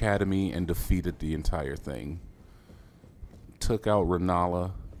into the academy and defeated the entire thing. Took out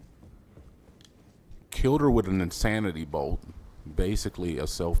Rennalla. Killed her with an insanity bolt. Basically a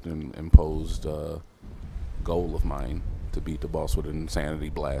self-imposed goal of mine to beat the boss with an insanity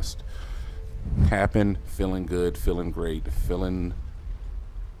blast. Happened. Feeling good. Feeling great. Feeling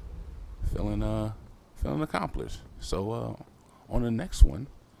accomplished. So on the next one,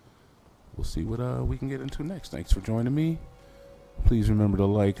 we'll see what we can get into next. Thanks for joining me. Please remember to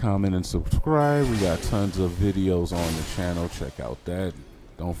like, comment, and subscribe. We got tons of videos on the channel. Check out that.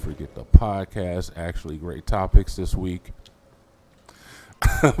 Don't forget the podcast. Actually, great topics this week.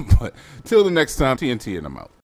 But till the next time, TNT and I'm out.